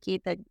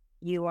communicate that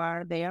you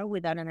are there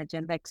without an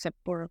agenda except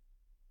for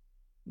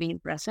being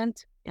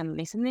present and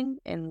listening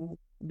and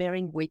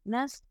bearing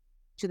witness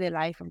to the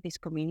life of this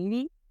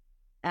community.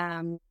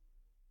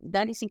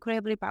 That is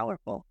incredibly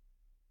powerful.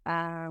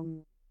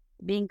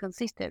 Being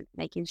consistent,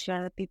 making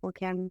sure that people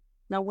can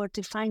know where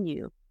to find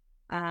you,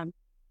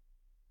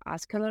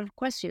 ask a lot of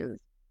questions,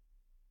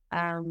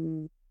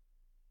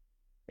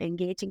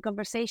 engage in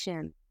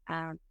conversation,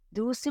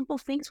 do simple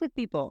things with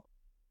people.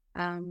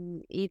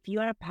 If you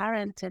are a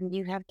parent and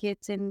you have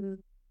kids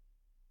in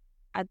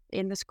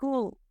the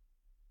school,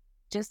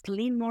 just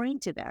lean more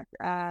into that.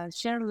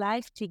 Share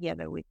life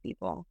together with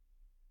people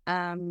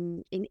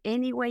in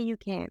any way you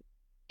can.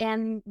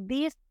 And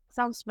this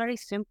sounds very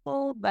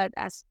simple, but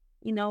as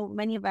you know,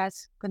 many of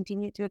us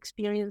continue to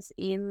experience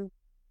in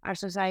our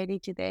society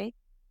today,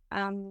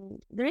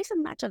 there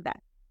isn't much of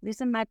that. There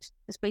isn't much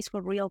space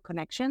for real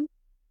connection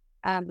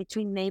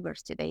between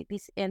neighbors today.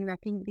 And I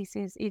think this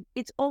is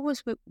it's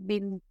always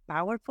been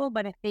powerful,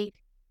 but I think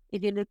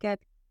if you look at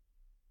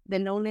the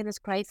loneliness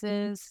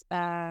crisis,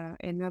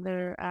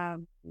 another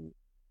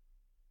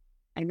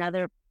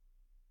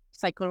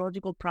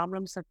psychological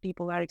problems that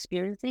people are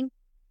experiencing,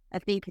 I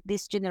think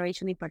this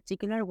generation in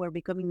particular, we're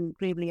becoming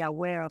incredibly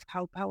aware of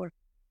how powerful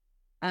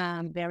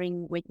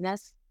bearing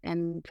witness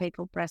and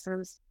faithful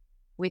presence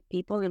with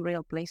people in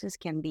real places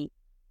can be.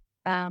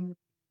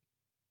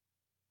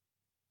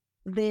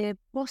 The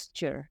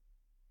posture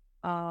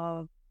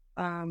of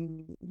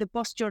the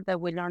posture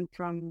that we learn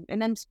from,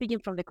 and I'm speaking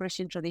from the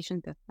Christian tradition,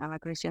 because I'm a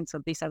Christian,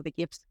 so these are the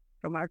gifts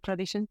from our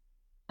tradition.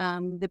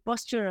 The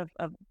posture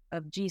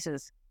of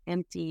Jesus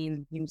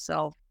emptying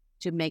himself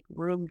to make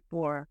room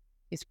for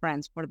his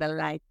friends, for the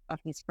life of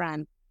his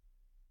friend,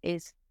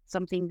 is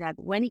something that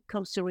when it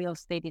comes to real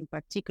estate in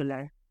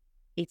particular,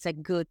 it's a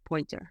good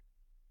pointer.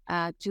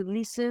 To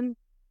listen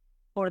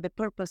for the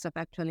purpose of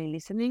actually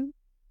listening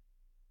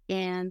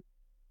and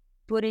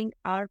putting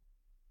our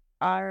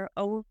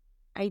own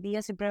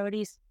ideas and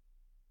priorities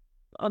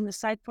on the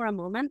side for a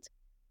moment,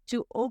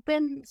 to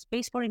open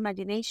space for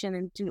imagination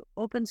and to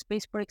open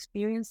space for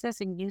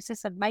experiences and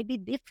uses that might be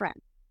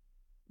different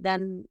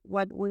than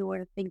what we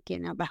were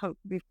thinking about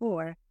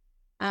before.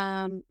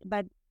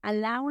 But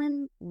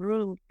allowing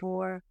room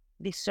for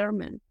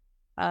discernment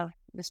of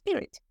the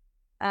spirit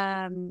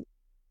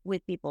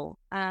with people.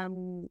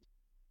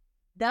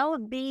 That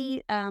would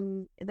be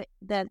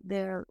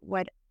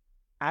what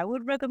I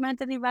would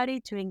recommend anybody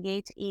to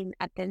engage in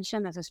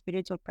attention as a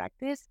spiritual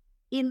practice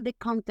in the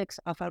context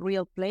of a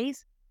real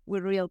place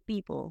with real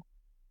people.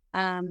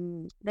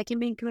 That can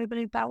be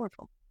incredibly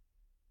powerful.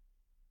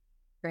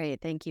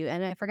 Great, thank you.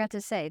 And I forgot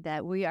to say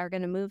that we are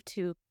going to move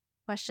to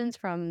questions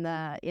from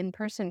the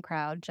in-person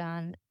crowd.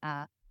 John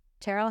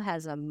Terrell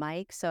has a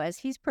mic, so as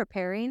he's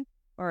preparing,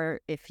 or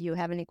if you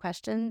have any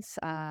questions,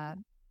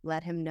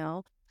 let him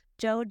know.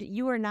 Joe,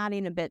 you were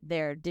nodding a bit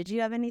there. Did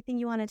you have anything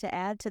you wanted to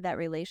add to that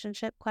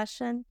relationship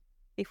question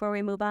before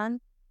we move on?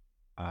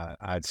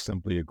 I'd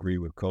simply agree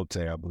with Cote.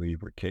 I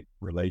believe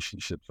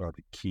relationships are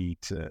the key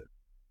to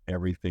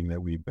everything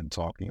that we've been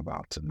talking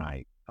about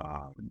tonight.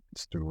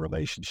 It's through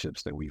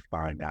relationships that we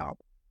find out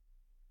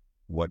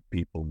what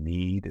people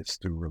need. It's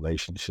through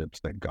relationships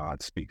that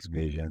God speaks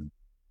vision.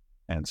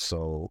 And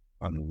so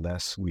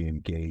unless we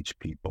engage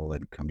people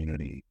in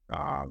community,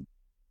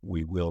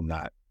 we will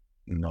not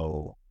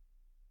know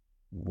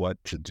what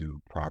to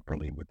do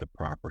properly with the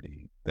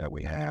property that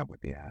we have, with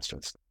the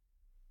assets.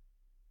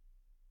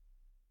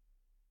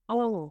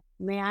 Oh,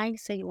 may I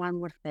say one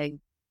more thing?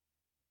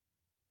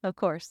 Of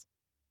course.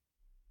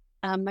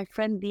 My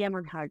friend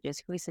Diamond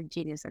Harges, who is a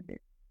genius at this,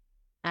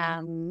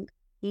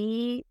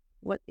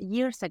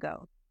 years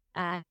ago,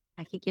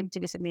 he came to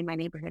visit me in my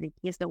neighborhood, and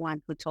he's the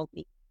one who told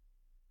me,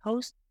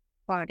 host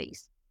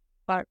parties,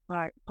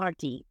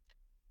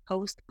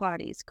 host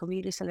parties,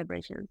 community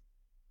celebrations,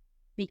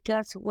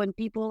 because when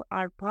people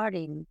are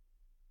partying,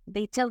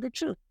 they tell the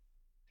truth.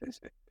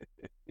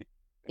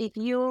 If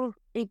you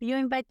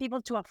invite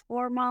people to a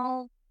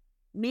formal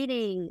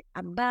meeting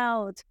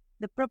about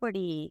the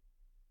property,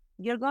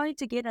 you're going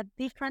to get a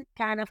different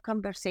kind of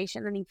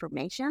conversation and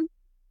information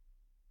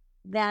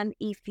than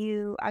if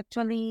you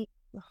actually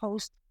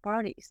host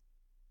parties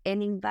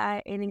and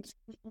invite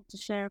people to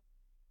share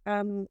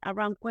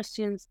around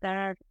questions that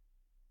are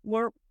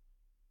more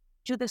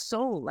to the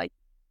soul, like,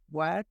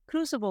 what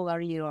crucible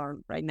are you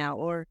on right now?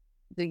 Or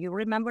do you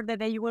remember the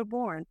day you were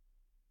born?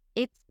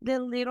 It's the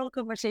little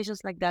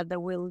conversations like that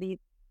that will lead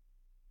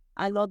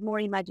a lot more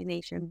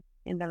imagination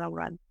in the long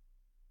run.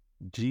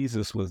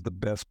 Jesus was the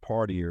best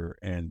partier,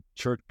 and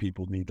church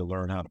people need to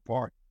learn how to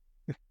party.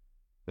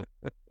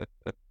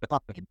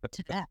 Welcome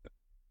to that.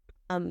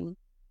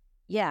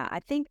 Yeah, I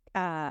think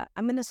I'm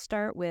going to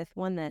start with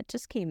one that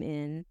just came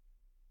in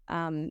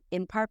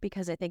part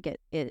because I think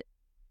it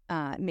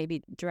may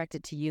be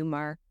directed to you,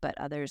 Mark, but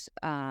others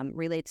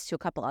relates to a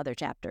couple other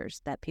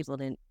chapters that people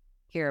didn't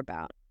hear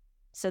about.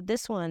 So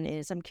this one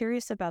is, I'm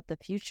curious about the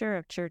future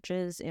of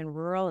churches in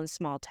rural and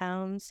small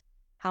towns.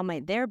 How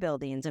might their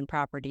buildings and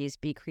properties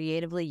be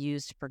creatively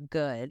used for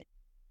good?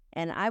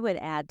 And I would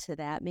add to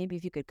that, maybe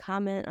if you could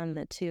comment on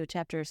the two,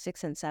 chapters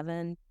 6 and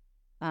 7,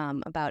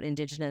 about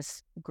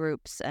indigenous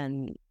groups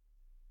and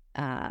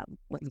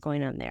what's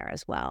going on there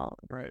as well.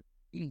 Right.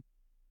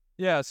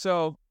 Yeah.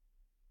 So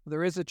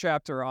there is a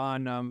chapter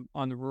on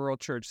the rural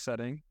church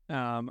setting.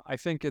 I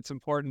think it's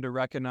important to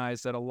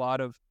recognize that a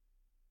lot of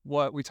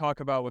what we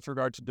talk about with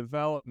regard to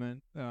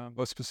development,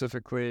 most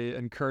specifically,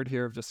 and Kurt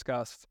here have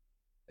discussed,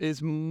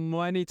 is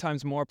many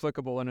times more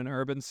applicable in an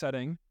urban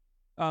setting.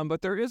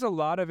 But there is a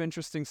lot of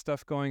interesting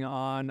stuff going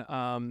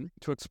on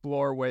to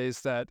explore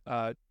ways that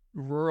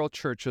rural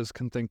churches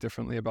can think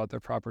differently about their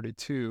property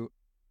too.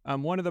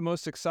 One of the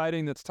most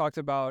exciting that's talked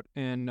about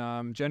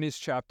in Jenny's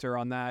chapter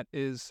on that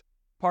is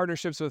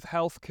partnerships with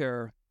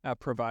healthcare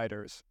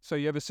providers. So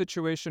you have a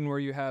situation where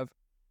you have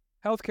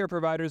healthcare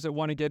providers that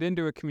want to get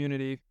into a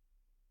community,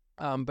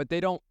 but they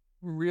don't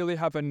really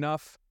have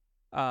enough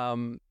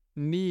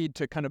need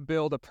to kind of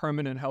build a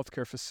permanent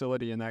healthcare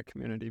facility in that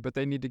community, but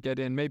they need to get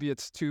in. Maybe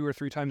it's 2 or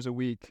 3 times a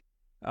week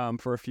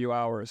for a few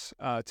hours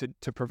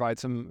to provide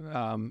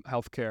some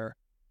healthcare.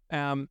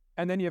 And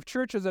then you have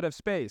churches that have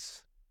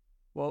space.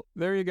 Well,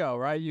 there you go,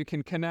 right? You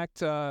can connect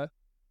the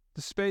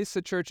space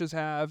that churches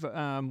have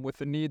with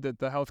the need that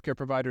the healthcare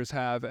providers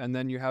have, and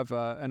then you have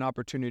an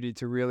opportunity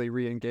to really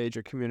re-engage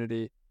a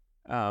community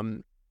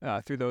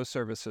through those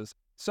services.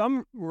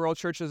 Some rural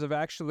churches have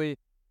actually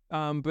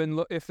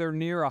been, if they're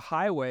near a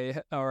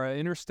highway or an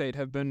interstate,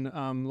 have been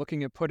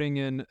looking at putting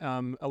in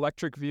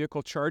electric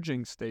vehicle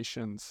charging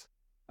stations,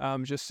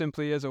 just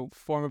simply as a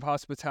form of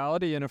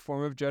hospitality and a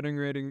form of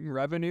generating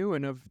revenue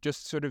and of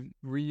just sort of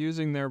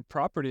reusing their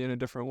property in a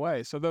different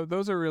way. So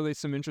those are really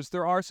some interest.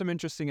 There are some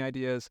interesting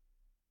ideas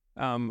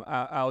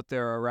out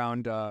there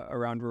around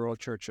rural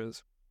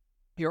churches.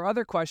 Your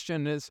other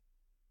question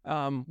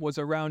was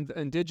around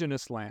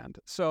indigenous land.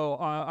 So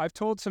I've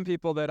told some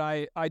people that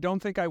I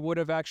don't think I would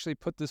have actually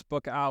put this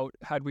book out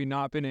had we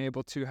not been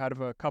able to have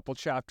a couple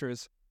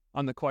chapters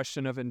on the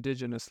question of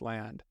indigenous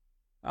land.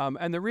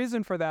 And the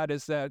reason for that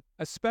is that,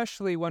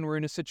 especially when we're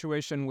in a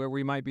situation where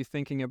we might be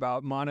thinking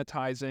about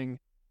monetizing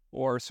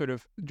or sort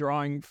of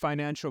drawing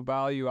financial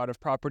value out of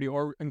property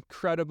or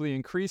incredibly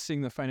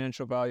increasing the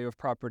financial value of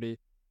property,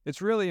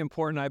 it's really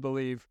important, I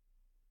believe,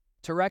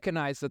 to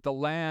recognize that the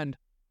land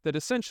that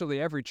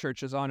essentially every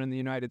church is on in the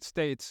United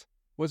States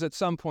was at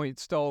some point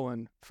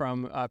stolen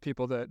from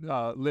people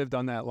that lived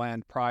on that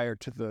land prior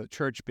to the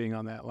church being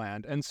on that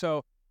land. And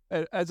so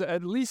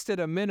at least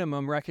at a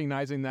minimum,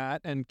 recognizing that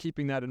and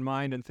keeping that in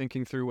mind and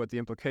thinking through what the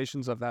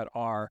implications of that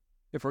are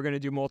if we're going to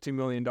do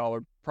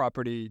multi-million-dollar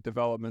property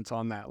developments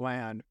on that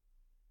land.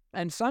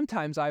 And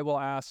sometimes I will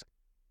ask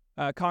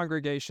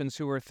congregations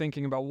who are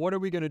thinking about what are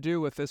we going to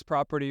do with this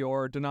property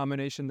or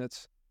denomination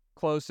that's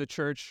closed the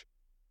church,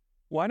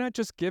 why not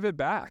just give it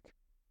back?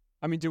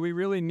 I mean, do we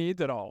really need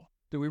that all?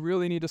 Do we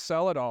really need to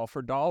sell it all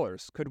for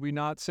dollars? Could we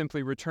not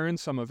simply return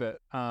some of it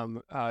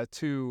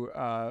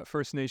to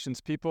First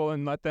Nations people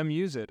and let them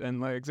use it?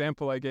 And the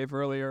example I gave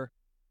earlier,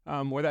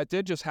 where that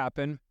did just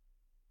happen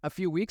a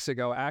few weeks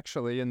ago,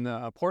 actually, in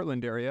the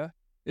Portland area,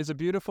 is a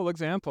beautiful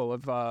example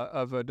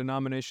of a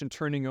denomination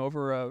turning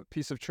over a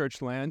piece of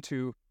church land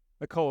to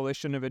a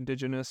coalition of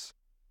indigenous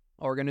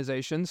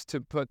organizations to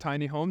put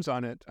tiny homes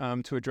on it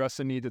to address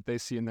a need that they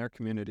see in their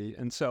community.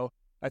 And so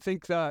I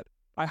think that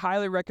I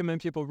highly recommend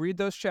people read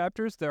those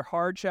chapters. They're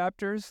hard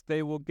chapters.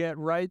 They will get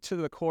right to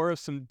the core of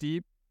some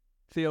deep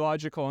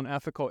theological and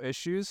ethical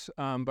issues.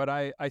 But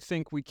I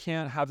think we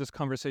can't have this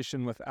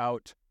conversation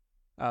without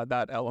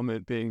that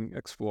element being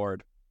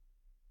explored.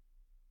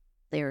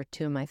 They are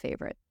two of my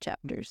favorite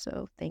chapters,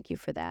 so thank you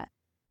for that.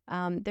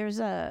 There's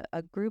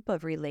a group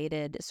of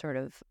related sort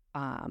of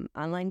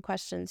online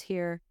questions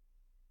here.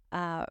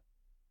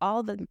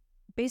 All the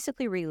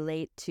basically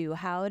relate to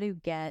how to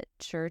get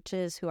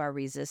churches who are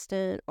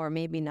resistant or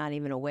maybe not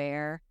even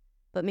aware,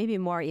 but maybe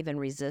more even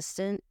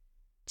resistant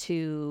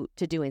to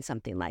doing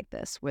something like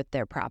this with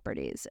their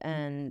properties.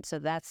 And so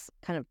that's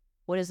kind of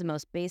what is the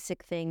most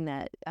basic thing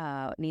that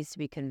needs to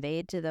be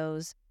conveyed to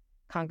those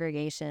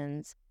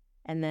congregations.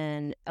 And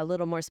then a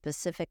little more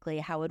specifically,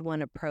 how would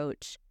one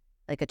approach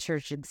like a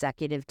church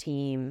executive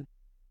team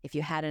if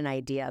you had an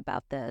idea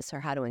about this,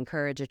 or how to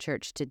encourage a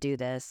church to do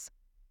this?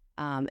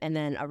 And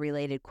then a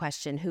related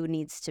question, who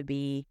needs to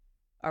be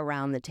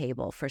around the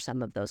table for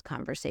some of those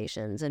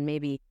conversations? And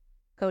maybe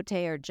Cote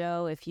or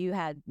Joe, if you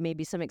had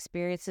maybe some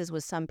experiences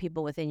with some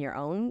people within your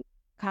own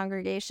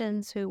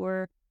congregations who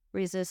were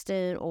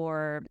resistant,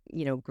 or,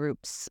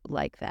 groups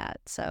like that.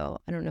 So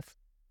I don't know if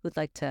who'd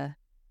like to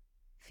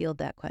field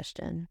that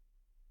question.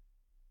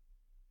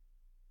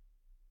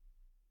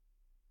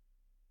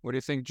 What do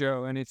you think,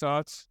 Joe? Any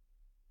thoughts?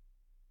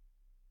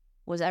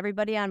 Was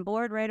everybody on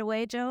board right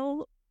away,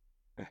 Joe?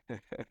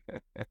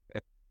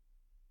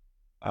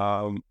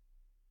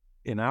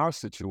 In our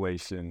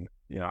situation,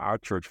 our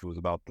church was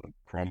about to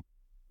crumble.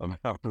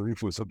 Our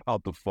roof was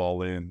about to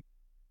fall in.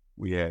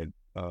 We had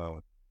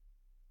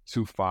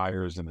 2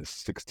 fires in a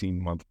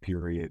 16-month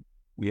period.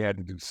 We had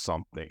to do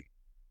something.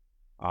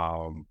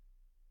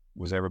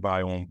 Was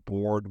everybody on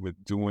board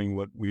with doing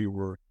what we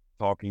were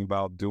talking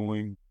about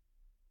doing?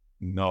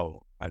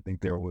 No. I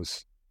think there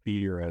was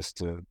fear as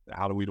to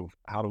how do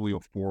we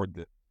afford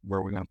it? Where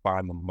are we going to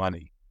find the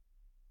money?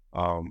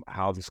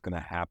 How's this going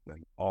to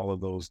happen? All of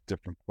those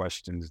different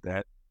questions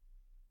that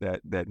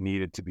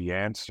needed to be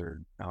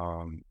answered.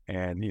 And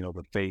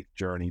the faith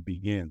journey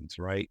begins,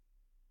 right?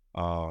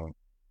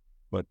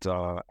 But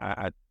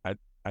I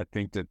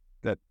think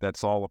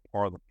that's all a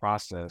part of the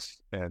process,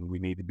 and we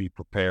need to be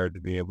prepared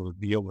to be able to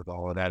deal with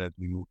all of that as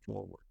we move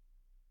forward.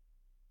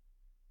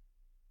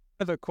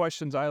 One of the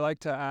questions I like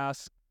to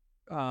ask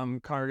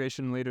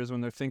congregation leaders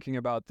when they're thinking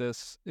about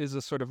this is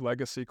a sort of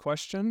legacy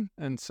question.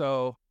 And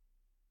so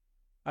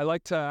I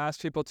like to ask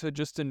people to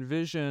just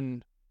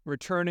envision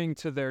returning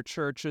to their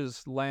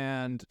church's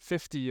land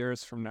 50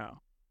 years from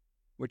now,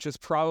 which is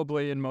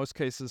probably in most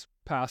cases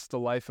past the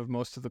life of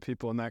most of the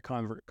people in that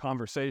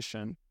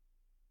conversation.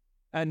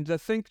 And to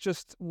think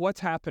just what's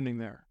happening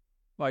there.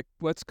 Like,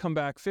 let's come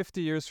back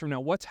 50 years from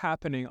now. What's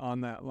happening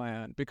on that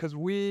land? Because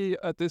we,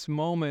 at this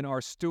moment,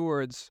 are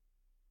stewards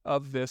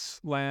of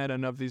this land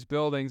and of these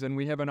buildings, and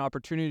we have an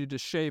opportunity to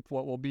shape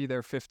what will be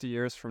there 50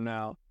 years from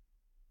now.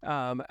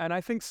 And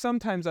I think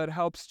sometimes that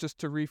helps just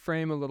to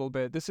reframe a little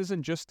bit. This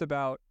isn't just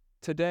about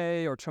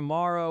today or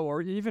tomorrow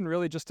or even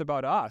really just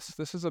about us.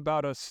 This is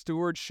about a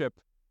stewardship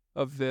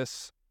of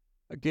this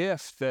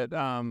gift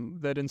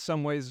that in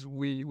some ways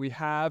we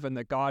have and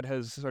that God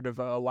has sort of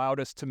allowed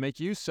us to make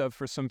use of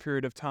for some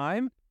period of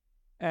time.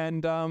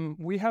 And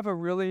we have a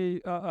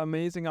really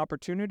amazing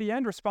opportunity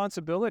and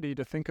responsibility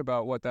to think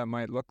about what that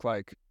might look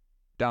like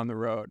down the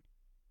road.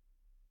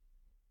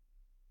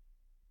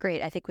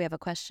 Great. I think we have a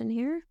question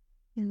here.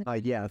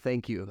 Yeah,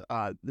 thank you.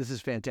 This is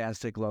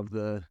fantastic. Love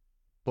the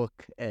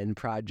book and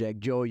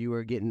project. Joe, you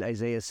were getting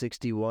Isaiah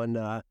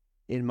 61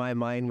 in my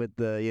mind with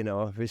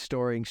the,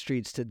 restoring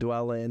streets to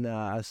dwell in.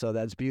 So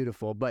that's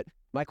beautiful. But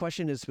my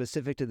question is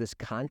specific to this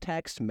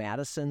context,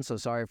 Madison. So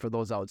sorry for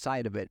those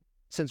outside of it.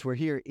 Since we're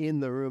here in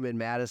the room in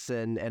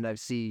Madison and I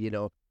see,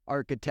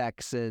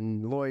 architects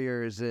and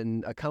lawyers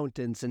and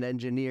accountants and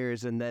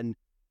engineers and then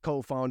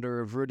co-founder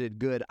of Rooted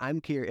Good, I'm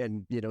curious,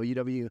 and,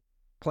 UW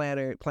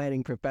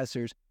planning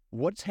professors,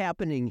 what's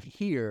happening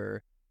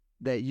here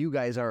that you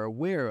guys are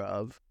aware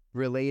of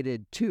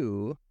related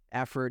to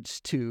efforts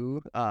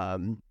to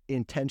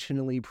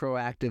intentionally,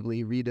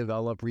 proactively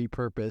redevelop,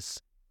 repurpose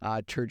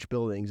church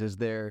buildings? Is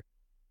there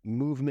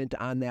movement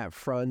on that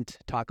front?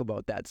 Talk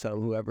about that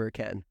some, whoever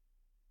can.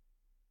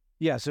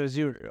 Yeah, so as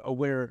you're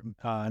aware,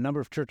 a number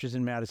of churches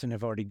in Madison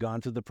have already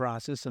gone through the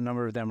process. A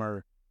number of them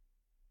are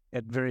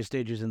at various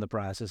stages in the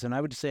process. And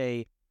I would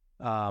say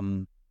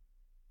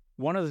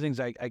one of the things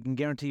I can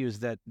guarantee you is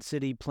that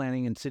city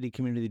planning and city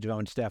community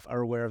development staff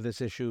are aware of this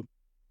issue.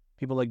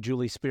 People like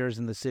Julie Spears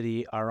in the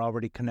city are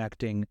already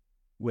connecting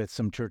with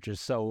some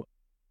churches. So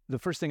the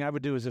first thing I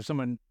would do is if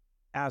someone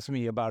asked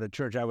me about a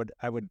church, I would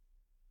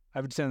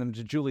send them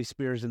to Julie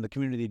Spears in the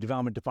community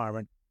development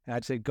department. And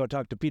I'd say, go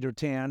talk to Peter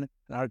Tan,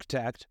 an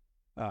architect,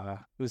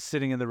 who's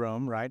sitting in the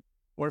room, right?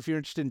 Or if you're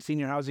interested in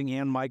senior housing,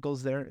 Ann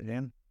Michaels there,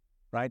 Ann,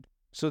 right?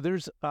 So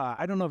there's,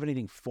 I don't know of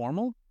anything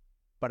formal,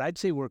 but I'd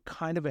say we're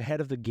kind of ahead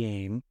of the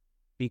game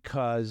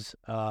because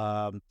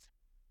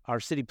our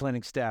city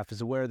planning staff is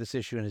aware of this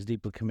issue and is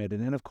deeply committed.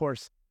 And of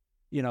course,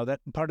 that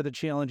part of the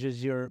challenge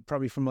is you're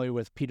probably familiar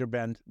with Peter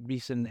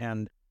Beeson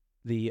and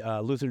the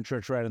Lutheran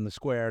Church right in the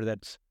square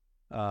that's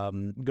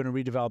going to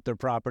redevelop their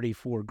property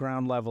for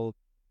ground level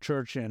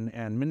church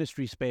and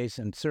ministry space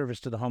and service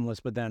to the homeless,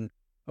 but then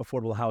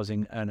affordable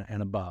housing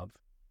and above.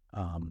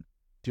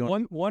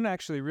 One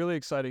actually really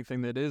exciting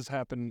thing that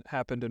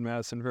happened in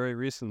Madison very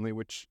recently,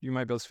 which you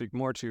might be able to speak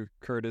more to,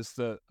 Kurt, is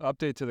the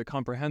update to the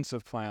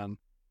comprehensive plan.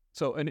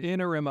 So an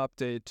interim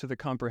update to the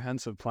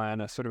comprehensive plan,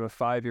 a sort of a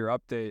 5-year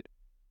update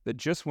that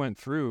just went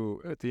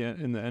through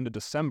in the end of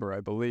December,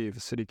 I believe, the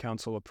city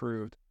council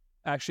approved,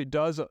 actually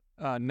does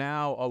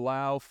now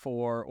allow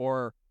for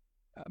or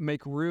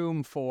make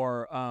room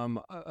for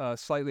a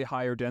slightly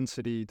higher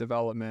density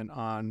development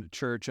on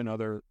church and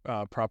other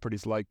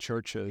properties like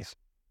churches.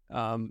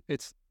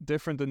 It's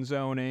different than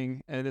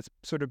zoning, and it's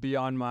sort of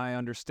beyond my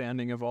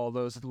understanding of all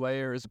those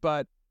layers,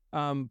 but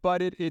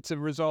it's a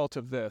result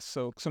of this.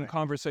 So some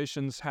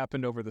conversations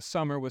happened over the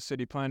summer with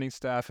city planning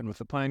staff and with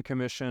the Plan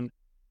Commission.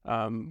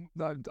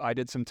 I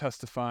did some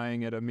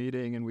testifying at a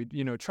meeting, and we,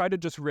 tried to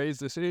just raise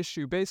this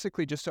issue,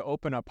 basically just to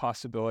open up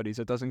possibilities.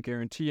 It doesn't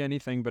guarantee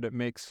anything, but it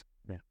makes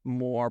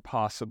more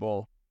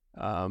possible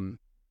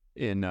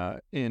in the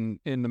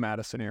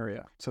Madison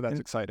area. So that's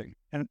exciting.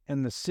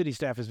 And the city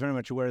staff is very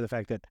much aware of the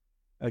fact that,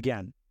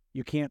 again,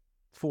 you can't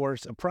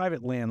force a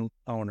private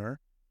landowner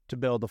to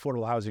build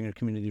affordable housing or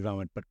community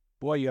development, but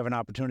boy, you have an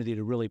opportunity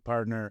to really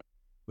partner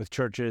with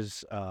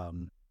churches.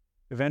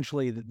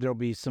 Eventually, there'll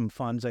be some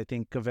funds, I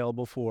think,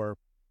 available for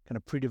kind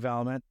of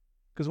pre-development.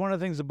 Because one of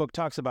the things the book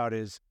talks about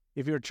is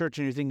if you're a church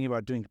and you're thinking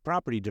about doing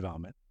property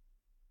development,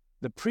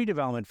 the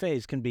pre-development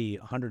phase can be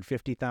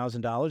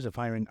 $150,000 of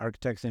hiring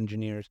architects,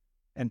 engineers,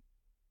 and,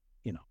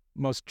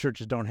 most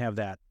churches don't have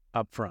that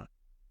up front.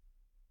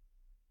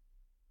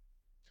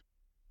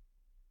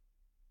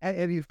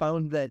 Have you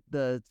found that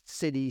the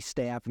city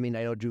staff, I mean,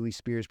 I know Julie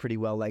Spears pretty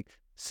well, like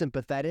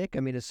sympathetic?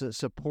 I mean, is it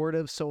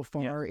supportive so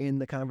far in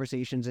the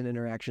conversations and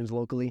interactions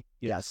locally?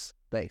 Yes.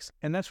 Thanks.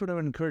 And that's what I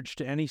would encourage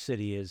to any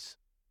city is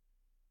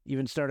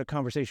even start a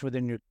conversation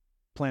within your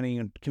planning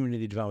and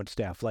community development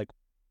staff. Like,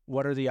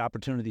 what are the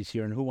opportunities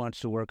here and who wants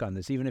to work on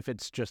this? Even if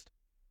it's just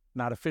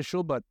not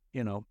official, but,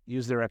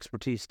 use their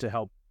expertise to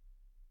help.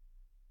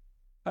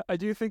 I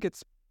do think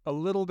it's a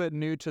little bit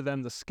new to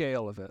them, the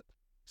scale of it.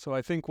 So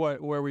I think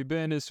where we've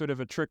been is sort of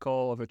a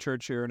trickle of a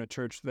church here and a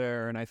church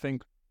there. And I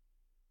think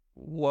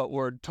what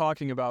we're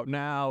talking about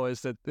now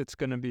is that it's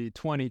going to be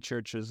 20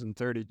 churches and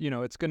 30,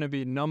 it's going to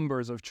be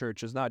numbers of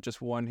churches, not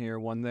just one here,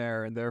 one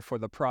there. And therefore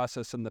the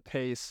process and the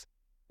pace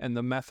and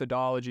the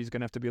methodology is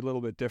going to have to be a little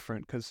bit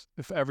different, because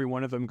if every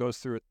one of them goes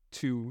through a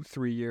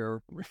 2-3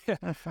 year,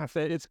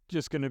 it's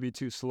just going to be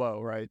too slow,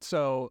 right?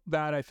 So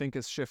that I think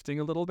is shifting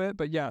a little bit.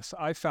 But yes,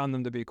 I found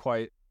them to be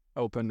quite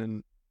open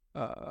and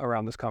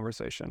around this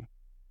conversation.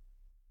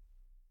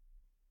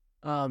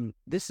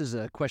 This is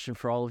a question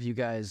for all of you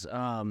guys.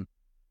 The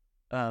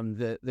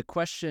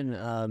question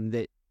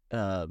that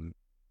I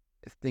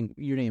think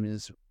your name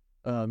is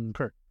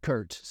Kurt.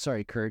 Kurt.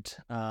 Sorry, Kurt.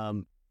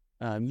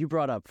 You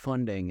brought up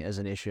funding as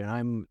an issue,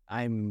 and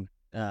I'm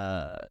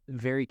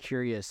very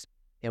curious.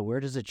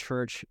 Where does a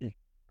church,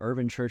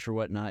 urban church or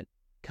whatnot,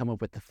 come up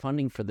with the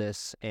funding for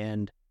this?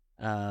 And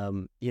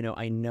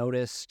I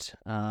noticed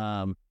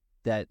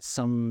that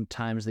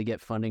sometimes they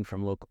get funding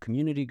from local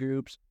community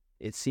groups.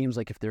 It seems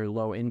like if they're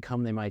low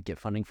income, they might get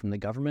funding from the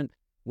government.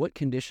 What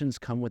conditions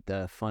come with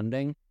the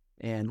funding,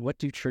 and what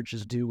do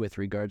churches do with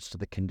regards to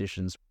the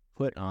conditions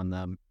put on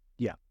them?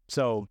 Yeah.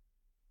 So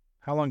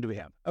how long do we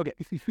have? Okay.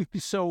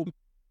 So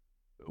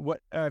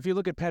what if you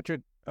look at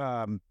Patrick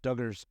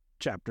Duggar's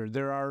chapter,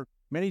 there are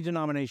many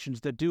denominations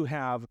that do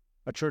have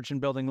a church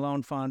and building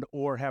loan fund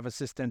or have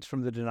assistance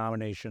from the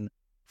denomination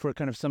for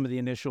kind of some of the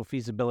initial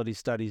feasibility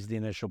studies, the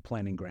initial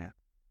planning grant.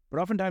 But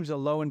oftentimes a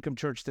low-income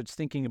church that's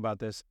thinking about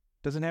this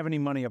doesn't have any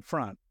money up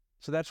front.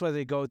 So that's why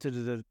they go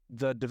to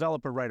the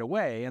developer right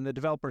away, and the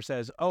developer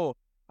says, oh,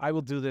 I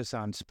will do this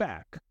on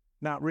spec,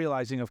 not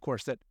realizing, of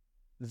course, that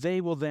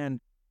they will then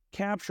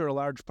capture a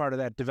large part of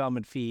that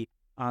development fee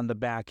on the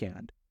back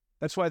end.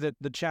 That's why the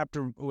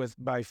chapter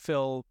by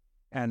Phil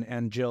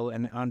and Jill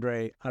and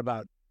Andre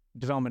about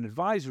development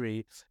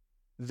advisory,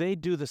 they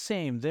do the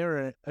same.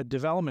 They're a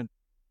development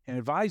and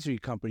advisory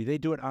company. They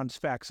do it on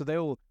spec. So they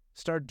will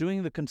start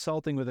doing the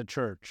consulting with a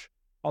church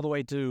all the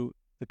way to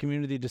the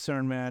community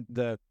discernment,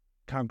 the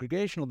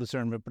congregational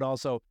discernment, but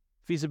also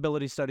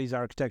feasibility studies,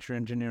 architecture,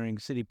 engineering,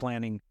 city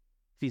planning,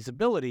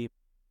 feasibility.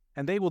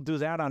 And they will do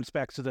that on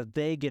spec so that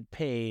they get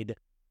paid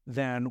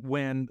then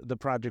when the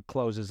project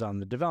closes on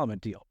the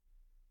development deal.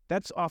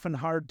 That's often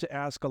hard to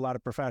ask a lot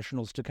of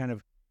professionals to kind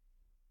of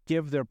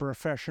give their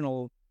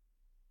professional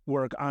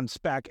work on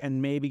spec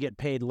and maybe get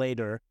paid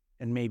later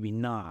and maybe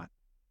not,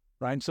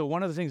 right? And so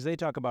one of the things they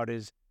talk about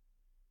is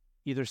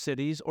either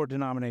cities or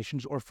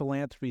denominations or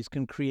philanthropies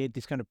can create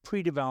these kind of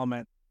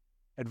pre-development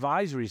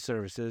advisory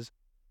services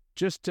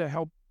just to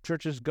help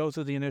churches go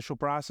through the initial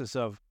process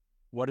of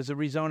what does the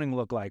rezoning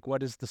look like?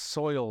 What is the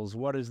soils?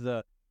 What is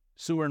the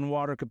sewer and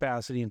water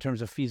capacity in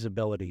terms of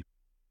feasibility?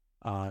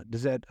 I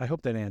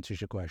hope that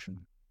answers your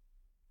question.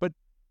 But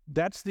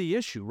that's the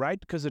issue, right?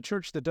 Because a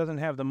church that doesn't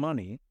have the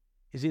money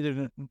is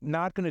either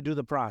not going to do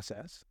the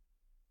process,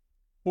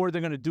 or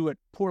they're going to do it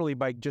poorly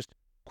by just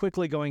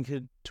quickly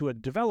going to a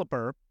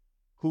developer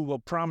who will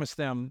promise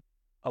them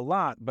a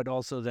lot, but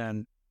also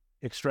then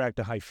extract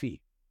a high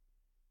fee.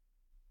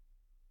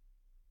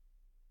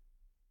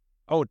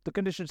 Oh, the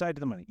condition side to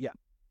the money. Yeah.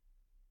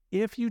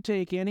 If you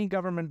take any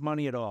government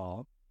money at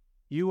all,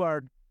 you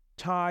are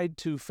tied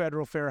to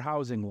federal fair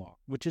housing law,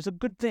 which is a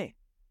good thing,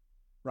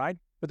 right?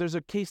 But there's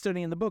a case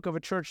study in the book of a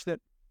church that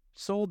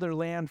sold their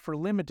land for a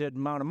limited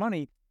amount of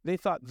money. They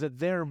thought that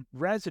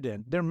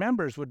their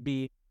members would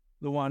be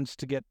the ones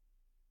to get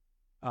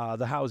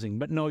the housing.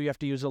 But no, you have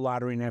to use a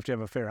lottery and you have to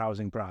have a fair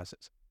housing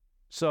process.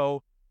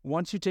 So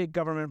once you take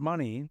government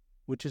money,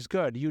 which is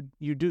good,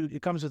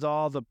 it comes with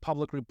all the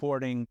public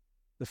reporting,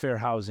 the fair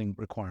housing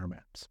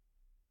requirements.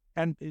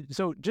 And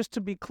so just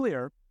to be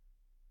clear,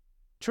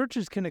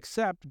 churches can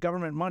accept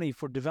government money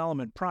for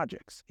development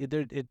projects.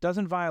 It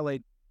doesn't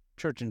violate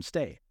church and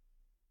state.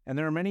 And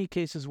there are many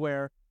cases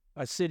where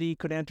a city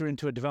could enter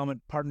into a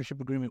development partnership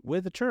agreement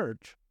with a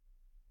church,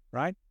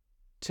 right?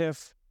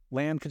 TIF,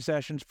 land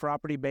concessions,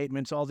 property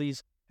abatements, all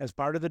these as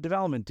part of the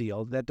development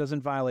deal. That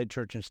doesn't violate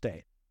church and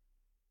state.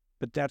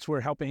 But that's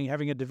where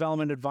having a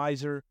development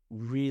advisor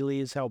really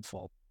is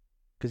helpful,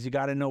 because you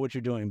got to know what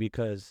you're doing,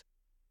 because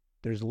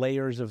there's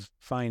layers of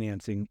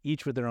financing,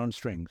 each with their own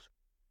strings.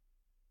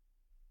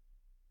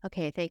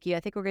 Okay, thank you. I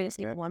think we're going to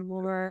see Okay. one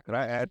more. Could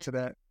I add to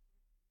that?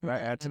 Could I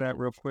add to that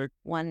real quick?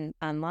 One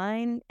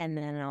online, and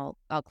then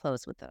I'll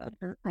close with the.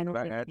 I don't Could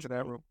I think add to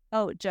that real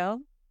Oh, Joe.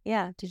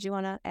 Yeah. Did you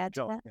want to add to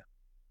Joe, that?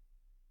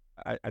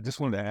 yeah. I just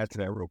wanted to add to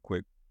that real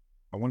quick.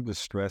 I wanted to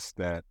stress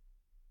that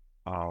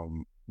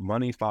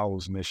money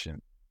follows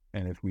mission,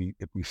 and if we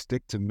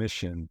stick to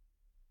mission,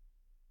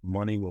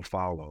 money will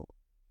follow.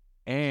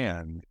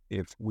 And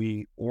if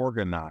we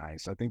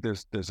organize, I think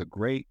there's a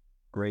great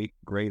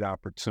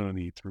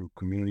opportunity through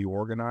community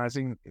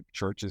organizing. If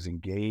churches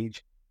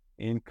engage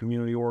in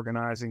community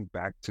organizing,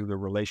 back to the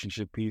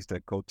relationship piece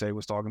that Cote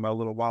was talking about a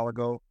little while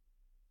ago,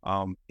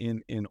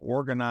 in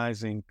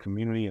organizing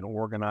community and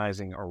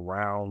organizing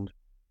around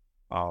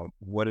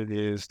what it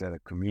is that a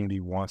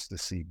community wants to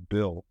see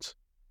built,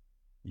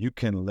 you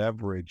can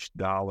leverage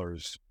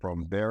dollars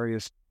from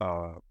various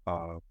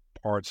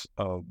parts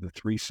of the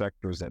three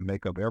sectors that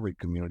make up every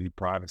community: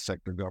 private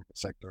sector, government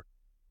sector,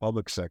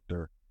 public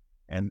sector.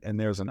 And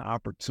there's an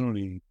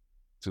opportunity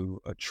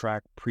to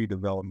attract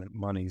pre-development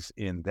monies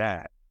in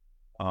that,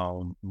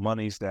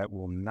 monies that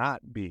will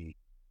not be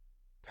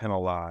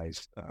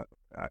penalized.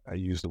 I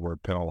use the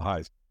word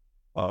penalized,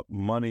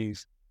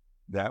 monies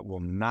that will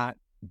not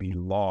be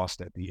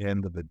lost at the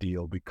end of the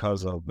deal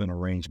because of an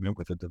arrangement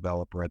with a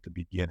developer at the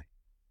beginning.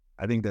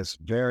 I think that's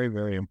very,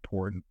 very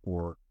important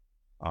for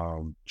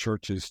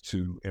churches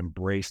to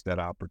embrace that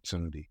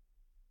opportunity.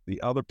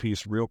 The other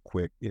piece, real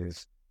quick,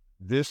 is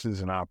this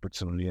is an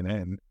opportunity,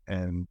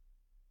 and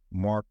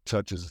Mark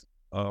touches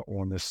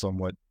on this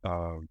somewhat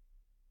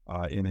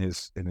in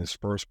his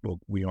first book,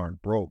 We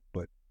Aren't Broke,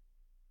 but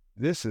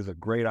this is a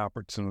great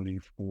opportunity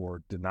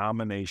for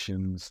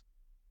denominations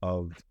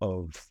of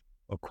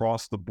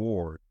across the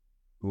board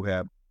who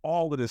have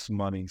all of this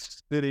money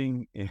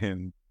sitting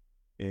in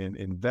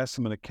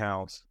investment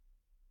accounts,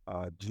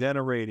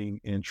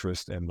 generating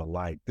interest and the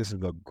like. This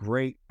is a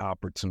great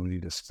opportunity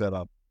to set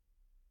up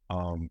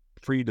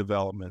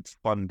pre-development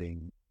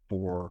funding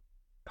for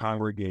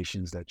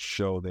congregations that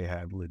show they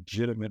have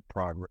legitimate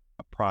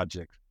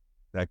projects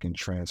that can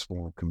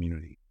transform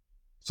community,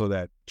 so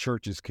that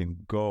churches can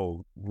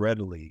go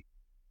readily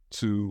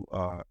to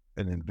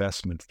an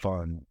investment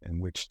fund in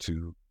which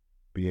to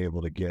be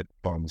able to get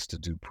funds to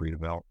do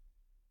pre-development.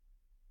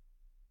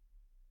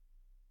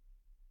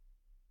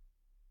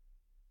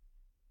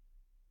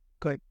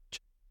 Great.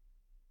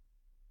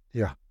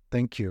 Yeah,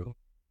 thank you.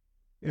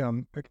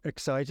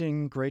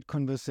 Exciting, great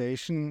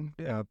conversation,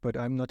 but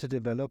I'm not a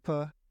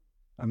developer.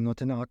 I'm not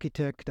an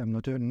architect. I'm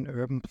not an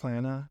urban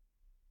planner.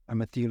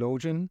 I'm a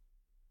theologian.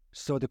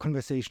 So the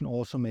conversation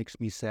also makes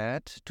me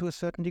sad to a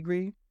certain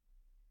degree.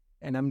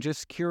 And I'm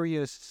just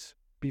curious,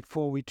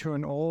 before we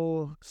turn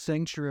all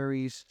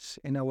sanctuaries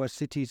in our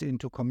cities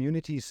into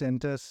community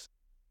centers,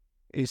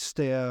 is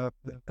there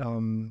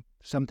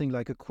something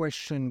like a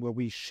question where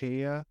we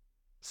share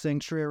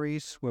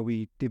sanctuaries, where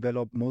we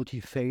develop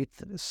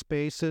multi-faith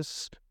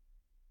spaces?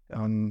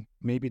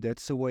 Maybe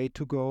that's the way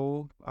to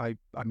go. I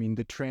mean,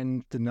 the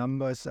trend, the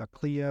numbers are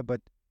clear,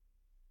 but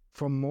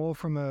from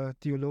a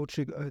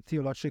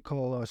theological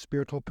or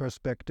spiritual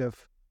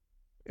perspective,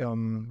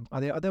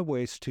 are there other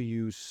ways to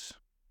use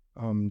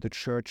the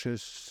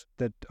churches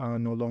that are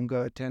no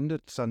longer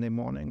attended Sunday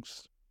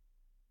mornings?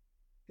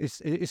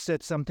 Is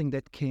that something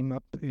that came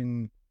up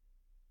in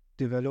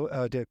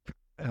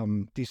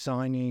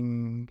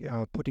designing,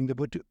 putting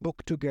the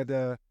book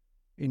together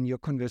in your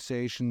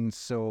conversations?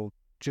 So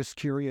just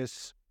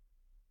curious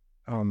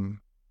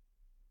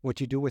what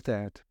you do with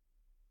that.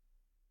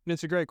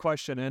 It's a great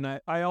question. And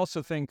I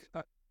also think,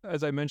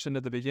 as I mentioned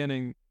at the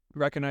beginning,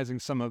 recognizing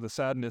some of the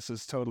sadness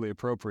is totally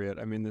appropriate.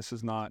 I mean,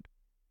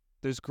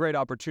 there's great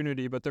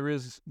opportunity, but there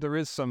is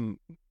some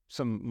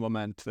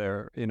lament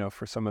there,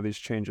 for some of these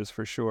changes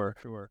for sure.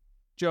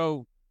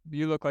 Joe,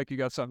 you look like you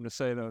got something to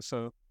say though.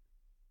 So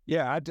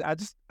yeah,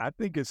 I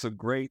think it's a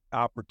great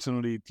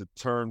opportunity to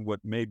turn what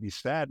may be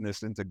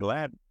sadness into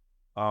gladness.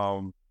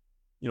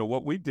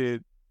 What we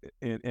did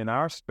in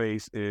our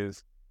space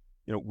is,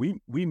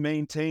 we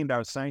maintained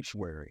our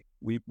sanctuary.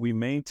 We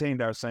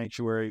maintained our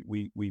sanctuary.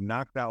 We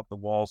knocked out the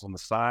walls on the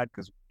side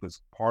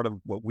because part of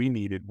what we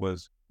needed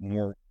was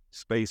more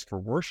space for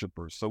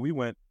worshipers. So we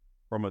went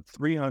from a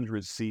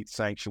 300-seat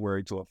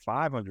sanctuary to a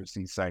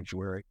 500-seat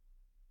sanctuary.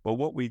 But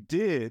what we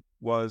did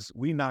was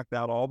we knocked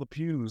out all the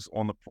pews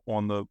on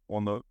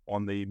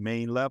the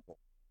main level.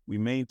 We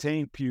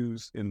maintained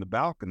pews in the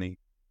balcony,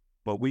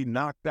 but we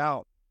knocked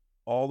out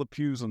all the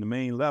pews on the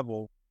main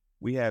level.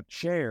 We have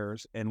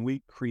chairs, and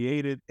we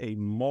created a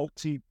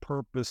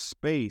multi-purpose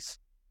space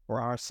for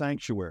our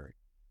sanctuary,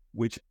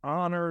 which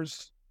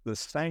honors the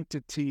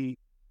sanctity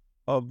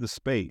of the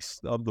space,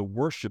 of the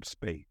worship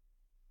space.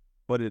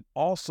 But it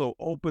also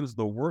opens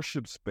the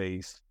worship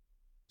space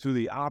to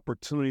the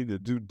opportunity to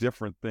do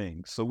different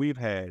things. So we've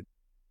had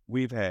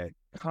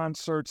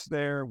concerts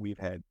there, we've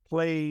had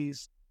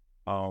plays,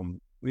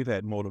 we've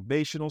had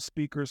motivational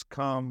speakers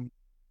come,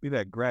 we've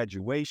had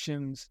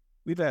graduations,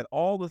 we've had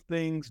all the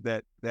things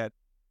that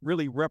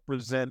really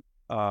represent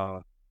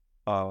the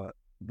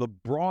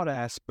broad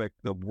aspect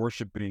of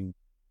worshiping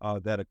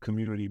that a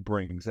community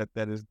brings.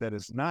 That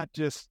is not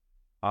just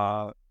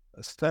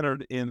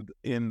centered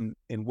in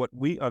what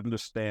we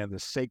understand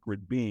as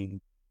sacred being,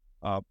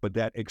 but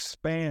that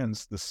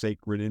expands the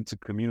sacred into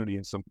community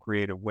in some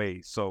creative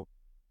ways. So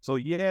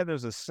yeah,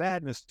 there's a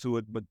sadness to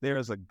it, but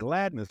there's a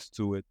gladness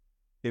to it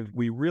if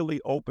we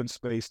really open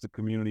space to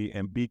community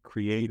and be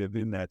creative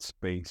in that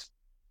space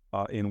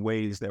in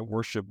ways that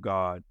worship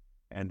God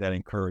and that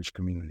encourage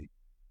community.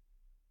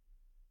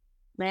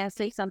 May I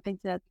say something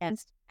to that?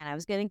 Yes. And I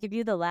was going to give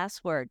you the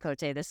last word, Cote.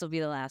 This will be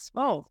the last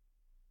word. Oh,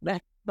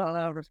 that's a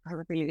lot of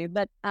responsibility.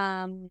 But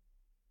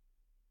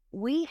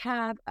we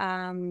have,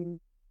 I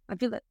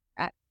feel that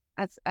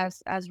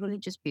as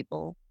religious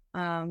people,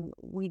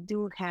 we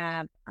do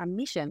have a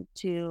mission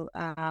to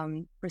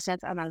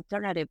present an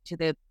alternative to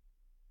the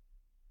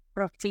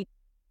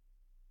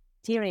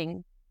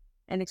profiteering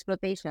and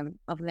exploitation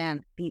of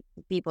land,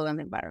 people, and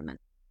the environment.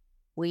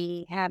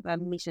 We have a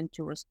mission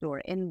to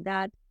restore, and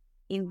that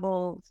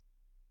involves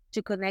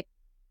to connect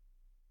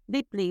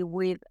deeply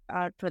with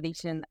our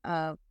tradition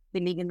of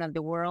believing that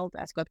the world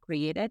as God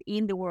created,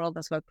 in the world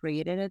as God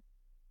created it,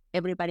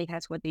 everybody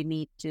has what they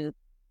need to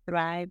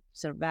thrive,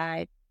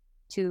 survive,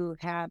 to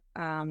have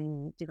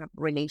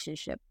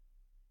relationship.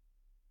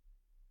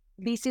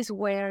 This is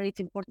where it's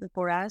important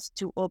for us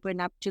to open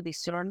up to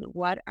discern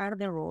what are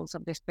the roles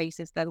of the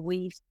spaces that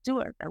we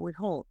steward, that we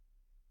hold.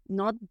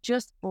 Not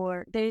just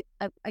for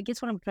I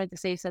guess what I'm trying to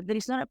say is that there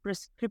is not a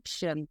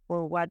prescription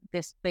for what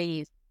the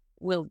space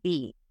will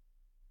be.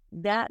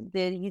 That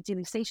the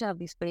utilization of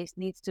the space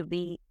needs to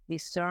be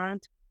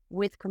discerned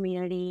with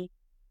community,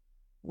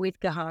 with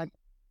God,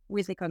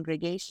 with the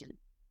congregation,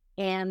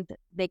 and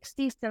the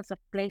existence of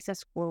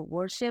places for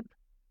worship,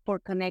 for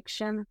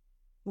connection,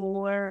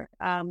 for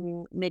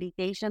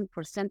meditation,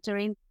 for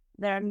centering.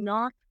 They are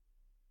not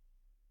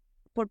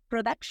for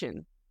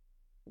production.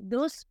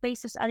 Those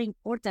spaces are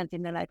important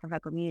in the life of a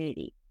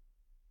community.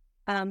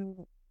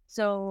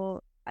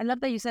 So I love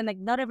that you said, like,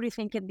 not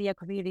everything can be a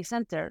community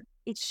center.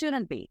 It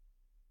shouldn't be.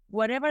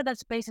 Whatever that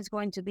space is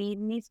going to be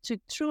needs to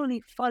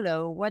truly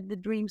follow what the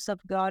dreams of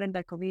God and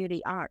the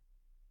community are.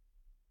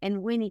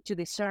 And we need to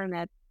discern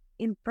it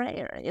in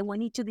prayer, and we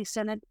need to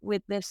discern it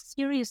with the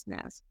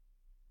seriousness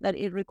that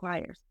it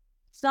requires.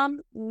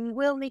 Some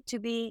will need to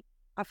be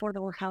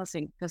affordable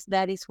housing because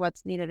that is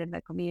what's needed in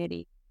the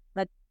community.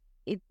 But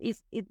it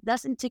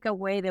doesn't take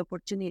away the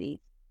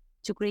opportunity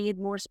to create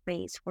more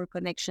space for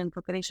connection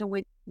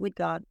with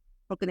God,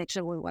 for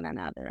connection with one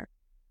another.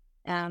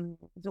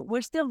 So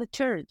we're still the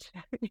church.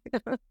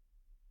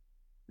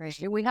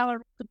 Right. We have a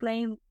role to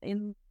play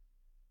in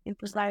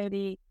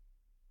society,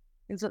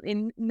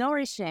 in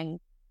nourishing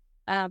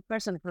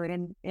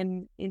personhood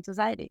in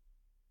society.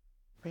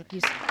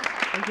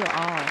 Thank you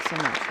all so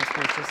much. This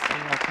was just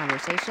a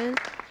conversation.